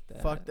god. off,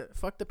 Fuck that.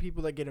 fuck the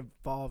people that get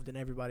involved in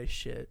everybody's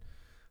shit.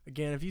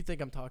 Again, if you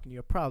think I'm talking to you,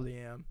 I probably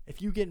am.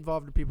 If you get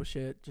involved in people's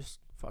shit, just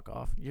fuck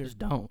off. Just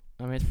don't.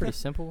 I mean, it's pretty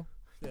simple.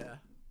 Yeah.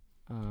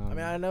 I mean,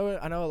 I know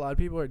a lot of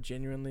people are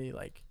genuinely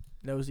like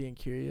nosy and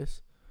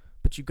curious,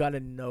 but you gotta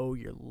know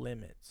your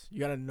limits. You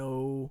gotta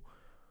know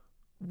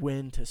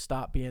when to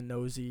stop being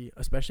nosy,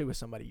 especially with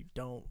somebody you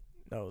don't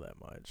know that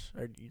much,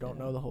 or you don't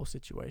know the whole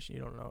situation.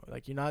 You don't know,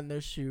 like, you're not in their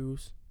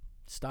shoes.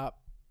 Stop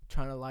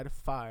trying to light a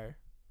fire.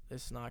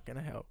 It's not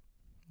gonna help.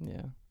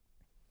 Yeah.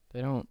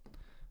 They don't.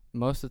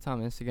 Most of the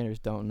time, instigators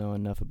don't know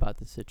enough about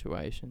the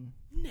situation.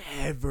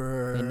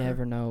 Never. They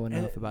never know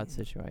enough about the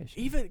situation.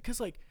 Even because,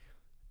 like,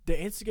 the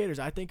instigators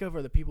I think of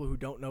are the people who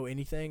don't know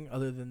anything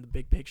other than the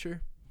big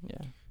picture.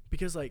 Yeah.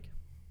 Because, like,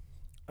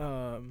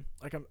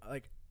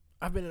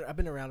 I've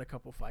been around a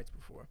couple fights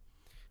before.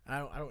 I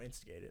don't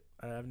instigate it.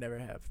 I've never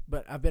have.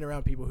 But I've been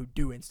around people who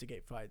do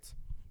instigate fights.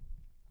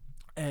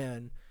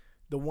 And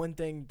the one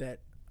thing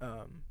that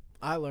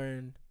I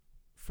learned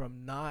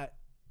from not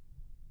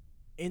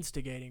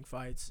instigating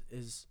fights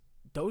is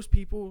those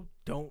people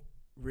don't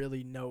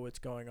really know what's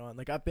going on.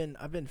 Like, I've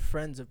been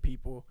friends of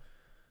people,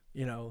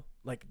 you know,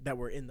 like, that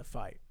were in the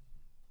fight,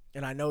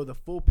 and I know the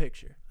full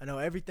picture. I know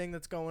everything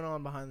that's going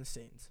on behind the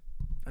scenes.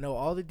 I know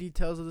all the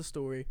details of the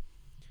story,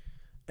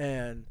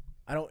 and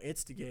I don't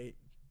instigate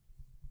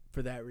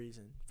for that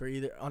reason,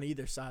 on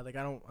either side. Like,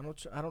 I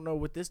don't know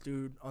what this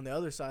dude on the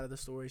other side of the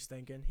story is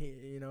thinking. He,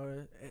 you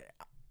know,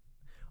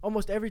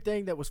 almost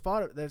everything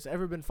that's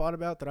ever been fought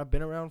about that I've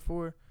been around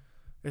for,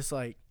 it's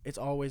like, it's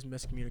always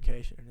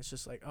miscommunication. It's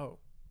just like, oh,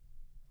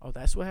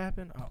 that's what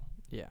happened?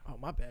 Yeah. Oh,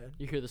 my bad.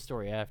 You hear the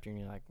story after, and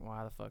you're like,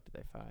 why the fuck did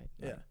they fight?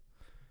 Yeah.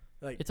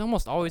 Like, It's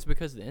almost always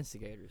because of the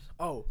instigators.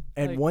 oh,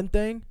 and like- one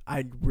thing,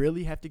 I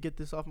really have to get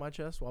this off my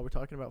chest while we're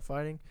talking about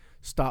fighting.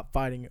 Stop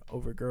fighting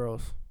over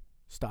girls.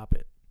 Stop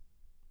it.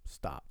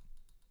 Stop.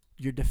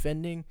 You're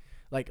defending,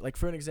 like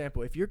for an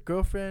example, if your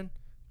girlfriend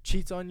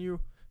cheats on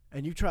you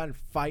and you try and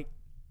fight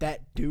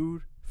that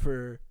dude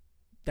for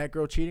that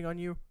girl cheating on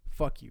you,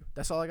 fuck you.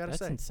 That's all I gotta That's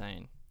say.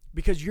 insane.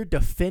 Because you're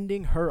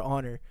defending her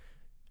honor.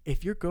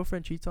 If your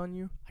girlfriend cheats on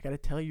you, I gotta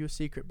tell you a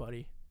secret,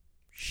 buddy.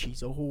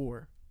 She's a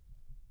whore.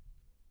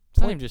 It's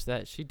not Point- even just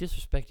that. She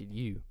disrespected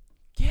you.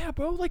 Yeah,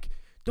 bro. Like,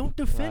 don't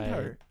defend Like,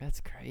 her. That's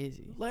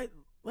crazy. Let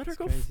her That's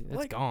go. crazy. That's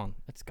Like, gone.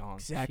 That's gone.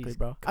 exactly, She's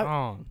bro.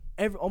 Gone.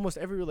 Almost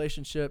every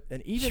relationship,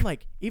 and even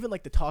like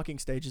the talking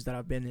stages that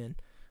I've been in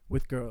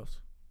with girls,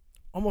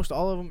 almost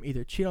all of them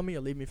either cheat on me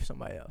or leave me for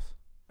somebody else.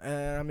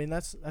 And I mean,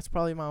 that's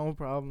probably my own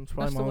problem. It's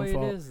probably That's the my way own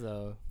fault. it is,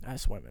 though.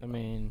 That's women. I bro.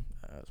 mean,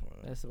 That's women.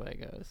 that's the way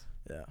it goes.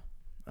 Yeah.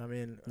 I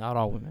mean, Not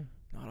all women.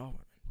 not all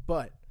women,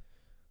 but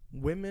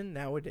women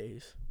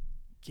nowadays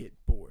get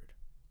bored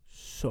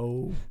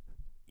so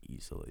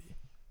easily.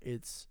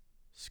 It's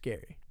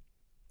scary.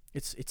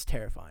 It's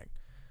terrifying.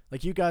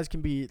 Like, you guys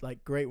can be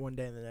like great one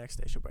day and the next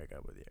day she'll break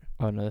up with you.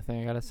 Oh, another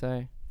thing I gotta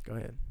say. Go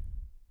ahead.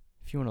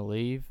 If you want to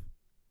leave,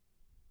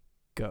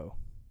 go.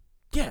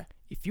 Yeah.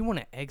 If you want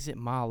to exit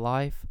my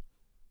life,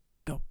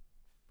 Go.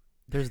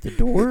 there's the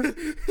door,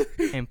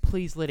 and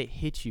please let it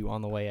hit you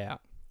on the way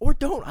out. Or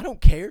don't. I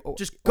don't care.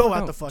 Just go Or out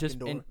don't. the fucking Just,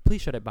 door. and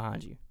please shut it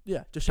behind you.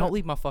 Yeah, just Don't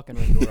leave my fucking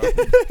ring door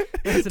open.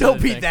 That's Don't another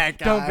be thing. that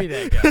guy. Don't be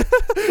that guy.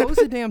 Close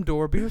the damn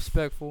door. Be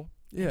respectful.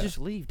 Yeah. And just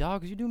leave,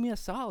 dog. 'Cause you're doing me a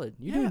solid.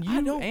 You're Yeah, doing I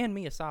you don't- and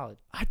me a solid.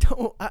 I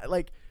don't. I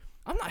like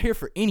I'm not here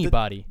for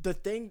anybody. the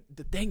thing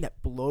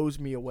that blows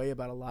me away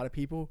about a lot of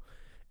people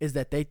is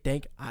that they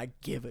think I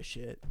give a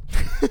shit.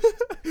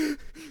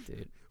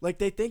 Dude. Like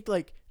they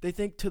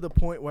think to the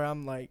point where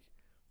I'm like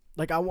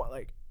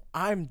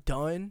I'm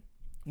done.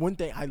 One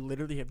thing, I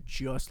literally have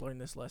just learned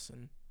this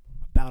lesson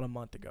about a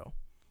month ago.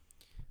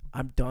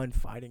 I'm done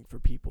fighting for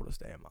people to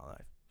stay in my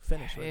life.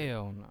 Finish with it.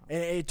 Hell no.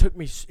 And it took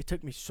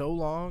me so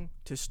long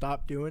to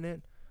stop doing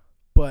it,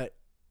 but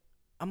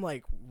I'm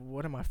like,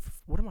 what am I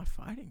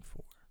fighting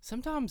for?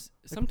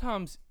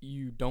 Sometimes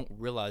you don't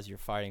realize you're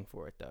fighting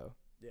for it though.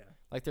 Yeah.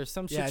 Like there's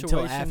some Yeah,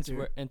 situations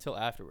until until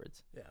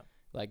afterwards. Yeah.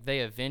 Like they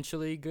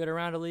eventually get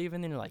around to leaving,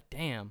 and then you're like,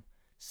 damn.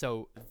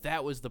 So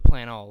that was the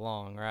plan all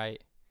along,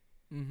 right?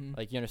 Mm-hmm.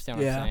 Like you understand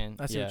what I'm saying?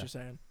 I see what you're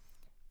saying.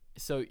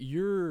 So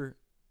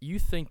you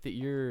think that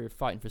you're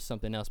fighting for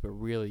something else, but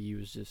really you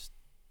was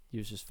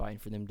just fighting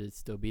for them to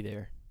still be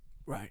there.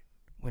 Right.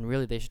 When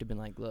really they should have been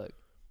like, look,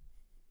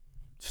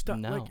 Stop.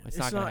 No, like, it's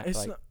not gonna happen. It's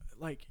Like, not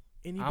like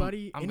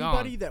anybody. I'm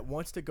anybody gone. that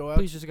wants to go out.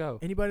 please just go.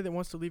 Anybody that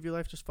wants to leave your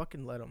life, just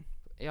fucking let them.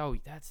 Yo,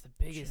 that's the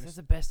biggest. Just- That's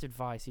the best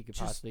advice you could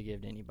just- possibly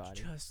give to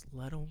anybody. Just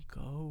let them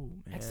go,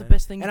 man. That's the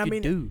best thing you And I could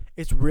mean, do.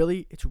 It's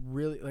really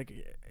like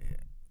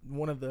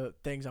one of the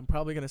things I'm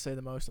probably gonna say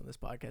the most on this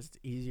podcast. It's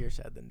easier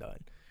said than done.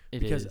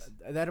 Because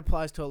that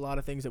applies to a lot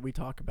of things that we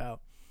talk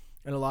about,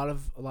 and a lot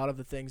of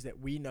the things that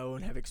we know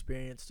and have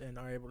experienced and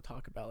are able to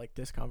talk about. Like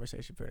this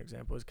conversation, for an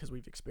example, is because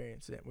we've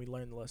experienced it and we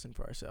learned the lesson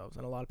for ourselves.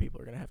 And a lot of people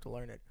are gonna have to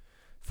learn it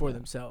for Yeah.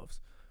 themselves.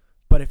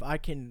 But if I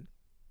can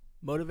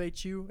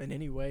motivate you in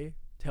any way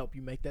to help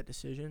you make that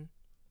decision,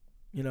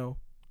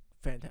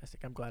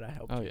 fantastic. I'm glad I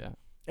helped. Oh you. yeah.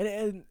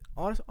 And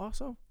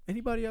also,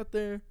 anybody out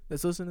there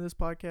that's listening to this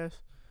podcast,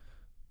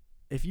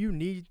 if you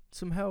need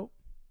some help,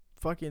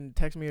 fucking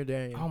text me or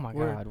Darian. Oh my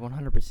We're- god,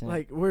 100%.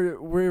 Like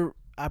we're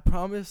I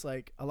promise,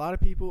 like a lot of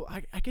people,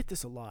 I get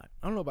this a lot.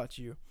 I don't know about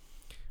you.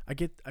 I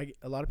get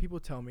a lot of people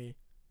tell me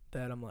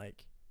that I'm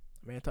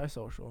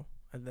antisocial,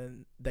 and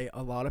then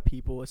a lot of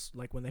people, it's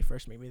like when they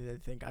first meet me, they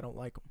think I don't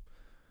like them.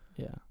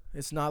 yeah.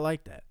 It's not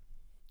like that.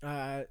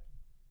 I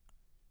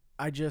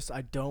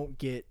don't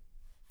get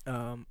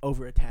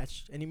over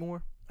attached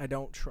anymore.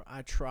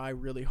 I try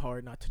really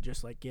hard not to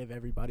just like give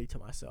everybody to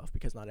myself,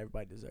 because not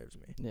everybody deserves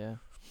me. Yeah.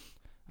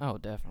 Oh,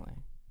 definitely.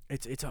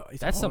 It's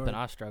That's something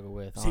hard. I struggle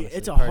with. See, honestly,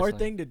 it's a hard personally.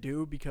 thing to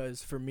do,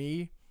 because for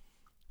me,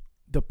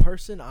 the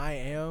person I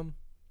am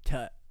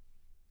to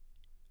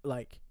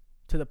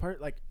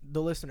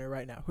the listener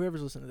right now,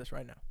 whoever's listening to this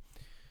right now,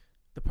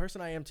 the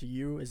person I am to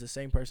you is the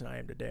same person I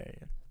am to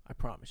Darian. I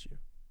promise you.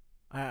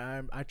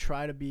 I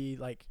try to be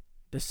like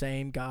the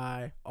same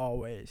guy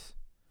always.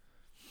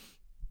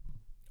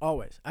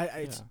 Always.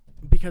 It's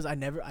because I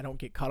don't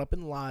get caught up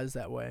in lies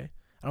that way.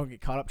 I don't get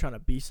caught up trying to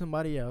be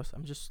somebody else.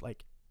 I'm just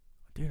like,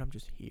 dude, I'm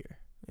just here.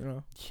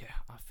 Yeah,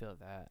 I feel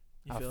that.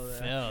 You feel that?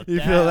 Felt You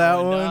feel that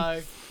one?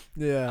 dog.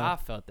 Yeah. I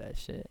felt that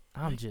shit.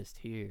 I'm just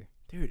here.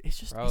 Dude, it's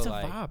just Bro, it's a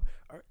like- vibe.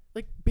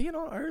 Like being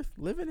on Earth,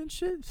 living and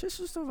shit, it's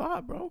just a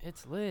vibe, bro.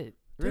 It's lit.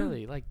 Dude.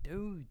 Really, like,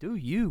 do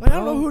you, bro? Like, I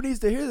don't know who needs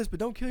to hear this, but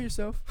don't kill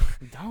yourself.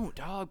 Don't,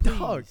 dog. Please,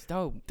 Dog.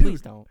 don't. Dude.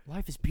 Please don't.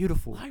 Life is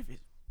beautiful. Life is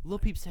Lil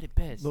Peep said it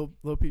best.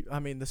 Lil Peep. I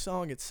mean, the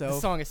song itself. The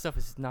song itself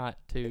is not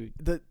too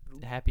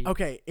happy.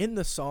 Okay, in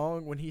the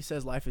song when he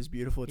says life is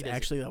beautiful, it's He does it,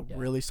 actually yeah.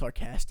 really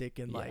sarcastic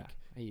and Yeah, like.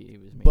 he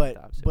was meaning But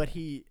the opposite but way.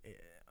 he,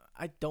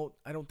 I don't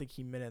think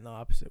he meant it in the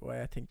opposite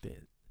way.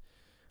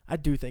 I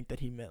do think that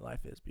he meant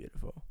life is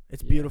beautiful.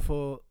 It's Yeah.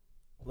 beautiful,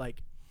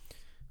 like,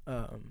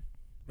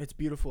 it's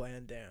beautiful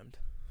and damned.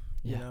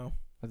 Yeah. You know.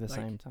 at the like-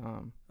 same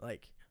time.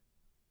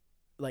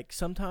 Like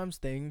sometimes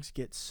things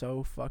get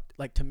so fucked.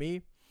 Like to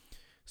me,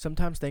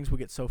 sometimes things will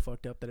get so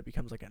fucked up that it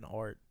becomes like an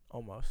art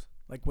almost.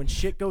 Like when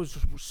shit goes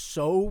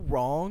so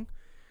wrong,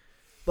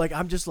 like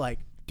I'm just like,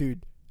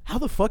 dude, how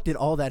the fuck did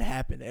all that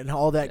happen and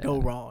all that go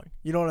Yeah. wrong?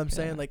 You know what I'm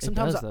saying? Yeah, Like it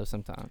sometimes, does, though,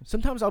 sometimes.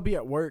 sometimes I'll be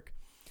at work,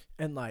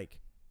 and like,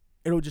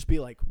 it'll just be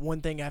like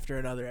one thing after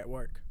another at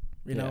work.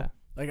 You know,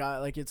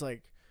 it's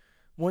like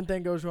one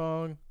thing goes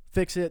wrong,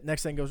 fix it,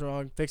 next thing goes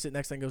wrong, fix it,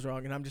 next thing goes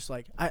wrong, and I'm just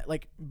like,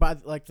 by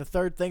like the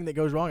third thing that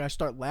goes wrong, I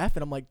start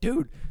laughing. I'm like,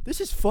 dude,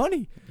 this is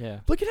funny.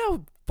 Yeah. Look at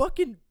how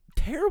fucking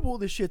terrible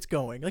this shit's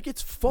going. Like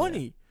it's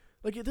funny.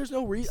 Like there's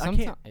no reason.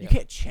 You Yeah.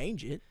 can't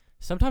change it.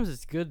 Sometimes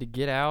it's good to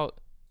get out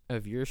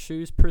of your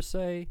shoes per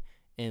se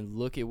and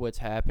look at what's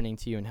happening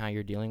to you and how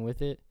you're dealing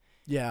with it.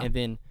 Yeah. And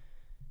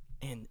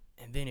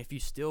then if you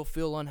still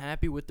feel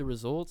unhappy with the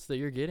results that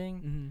you're getting,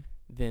 Mm-hmm.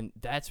 then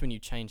that's when you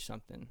change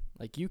something.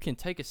 Like you can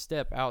take a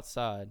step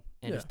outside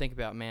and just Yeah. think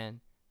about,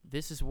 man,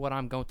 this is what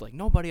I'm going through. Like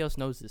nobody else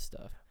knows this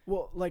stuff.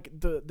 Well, like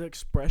the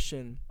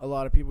expression a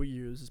lot of people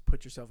use is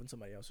put yourself in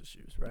somebody else's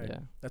shoes, right? Yeah.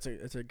 That's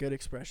a good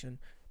expression.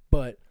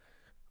 But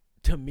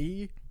to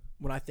me,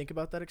 when I think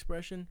about that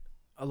expression,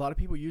 a lot of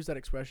people use that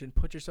expression,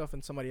 put yourself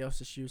in somebody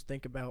else's shoes,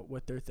 think about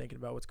what they're thinking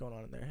about, what's going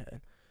on in their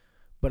head.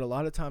 But a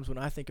lot of times when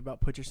I think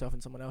about put yourself in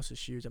someone else's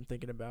shoes, I'm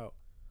thinking about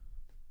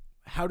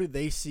how do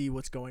they see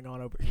what's going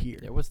on over here?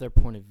 Yeah, what's their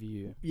point of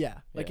view? Yeah.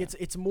 Like Yeah.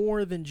 it's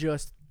more than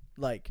just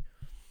like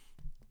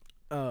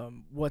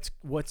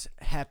what's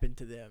happened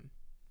to them.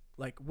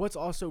 Like what's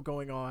also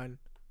going on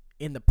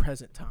in the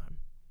present time.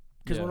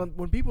 Because Yeah.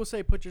 when people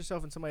say put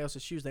yourself in somebody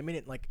else's shoes, they mean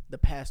it like the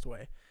past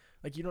way.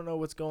 Like you don't know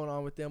what's going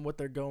on with them, what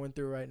they're going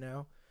through right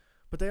now.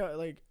 But they are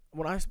like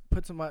when I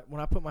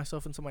put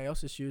myself in somebody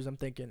else's shoes, I'm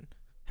thinking,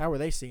 how are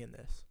they seeing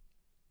this?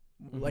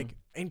 Mhm. Like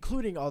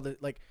including all the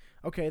like,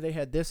 okay, they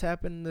had this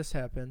happen,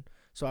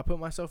 so I put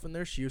myself in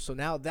their shoes. So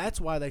now that's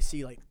why they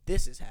see like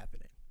this is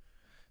happening.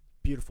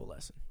 Beautiful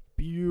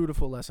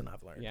lesson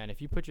I've learned. Yeah, and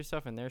if you put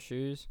yourself in their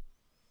shoes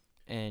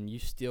and you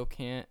still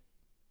can't,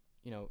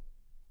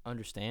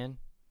 understand,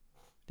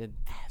 then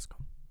Ask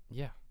them.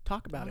 yeah,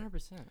 Talk about it.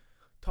 100%.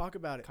 Talk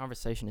about it.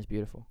 Conversation is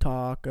beautiful.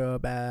 Talk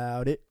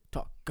about it.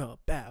 Talk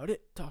about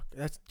it.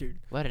 That's dude.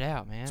 Let it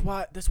out, man.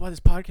 That's why this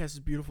podcast is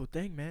a beautiful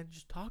thing, man.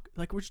 Just talk.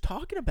 Like we're just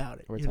talking about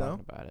it. We're you talking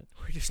know? about it.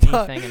 We're just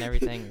Anything and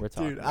everything, we're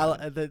talking Dude,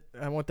 about it.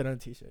 I want that on a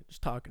t-shirt.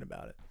 Just talking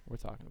about it. We're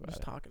talking about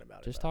Just it. talking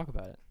about it. Just talk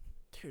about it.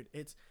 Dude,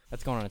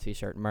 That's going on a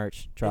t-shirt.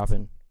 Merch.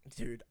 Dropping.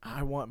 dude,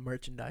 I want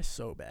merchandise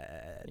so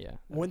bad. Yeah.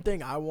 One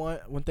thing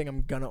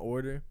I'm gonna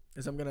order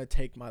is I'm gonna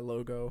take my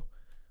logo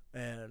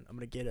and I'm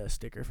gonna get a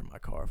sticker for my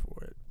car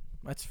for it.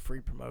 That's free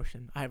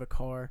promotion. I have a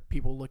car.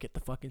 People look at the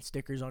fucking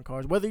stickers on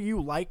cars. Whether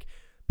you like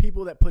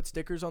people that put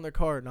stickers on their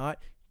car or not,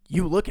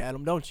 you look at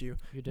them, don't you?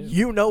 You do.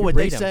 You know You what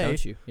they read 'em, say.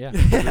 don't you? Yeah.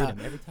 Yeah. You read 'em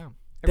every time.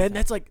 Every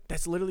Then time.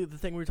 that's literally the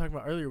thing we were talking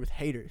about earlier with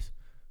haters.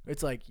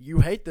 It's like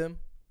you hate them,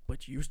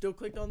 but you still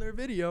clicked on their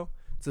video.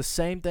 It's the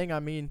same thing I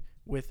mean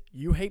with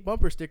you hate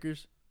bumper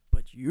stickers,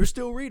 but you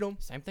still read them.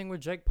 Same thing with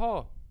Jake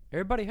Paul.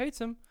 Everybody hates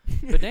him,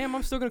 but damn,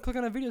 I'm still gonna click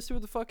on a video to see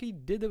what the fuck he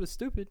did that was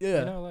stupid.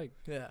 Yeah.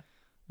 Yeah.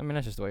 I mean,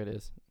 that's just the way it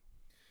is.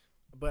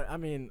 But I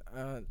mean,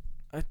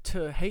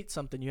 to hate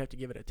something, you have to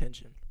give it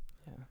attention.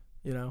 Yeah.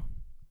 You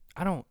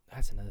know,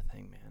 That's another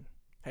thing, man.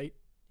 Hate?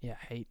 Yeah,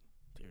 hate.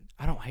 Dude,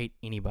 I don't hate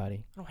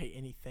anybody. I don't hate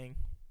anything.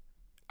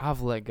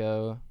 I've let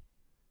go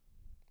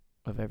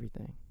of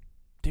everything.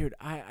 Dude,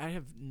 I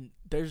have.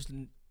 There's. Oh,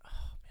 man,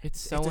 It's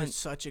so. It's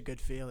such a good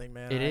feeling,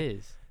 man. It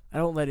is. I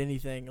don't let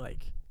anything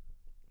like.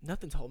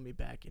 Nothing's holding me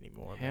back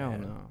anymore. Hell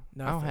man. no.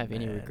 I don't Nothing, have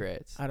any man.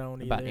 regrets I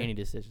don't about either. any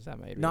decisions I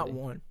made. Not really.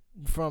 one.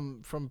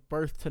 From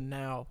birth to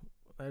now,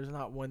 there's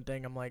not one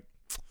thing I'm like,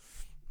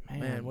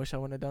 man, wish I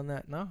wouldn't have done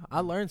that. No, I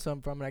learned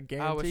something from it. I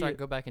guarantee. I wish it. I could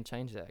go back and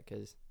change that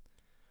because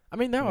I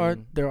mean, there I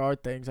mean, are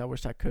things I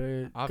wish I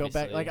could go back.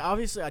 obviously. Like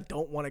obviously, I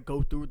don't want to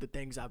go through the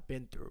things I've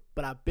been through,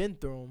 but I've been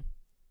through them.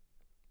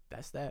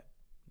 That's that.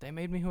 they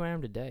made me who I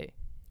am today.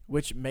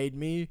 Which made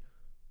me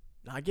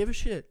not give a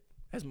shit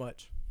as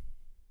much,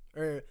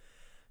 or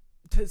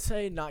to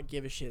say not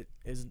give a shit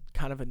is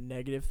kind of a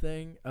negative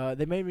thing.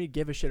 They made me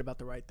give a shit about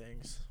the right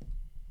things.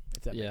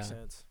 If that Yeah. makes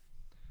sense.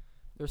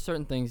 There's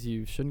certain things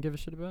you shouldn't give a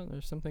shit about.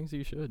 There's some things that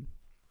you should.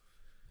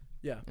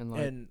 Yeah. And,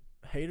 like- And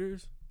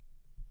haters.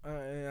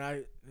 And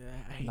I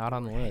hate Not the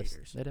on the word list.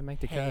 haters. They didn't make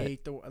the cut.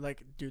 Hate the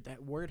like, dude.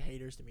 That word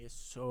haters to me is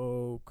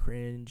so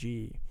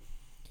cringy.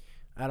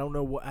 I don't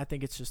know what. I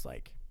think it's just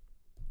like,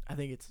 I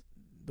think it's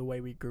the way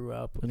we grew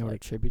up. With You know what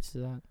like, attributes to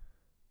that?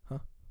 Huh?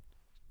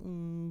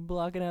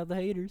 Blocking out the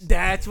haters.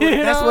 that's what.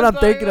 You That's know what I'm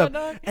what I'm thinking talking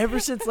of. about, dog? Ever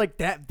since like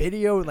that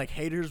video and like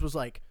haters was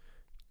like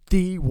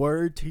the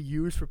word to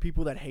use for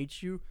people that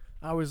hate you,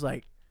 I was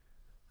like,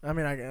 I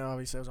mean, I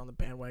obviously I was on the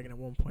bandwagon at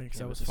one point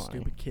because It I was was a funny.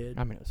 stupid kid.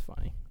 I mean, it was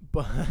funny.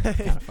 But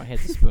Kind of funny. He had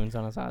the spoons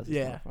on his eyes. It's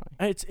Yeah.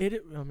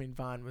 kinda funny. I mean,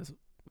 Vine was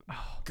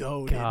Oh,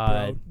 goated,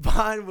 God. bro.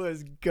 Vine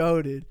was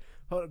goated.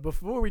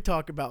 Before we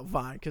talk about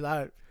Vine, because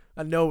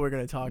I know we're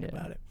gonna talk Yeah.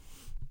 about it.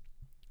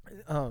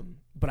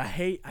 But I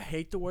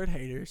hate the word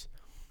haters.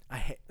 I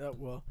hate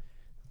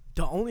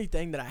the only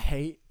thing that I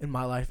hate in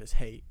my life is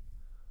hate,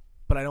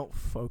 but I don't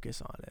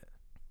focus on it.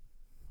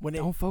 When it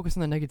Don't focus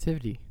on the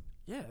negativity.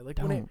 yeah, like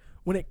Don't.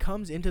 when it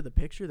comes into the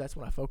picture, that's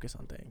when I focus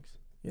on things.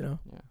 You know,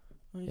 Yeah.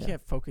 Well, you Yeah.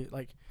 can't focus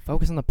like.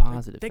 Focus on the Like,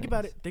 positive. think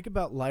about it. Think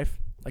about life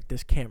like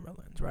this camera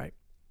lens, right?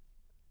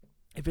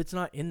 If it's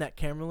not in that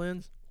camera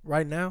lens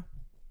right now,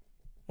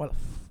 why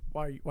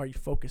are you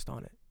focused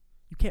on it?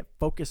 You can't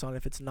focus on it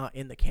if it's not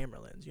in the camera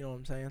lens. You know what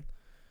I'm saying?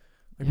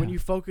 Like when Yeah. you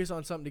focus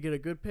on something to get a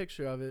good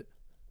picture of it,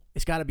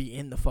 it's got to be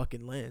in the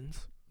fucking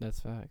lens. That's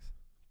facts.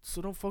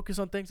 So don't focus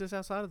on things that's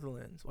outside of the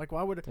lens. Like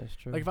why would it? That's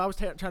true. Like if I was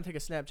trying to take a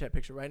Snapchat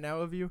picture right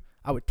now of you,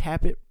 I would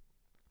tap it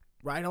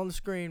right on the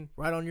screen,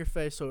 right on your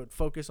face, so it'd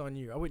focus on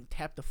you. I wouldn't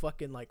tap the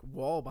fucking like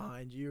wall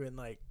behind you and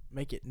like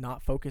make it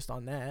not focused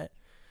on that.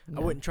 Yeah.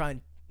 I wouldn't try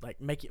and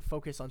like make it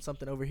focus on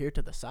something over here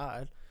to the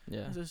side.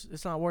 Yeah.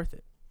 It's not worth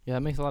it. Yeah,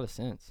 that makes a lot of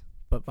sense.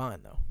 But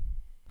Vine though,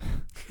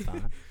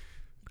 Fine.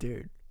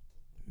 dude,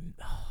 Vine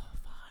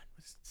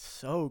was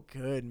so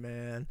good,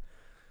 man.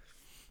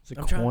 It's a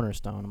I'm trying-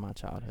 cornerstone of my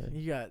childhood.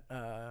 You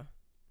got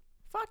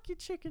fuck your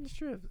chicken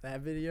strips.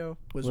 That video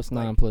was What's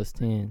like, 9 plus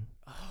 10?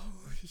 oh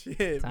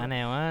shit. I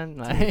know one.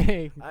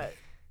 Dude, Like,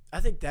 I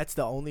think that's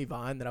the only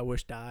Vine that I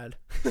wish died.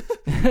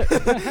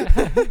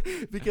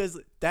 Because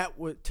that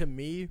would, to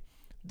me,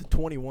 the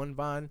 21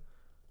 Vine,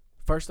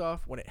 first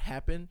off, when it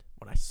happened,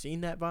 when I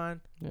seen that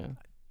Vine, Yeah.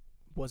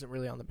 wasn't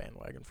really on the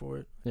bandwagon for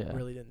it. Yeah.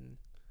 Really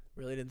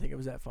didn't think it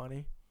was that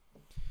funny.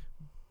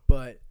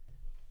 But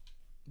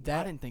I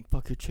that, didn't think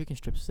fuck your chicken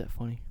strips was that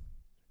funny.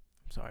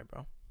 I'm sorry,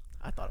 bro.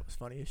 I thought it was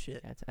funny as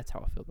shit. That's how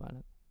I feel about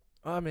it.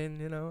 I mean,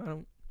 you know, I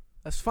don't.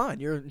 That's fine.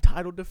 You're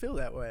entitled to feel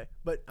that way.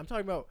 But I'm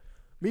talking about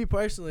me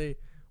personally.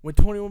 When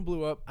 21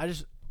 blew up,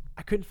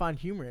 I couldn't find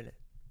humor in it.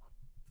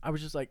 I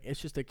was just like, it's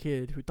just a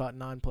kid who thought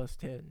 9 plus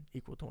 10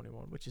 equal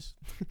 21, which is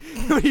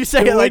when you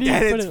say it like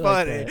that, it's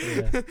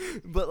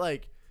funny. But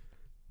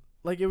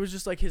like it was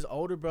just like his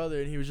older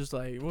brother, and he was just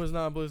like, "What's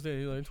 9 plus 10?"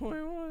 He's like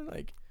 21,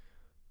 like,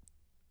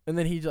 and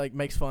then he like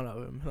makes fun of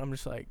him, and I'm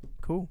just like,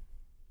 cool.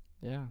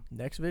 Yeah.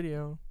 Next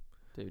video.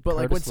 Dude, But,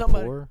 like, Curtis when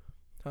somebody- Lepore.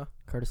 Huh?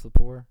 Curtis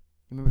Lepore.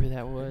 You remember who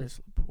that was?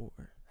 Curtis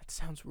Lepore. That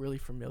sounds really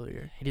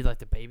familiar. He did like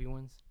the baby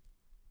ones.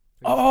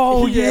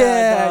 Oh dog.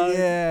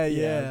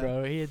 yeah.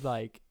 bro. He had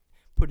like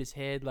put his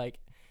head like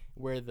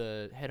where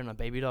the head on a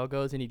baby doll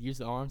goes, and he'd use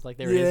the arms like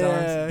they were his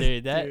arms.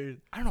 Dude, I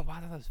don't know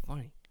why that was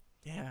funny.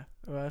 Yeah.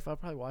 Well, if I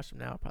probably watched them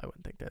now, I probably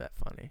wouldn't think they're that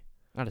funny.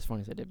 Not as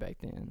funny as I did back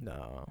then.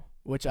 No.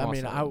 Which I'm I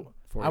mean, also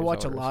 4 I years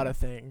watch a older, lot so- of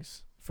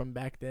things from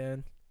back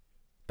then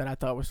that I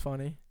thought was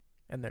funny,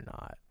 and they're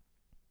not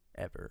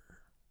ever.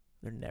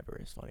 They're never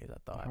as funny as I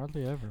thought.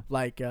 Hardly ever.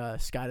 Like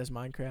Sky Does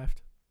Minecraft.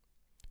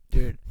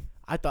 Dude,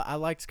 I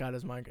liked Sky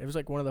Does Minecraft. It was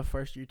like one of the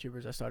first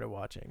YouTubers I started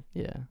watching.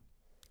 Yeah.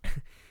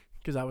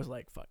 Because I was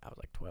like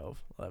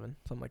 12, 11,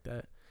 something like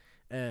that.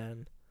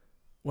 And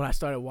when I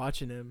started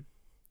watching him,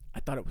 I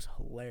thought it was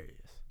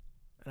hilarious.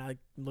 And I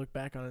look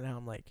back on it now,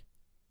 I'm like,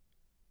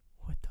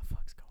 what the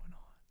fuck's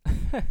going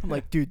on? I'm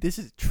like, dude, this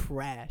is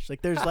trash.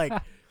 Like, there's like,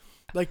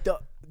 like the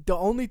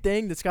only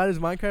thing that Sky Does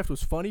Minecraft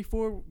was funny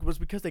for was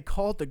because they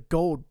called the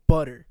gold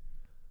butter.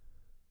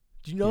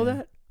 Do you know Yeah.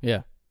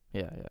 that?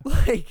 Yeah.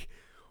 Like,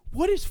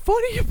 what is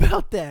funny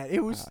about that?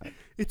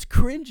 It's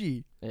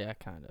cringy. Yeah,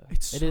 kind of.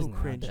 It's It so is now,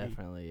 cringy.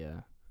 definitely,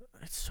 yeah.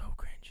 It's so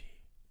cringy.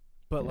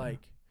 But Yeah. like,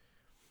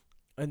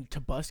 and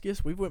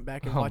Tobuscus, we went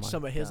back and Oh watched my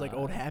some of his like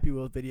old God. Happy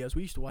Wheel videos.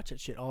 We used to watch that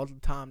shit all the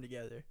time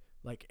together,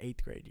 like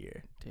 8th grade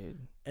year,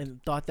 Dude.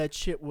 and thought that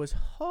shit was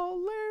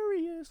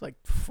hilarious. Like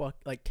fuck,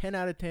 like 10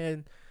 out of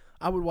 10.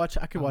 I could watch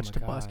Oh my God.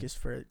 Tobuscus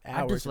for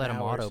hours. I just let and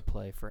him hours.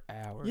 autoplay for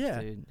hours,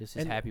 Yeah. dude. This is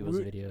And Happy Wheels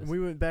videos. We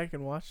went back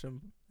and watched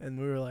them, and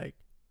we were like,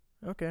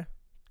 okay,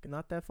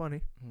 not that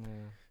funny. Yeah.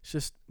 It's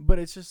just, but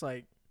it's just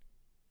like,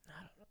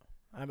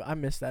 I don't know. I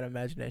missed that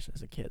imagination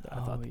as a kid. I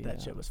thought that yeah.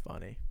 shit was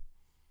funny.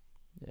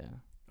 Yeah.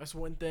 That's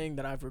one thing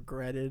that I've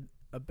regretted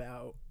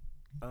about,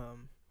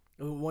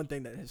 one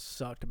thing that has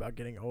sucked about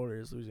getting older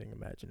is losing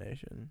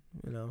imagination.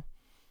 You know,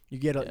 you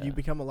Yeah.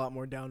 become a lot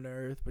more down to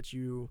earth, but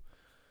you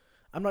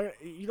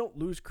don't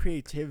lose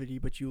creativity,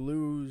 but you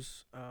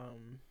lose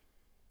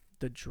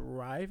the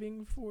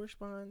driving force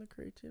behind the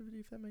creativity,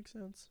 if that makes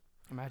sense.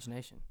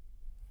 Imagination.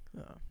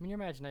 No, I mean, your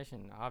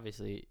imagination's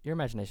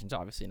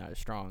obviously not as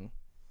strong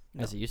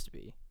as it used to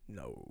be.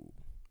 no,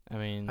 I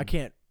mean, I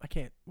can't.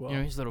 Well, you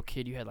know, as a little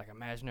kid, you had like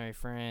imaginary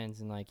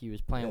friends, and like you was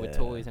playing with Yeah.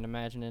 toys and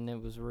imagining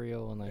it was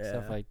real and like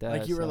stuff yeah. like that.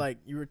 Like you were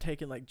so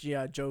taking like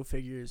G.I. Joe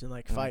figures and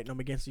like Like, fighting them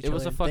against each it other.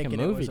 was a and fucking thinking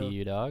it movie was to a-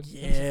 you, dog. It was a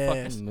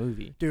Yes. fucking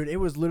movie. Dude, it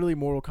was literally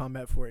Mortal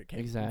Kombat before it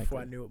came. Before I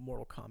Exactly. knew what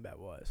Mortal Kombat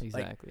was. Like,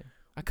 Exactly.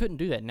 I couldn't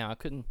do that now. I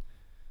couldn't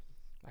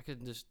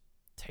just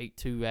take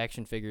 2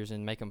 action figures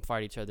and make them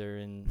fight each other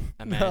and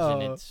imagine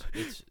No.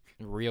 it's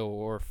real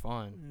or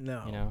fun.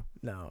 no, You know?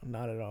 no,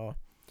 not at all.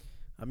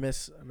 I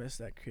miss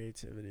that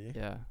creativity.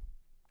 Yeah.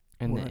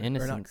 And Or the not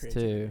innocence too.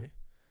 creativity.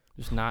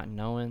 Just not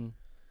knowing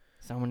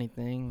so many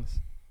things.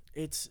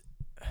 It's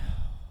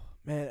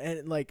man,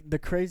 and like the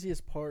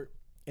craziest part,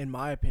 in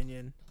my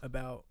opinion,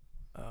 about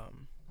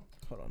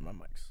hold on, my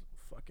mic's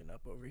fucking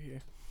up over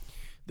here.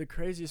 The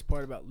craziest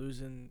part about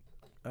losing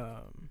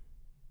what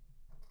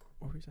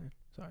were we saying?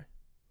 Sorry.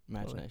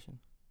 Imagination.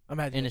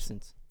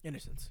 Imagination.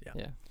 Innocence.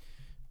 Yeah.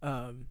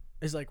 Yeah.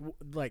 Is like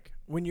like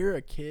when you're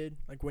a kid,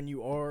 like when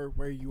you are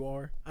where you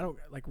are, I don't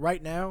like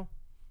right now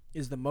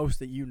is the most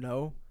that you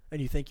know, and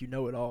you think you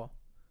know it all,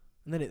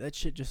 and then that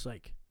shit just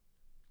like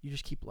you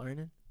just keep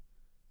learning.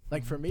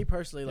 Like for me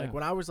personally, like Yeah.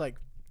 when I was like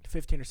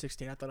 15 or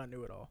 16, I thought I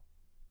knew it all,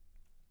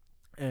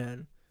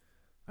 and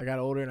I got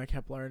older and I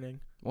kept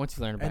learning. Once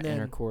you learn about And then-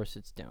 intercourse,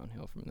 it's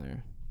downhill from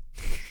there.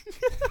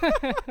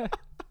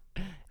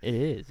 It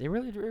is. It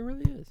really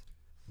is.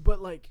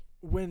 But like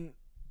when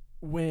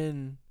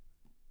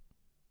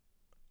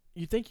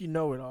you think you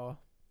know it all,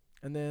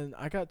 and then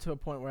I got to a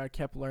point where I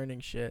kept learning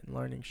shit, and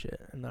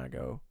then I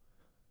go,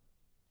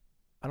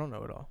 I don't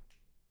know it all,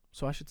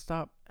 so I should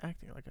stop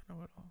acting like I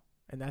know it all.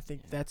 And I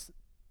think Yeah.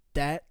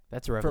 that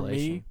That's a for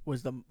revelation. me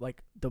was the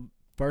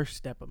first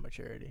step of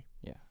maturity.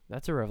 Yeah,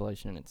 that's a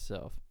revelation in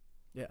itself.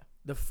 Yeah,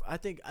 I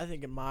think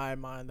in my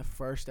mind the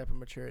first step of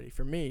maturity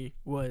for me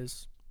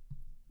was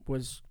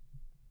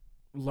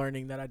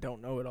learning that I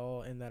don't know it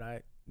all and that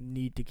I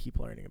need to keep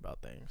learning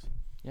about things.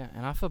 Yeah,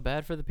 and I feel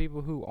bad for the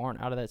people who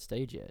aren't out of that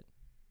stage yet.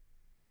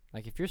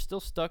 Like, if you're still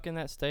stuck in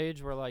that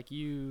stage where, like,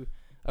 you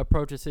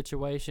approach a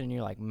situation and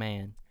you're like,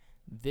 man,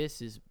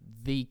 this is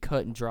the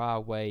cut and dry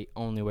way,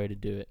 only way to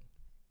do it.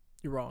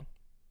 You're wrong.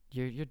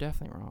 You're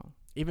definitely wrong.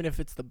 Even if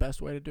it's the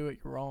best way to do it,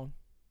 you're wrong.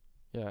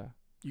 Yeah.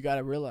 You got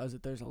to realize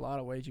that there's a lot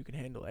of ways you can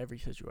handle every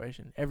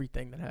situation,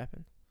 everything that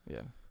happens.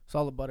 Yeah. It's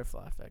all the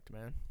butterfly effect,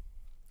 man.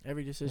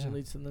 Every decision Yeah.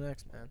 leads to the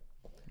next, man.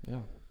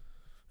 Yeah.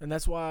 And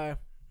that's why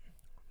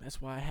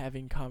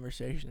having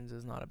conversations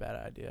is not a bad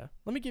idea.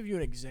 Let me give you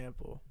an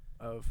example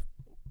of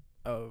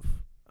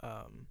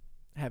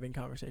having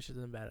conversations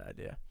is a bad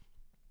idea.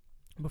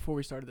 Before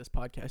we started this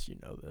podcast, you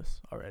know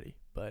this already,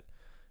 but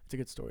it's a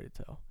good story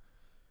to tell.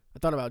 I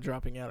thought about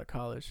dropping out of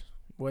college.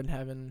 With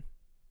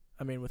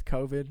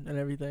COVID and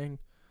everything,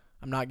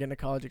 I'm not getting a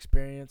college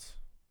experience,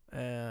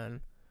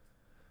 and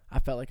I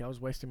felt like I was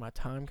wasting my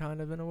time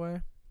kind of in a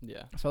way.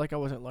 Yeah. I felt like I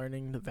wasn't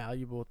learning the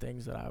valuable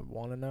things that I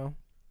want to know.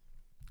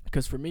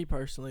 Because for me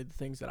personally, the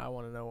things that I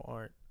want to know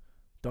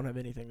don't have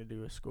anything to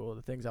do with school.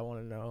 The things I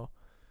want to know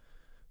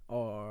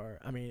are,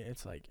 I mean,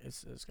 it's like,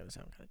 it's going to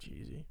sound kind of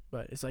cheesy,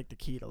 but it's like the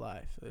key to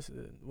life.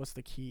 What's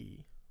the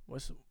key?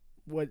 What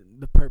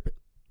the purpose?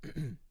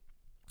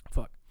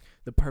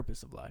 The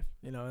purpose of life.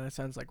 You know, and that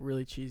sounds like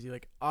really cheesy.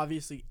 Like,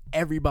 obviously,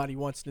 everybody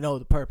wants to know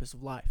the purpose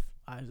of life,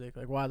 Isaac.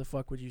 Like, why the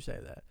fuck would you say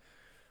that?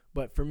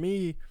 But for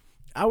me,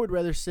 I would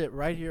rather sit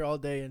right here all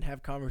day and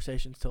have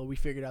conversations till we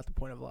figured out the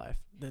point of life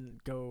than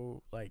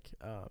go, like,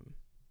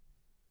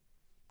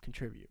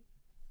 contribute.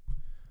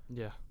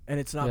 Yeah. And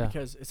it's not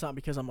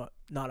because I'm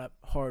not a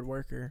hard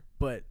worker,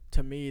 but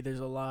to me, there's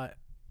a lot.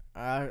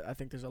 I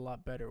think there's a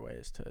lot better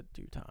ways to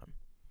do time,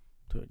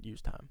 to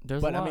use time.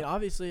 But I mean,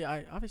 obviously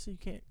you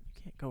can't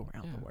go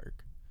around the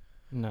work.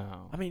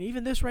 No. I mean,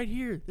 even this right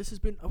here, this has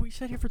been. We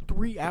sat here for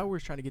 3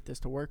 hours trying to get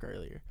this to work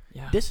earlier.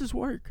 Yeah. This is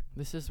work.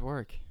 This is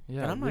work.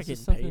 Yeah. And I'm not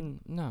this getting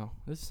paid. No.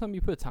 This is something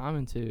you put time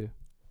into.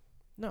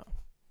 No.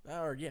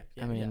 Or yeah.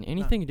 I mean,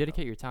 anything you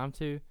dedicate your time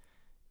to,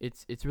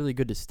 it's really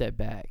good to step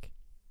back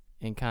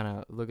and kind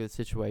of look at the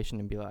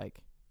situation and be like,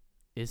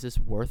 is this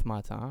worth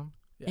my time?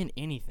 Yeah. In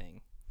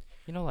anything.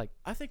 You know, like,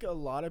 I think a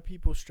lot of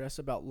people stress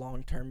about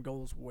long-term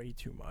goals way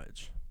too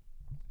much.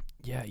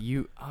 yeah,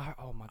 you are.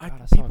 Oh my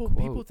God, I saw a quote.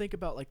 People think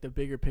about like the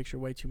bigger picture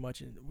way too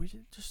much, and we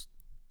should just.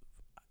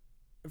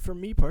 For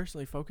me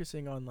personally,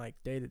 focusing on like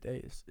day to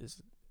day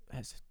it's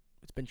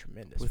been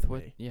tremendous with for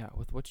what me. Yeah,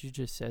 with what you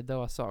just said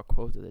though, I saw a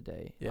quote the other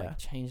day. Yeah. Like,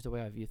 changed the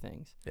way I view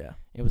things. Yeah.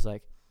 It was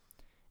like,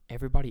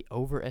 everybody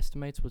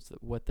overestimates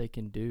what they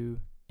can do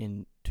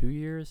in 2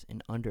 years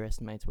and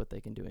underestimates what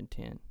they can do in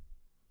 10.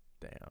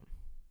 Damn.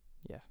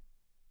 Yeah.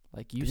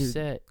 Like, you Dude,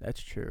 set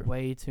that's true.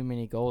 way too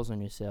many goals on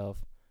yourself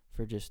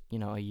for just,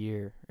 a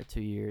year or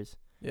 2 years.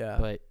 Yeah.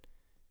 But,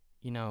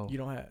 you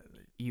don't have.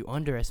 you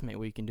underestimate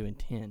what you can do in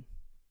 10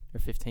 or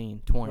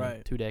 15, 20,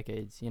 Right. 2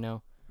 decades,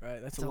 Right.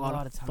 That's a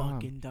lot of time.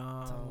 fucking time.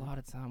 That's a lot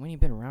of time. We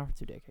ain't been around for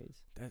 2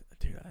 decades.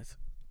 That's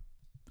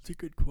a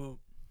good quote.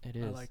 It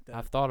is. I like that.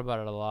 I've thought about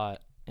it a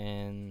lot,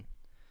 and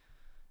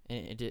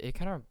it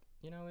kind of,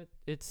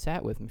 it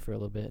sat with me for a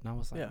little bit, and I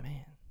was like, Yeah.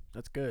 man.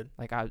 That's good.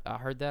 Like, I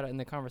heard that in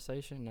the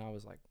conversation, and I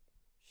was like,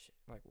 shit,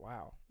 like,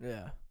 wow.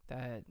 Yeah.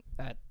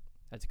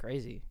 That's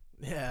crazy.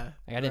 Yeah.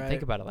 Like, I didn't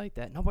think about it like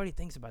that. Nobody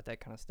thinks about that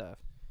kind of stuff.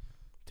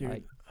 Dude.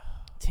 Like,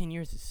 10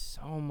 years is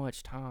so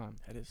much time.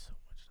 That is so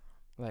much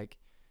time.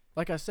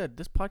 Like I said,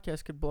 this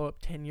podcast could blow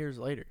up 10 years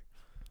later.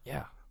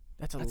 yeah.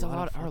 That's a That's a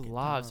lot. of Our fucking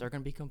lives time. are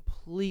going to be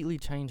completely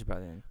changed by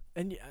then.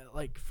 And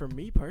like for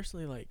me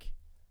personally, like,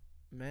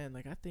 man,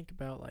 like I think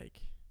about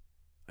like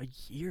a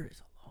year is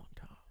a long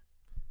time.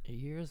 A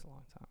year is a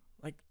long time.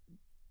 Like,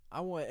 I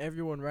want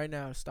everyone right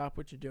now to stop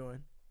what you're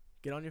doing,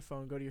 get on your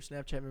phone, go to your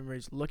Snapchat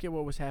memories, look at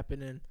what was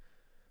happening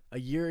a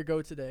year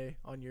ago today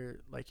on your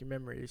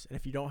memories, and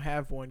if you don't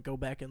have one, go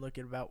back and look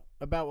at about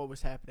what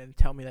was happening and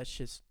tell me that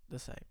shit's the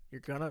same.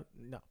 No,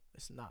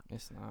 it's not.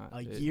 It's not.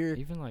 A dude. year,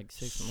 Even like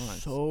 6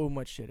 months. So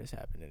much shit has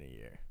happened in a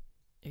year.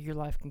 Your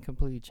life can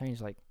completely change.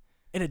 Like,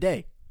 In a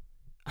day.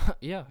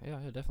 yeah,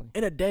 definitely.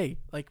 In a day.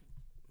 Like,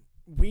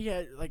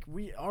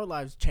 our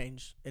lives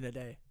changed in a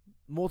day.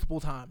 Multiple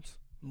times.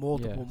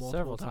 Multiple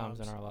several times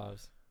in our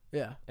lives.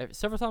 Yeah.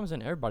 Several times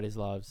in everybody's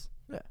lives.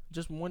 Yeah.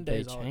 Just one day They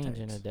is all it change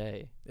in takes. a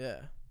day. Yeah.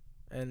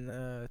 And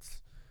it's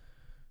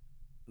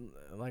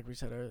like we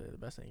said earlier, the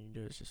best thing you can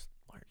do is just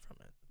learn from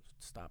it.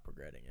 Stop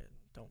regretting it.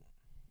 Don't.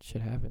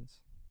 Shit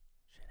happens.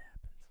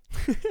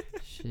 Shit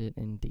happens. Shit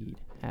indeed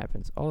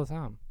happens all the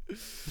time.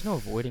 There's no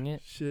avoiding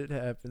it. Shit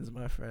happens,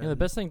 my friend. The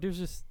best thing to do is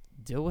just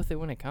deal with it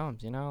when it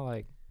comes.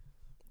 Like,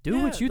 do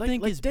Yeah, what you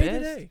think is day to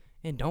best, day.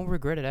 and don't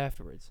regret it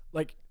afterwards.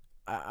 Like,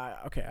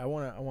 I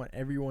want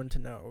everyone to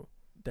know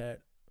that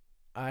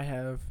I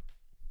have,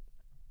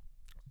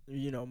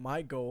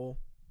 my goal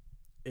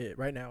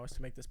right now is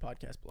to make this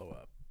podcast blow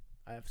up.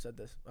 I have said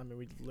this. I mean,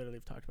 we literally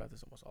have talked about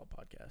this almost all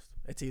podcast.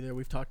 It's either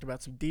we've talked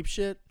about some deep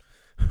shit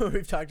or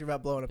we've talked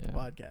about blowing up the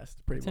podcast.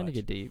 We Pretty tend much.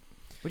 to get deep.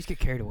 We just get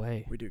carried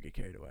away. We do get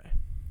carried away.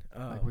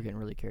 Like, we're getting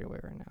really carried away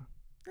right now.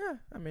 Yeah,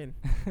 I mean,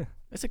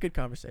 it's a good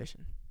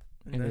conversation.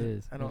 And It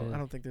is. I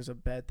don't think there's a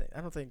bad thing.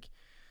 I don't think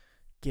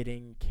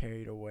getting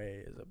carried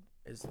away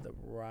is the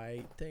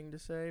right thing to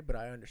say, but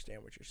I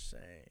understand what you're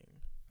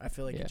saying. I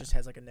feel like Yeah. it just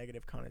has like a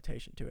negative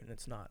connotation to it, and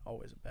it's not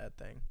always a bad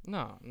thing.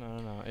 No.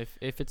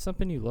 If it's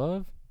something you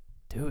love,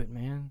 do it,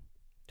 man.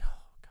 Oh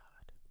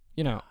God.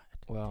 You know. God.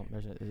 Well,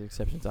 there's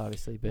exceptions,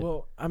 obviously, but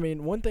Well, I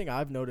mean, one thing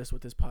I've noticed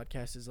with this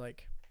podcast is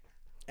like,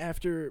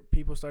 after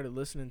people started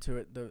listening to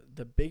it,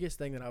 the biggest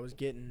thing that I was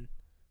getting,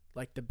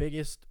 like the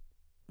biggest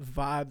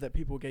vibe that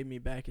people gave me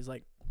back is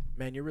like,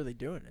 man, you're really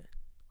doing it.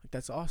 Like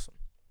that's awesome.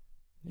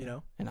 You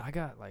know? And I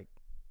got like,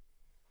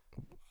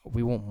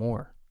 we want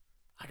more.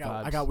 I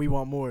vibes. got We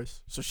Want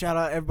Mores. So shout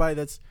out everybody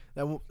that's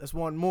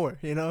wanting more.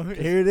 You know,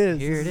 here it is.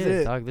 Here This it is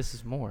is, it. dog. This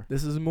is more.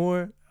 This is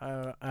more.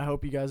 I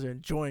hope you guys are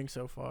enjoying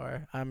so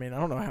far. I mean, I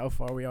don't know how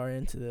far we are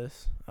into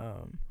this.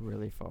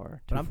 Really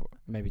far. But Too far.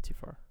 Maybe too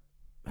far.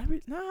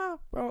 Maybe nah,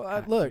 bro.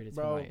 Ah, Look, dude, it's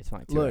bro. It's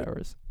like 2 look.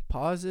 hours.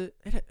 Pause it.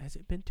 Has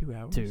it been 2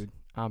 hours? Dude,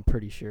 I'm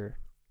pretty sure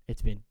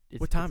it's been.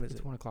 What time is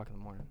it's it? 1 o'clock in the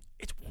morning.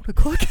 It's 1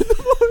 o'clock in the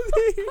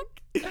morning.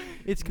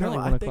 It's currently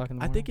No, 1 o'clock in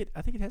the I morning.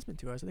 think it has been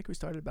 2 hours. I think we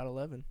started about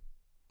 11.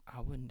 I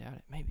wouldn't doubt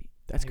it. Maybe.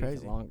 That's Maybe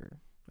crazy. Longer.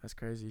 That's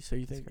crazy. So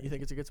you That's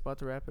think it's a good spot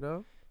to wrap it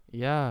up?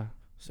 Yeah.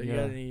 So you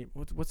got any?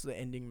 What's the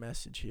ending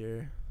message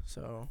here?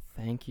 So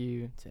Thank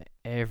you to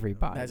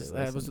everybody.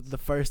 that was the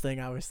first thing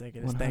I was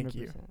thinking. Is thank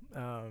you.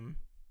 100%.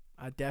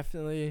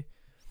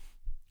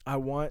 I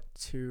want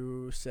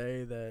to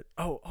say that.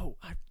 Oh,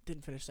 I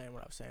didn't finish saying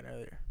what I was saying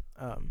earlier.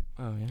 Oh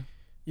yeah.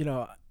 You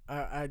know,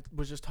 I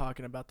was just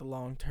talking about the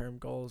long-term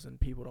goals, and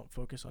people don't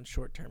focus on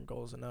short-term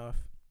goals enough.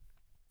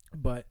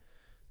 But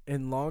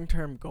in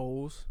long-term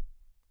goals,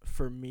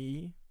 for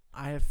me,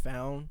 I have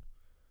found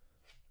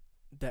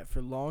that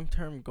for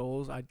long-term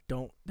goals,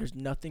 there's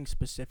nothing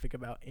specific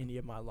about any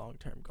of my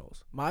long-term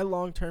goals. My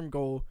long-term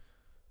goal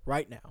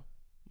right now,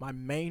 my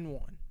main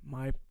one,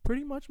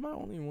 pretty much my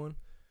only one,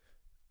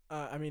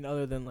 I mean,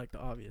 other than like the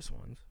obvious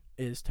ones,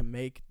 is to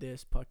make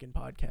this fucking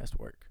podcast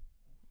work.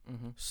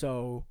 Mm-hmm.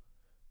 So,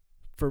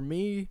 for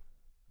me,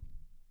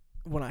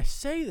 when I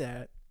say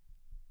that,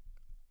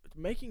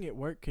 making it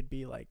work could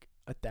be like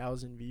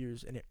 1,000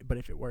 views, but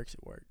if it works,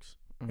 it works.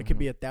 It could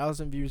be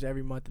 1,000 views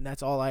every month, and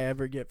that's all I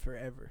ever get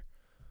forever.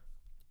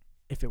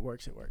 If it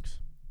works, it works.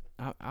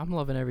 I'm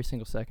loving every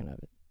single second of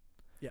it.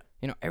 Yeah.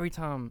 You know, every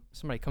time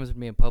somebody comes to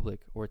me in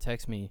public or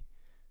texts me,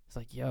 it's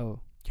like,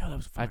 yo, that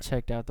was fun. I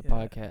checked out the Yeah.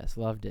 podcast,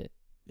 loved it.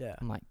 Yeah.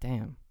 I'm like,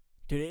 damn.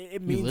 Dude, it You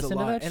means listen a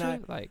lot. to that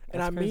and shit? Like,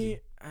 And that's crazy.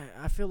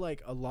 I feel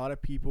like a lot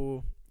of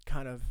people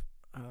kind of,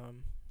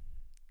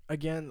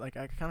 again, like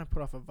I kind of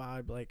put off a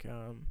vibe like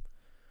I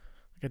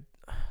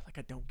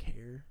don't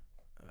care.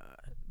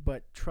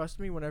 But trust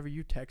me, whenever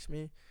you text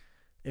me,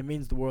 it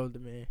means the world to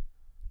me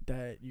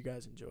that you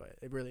guys enjoy it.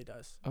 It really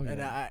does. Oh, And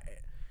yeah.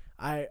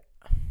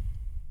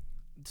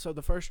 so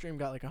the first stream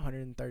got like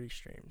 130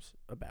 streams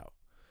about.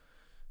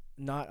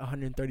 Not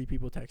 130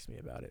 people text me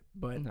about it,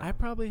 but No. I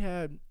probably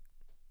had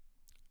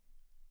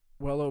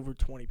well over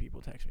 20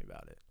 people text me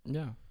about it.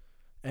 Yeah.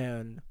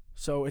 And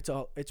so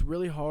it's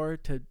really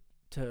hard to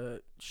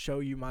show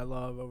you my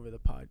love over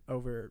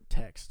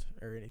text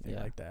or anything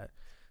Yeah. like that.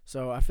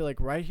 So I feel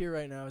like right here,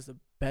 right now is the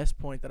best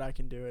point that I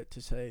can do it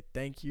to say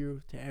thank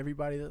you to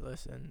everybody that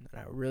listened.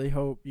 And I really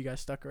hope you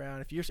guys stuck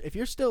around. If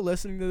you're still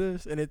listening to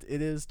this, and it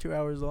is 2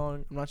 hours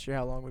long, I'm not sure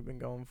how long we've been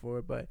going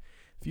for, but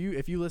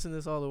if you listen to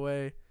this all the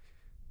way,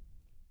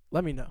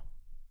 let me know.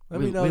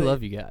 We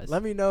love you guys.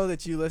 Let me know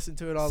that you listened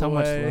to it all so the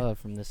way. much love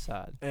from this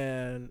side.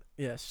 And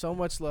yeah, so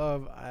much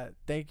love. I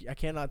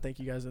cannot thank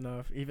you guys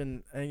enough.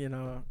 Even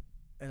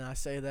and I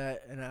say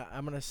that, and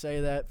I'm gonna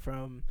say that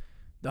from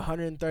the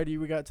 130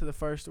 we got to the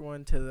first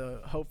one to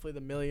the hopefully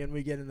the million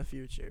we get in the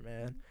future,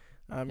 man.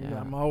 Yeah.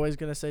 I'm always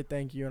gonna say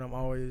thank you, and I'm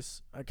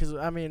always because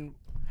I mean,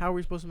 how are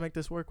we supposed to make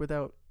this work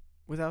without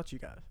you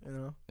guys? You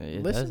know,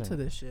 It listen doesn't,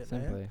 to this shit,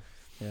 simply.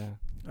 man.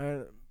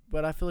 Yeah.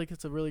 But I feel like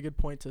it's a really good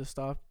point to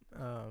stop.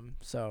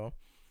 So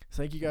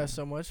thank you guys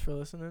so much for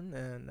listening,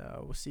 and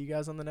we'll see you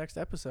guys on the next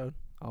episode.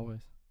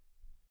 Always.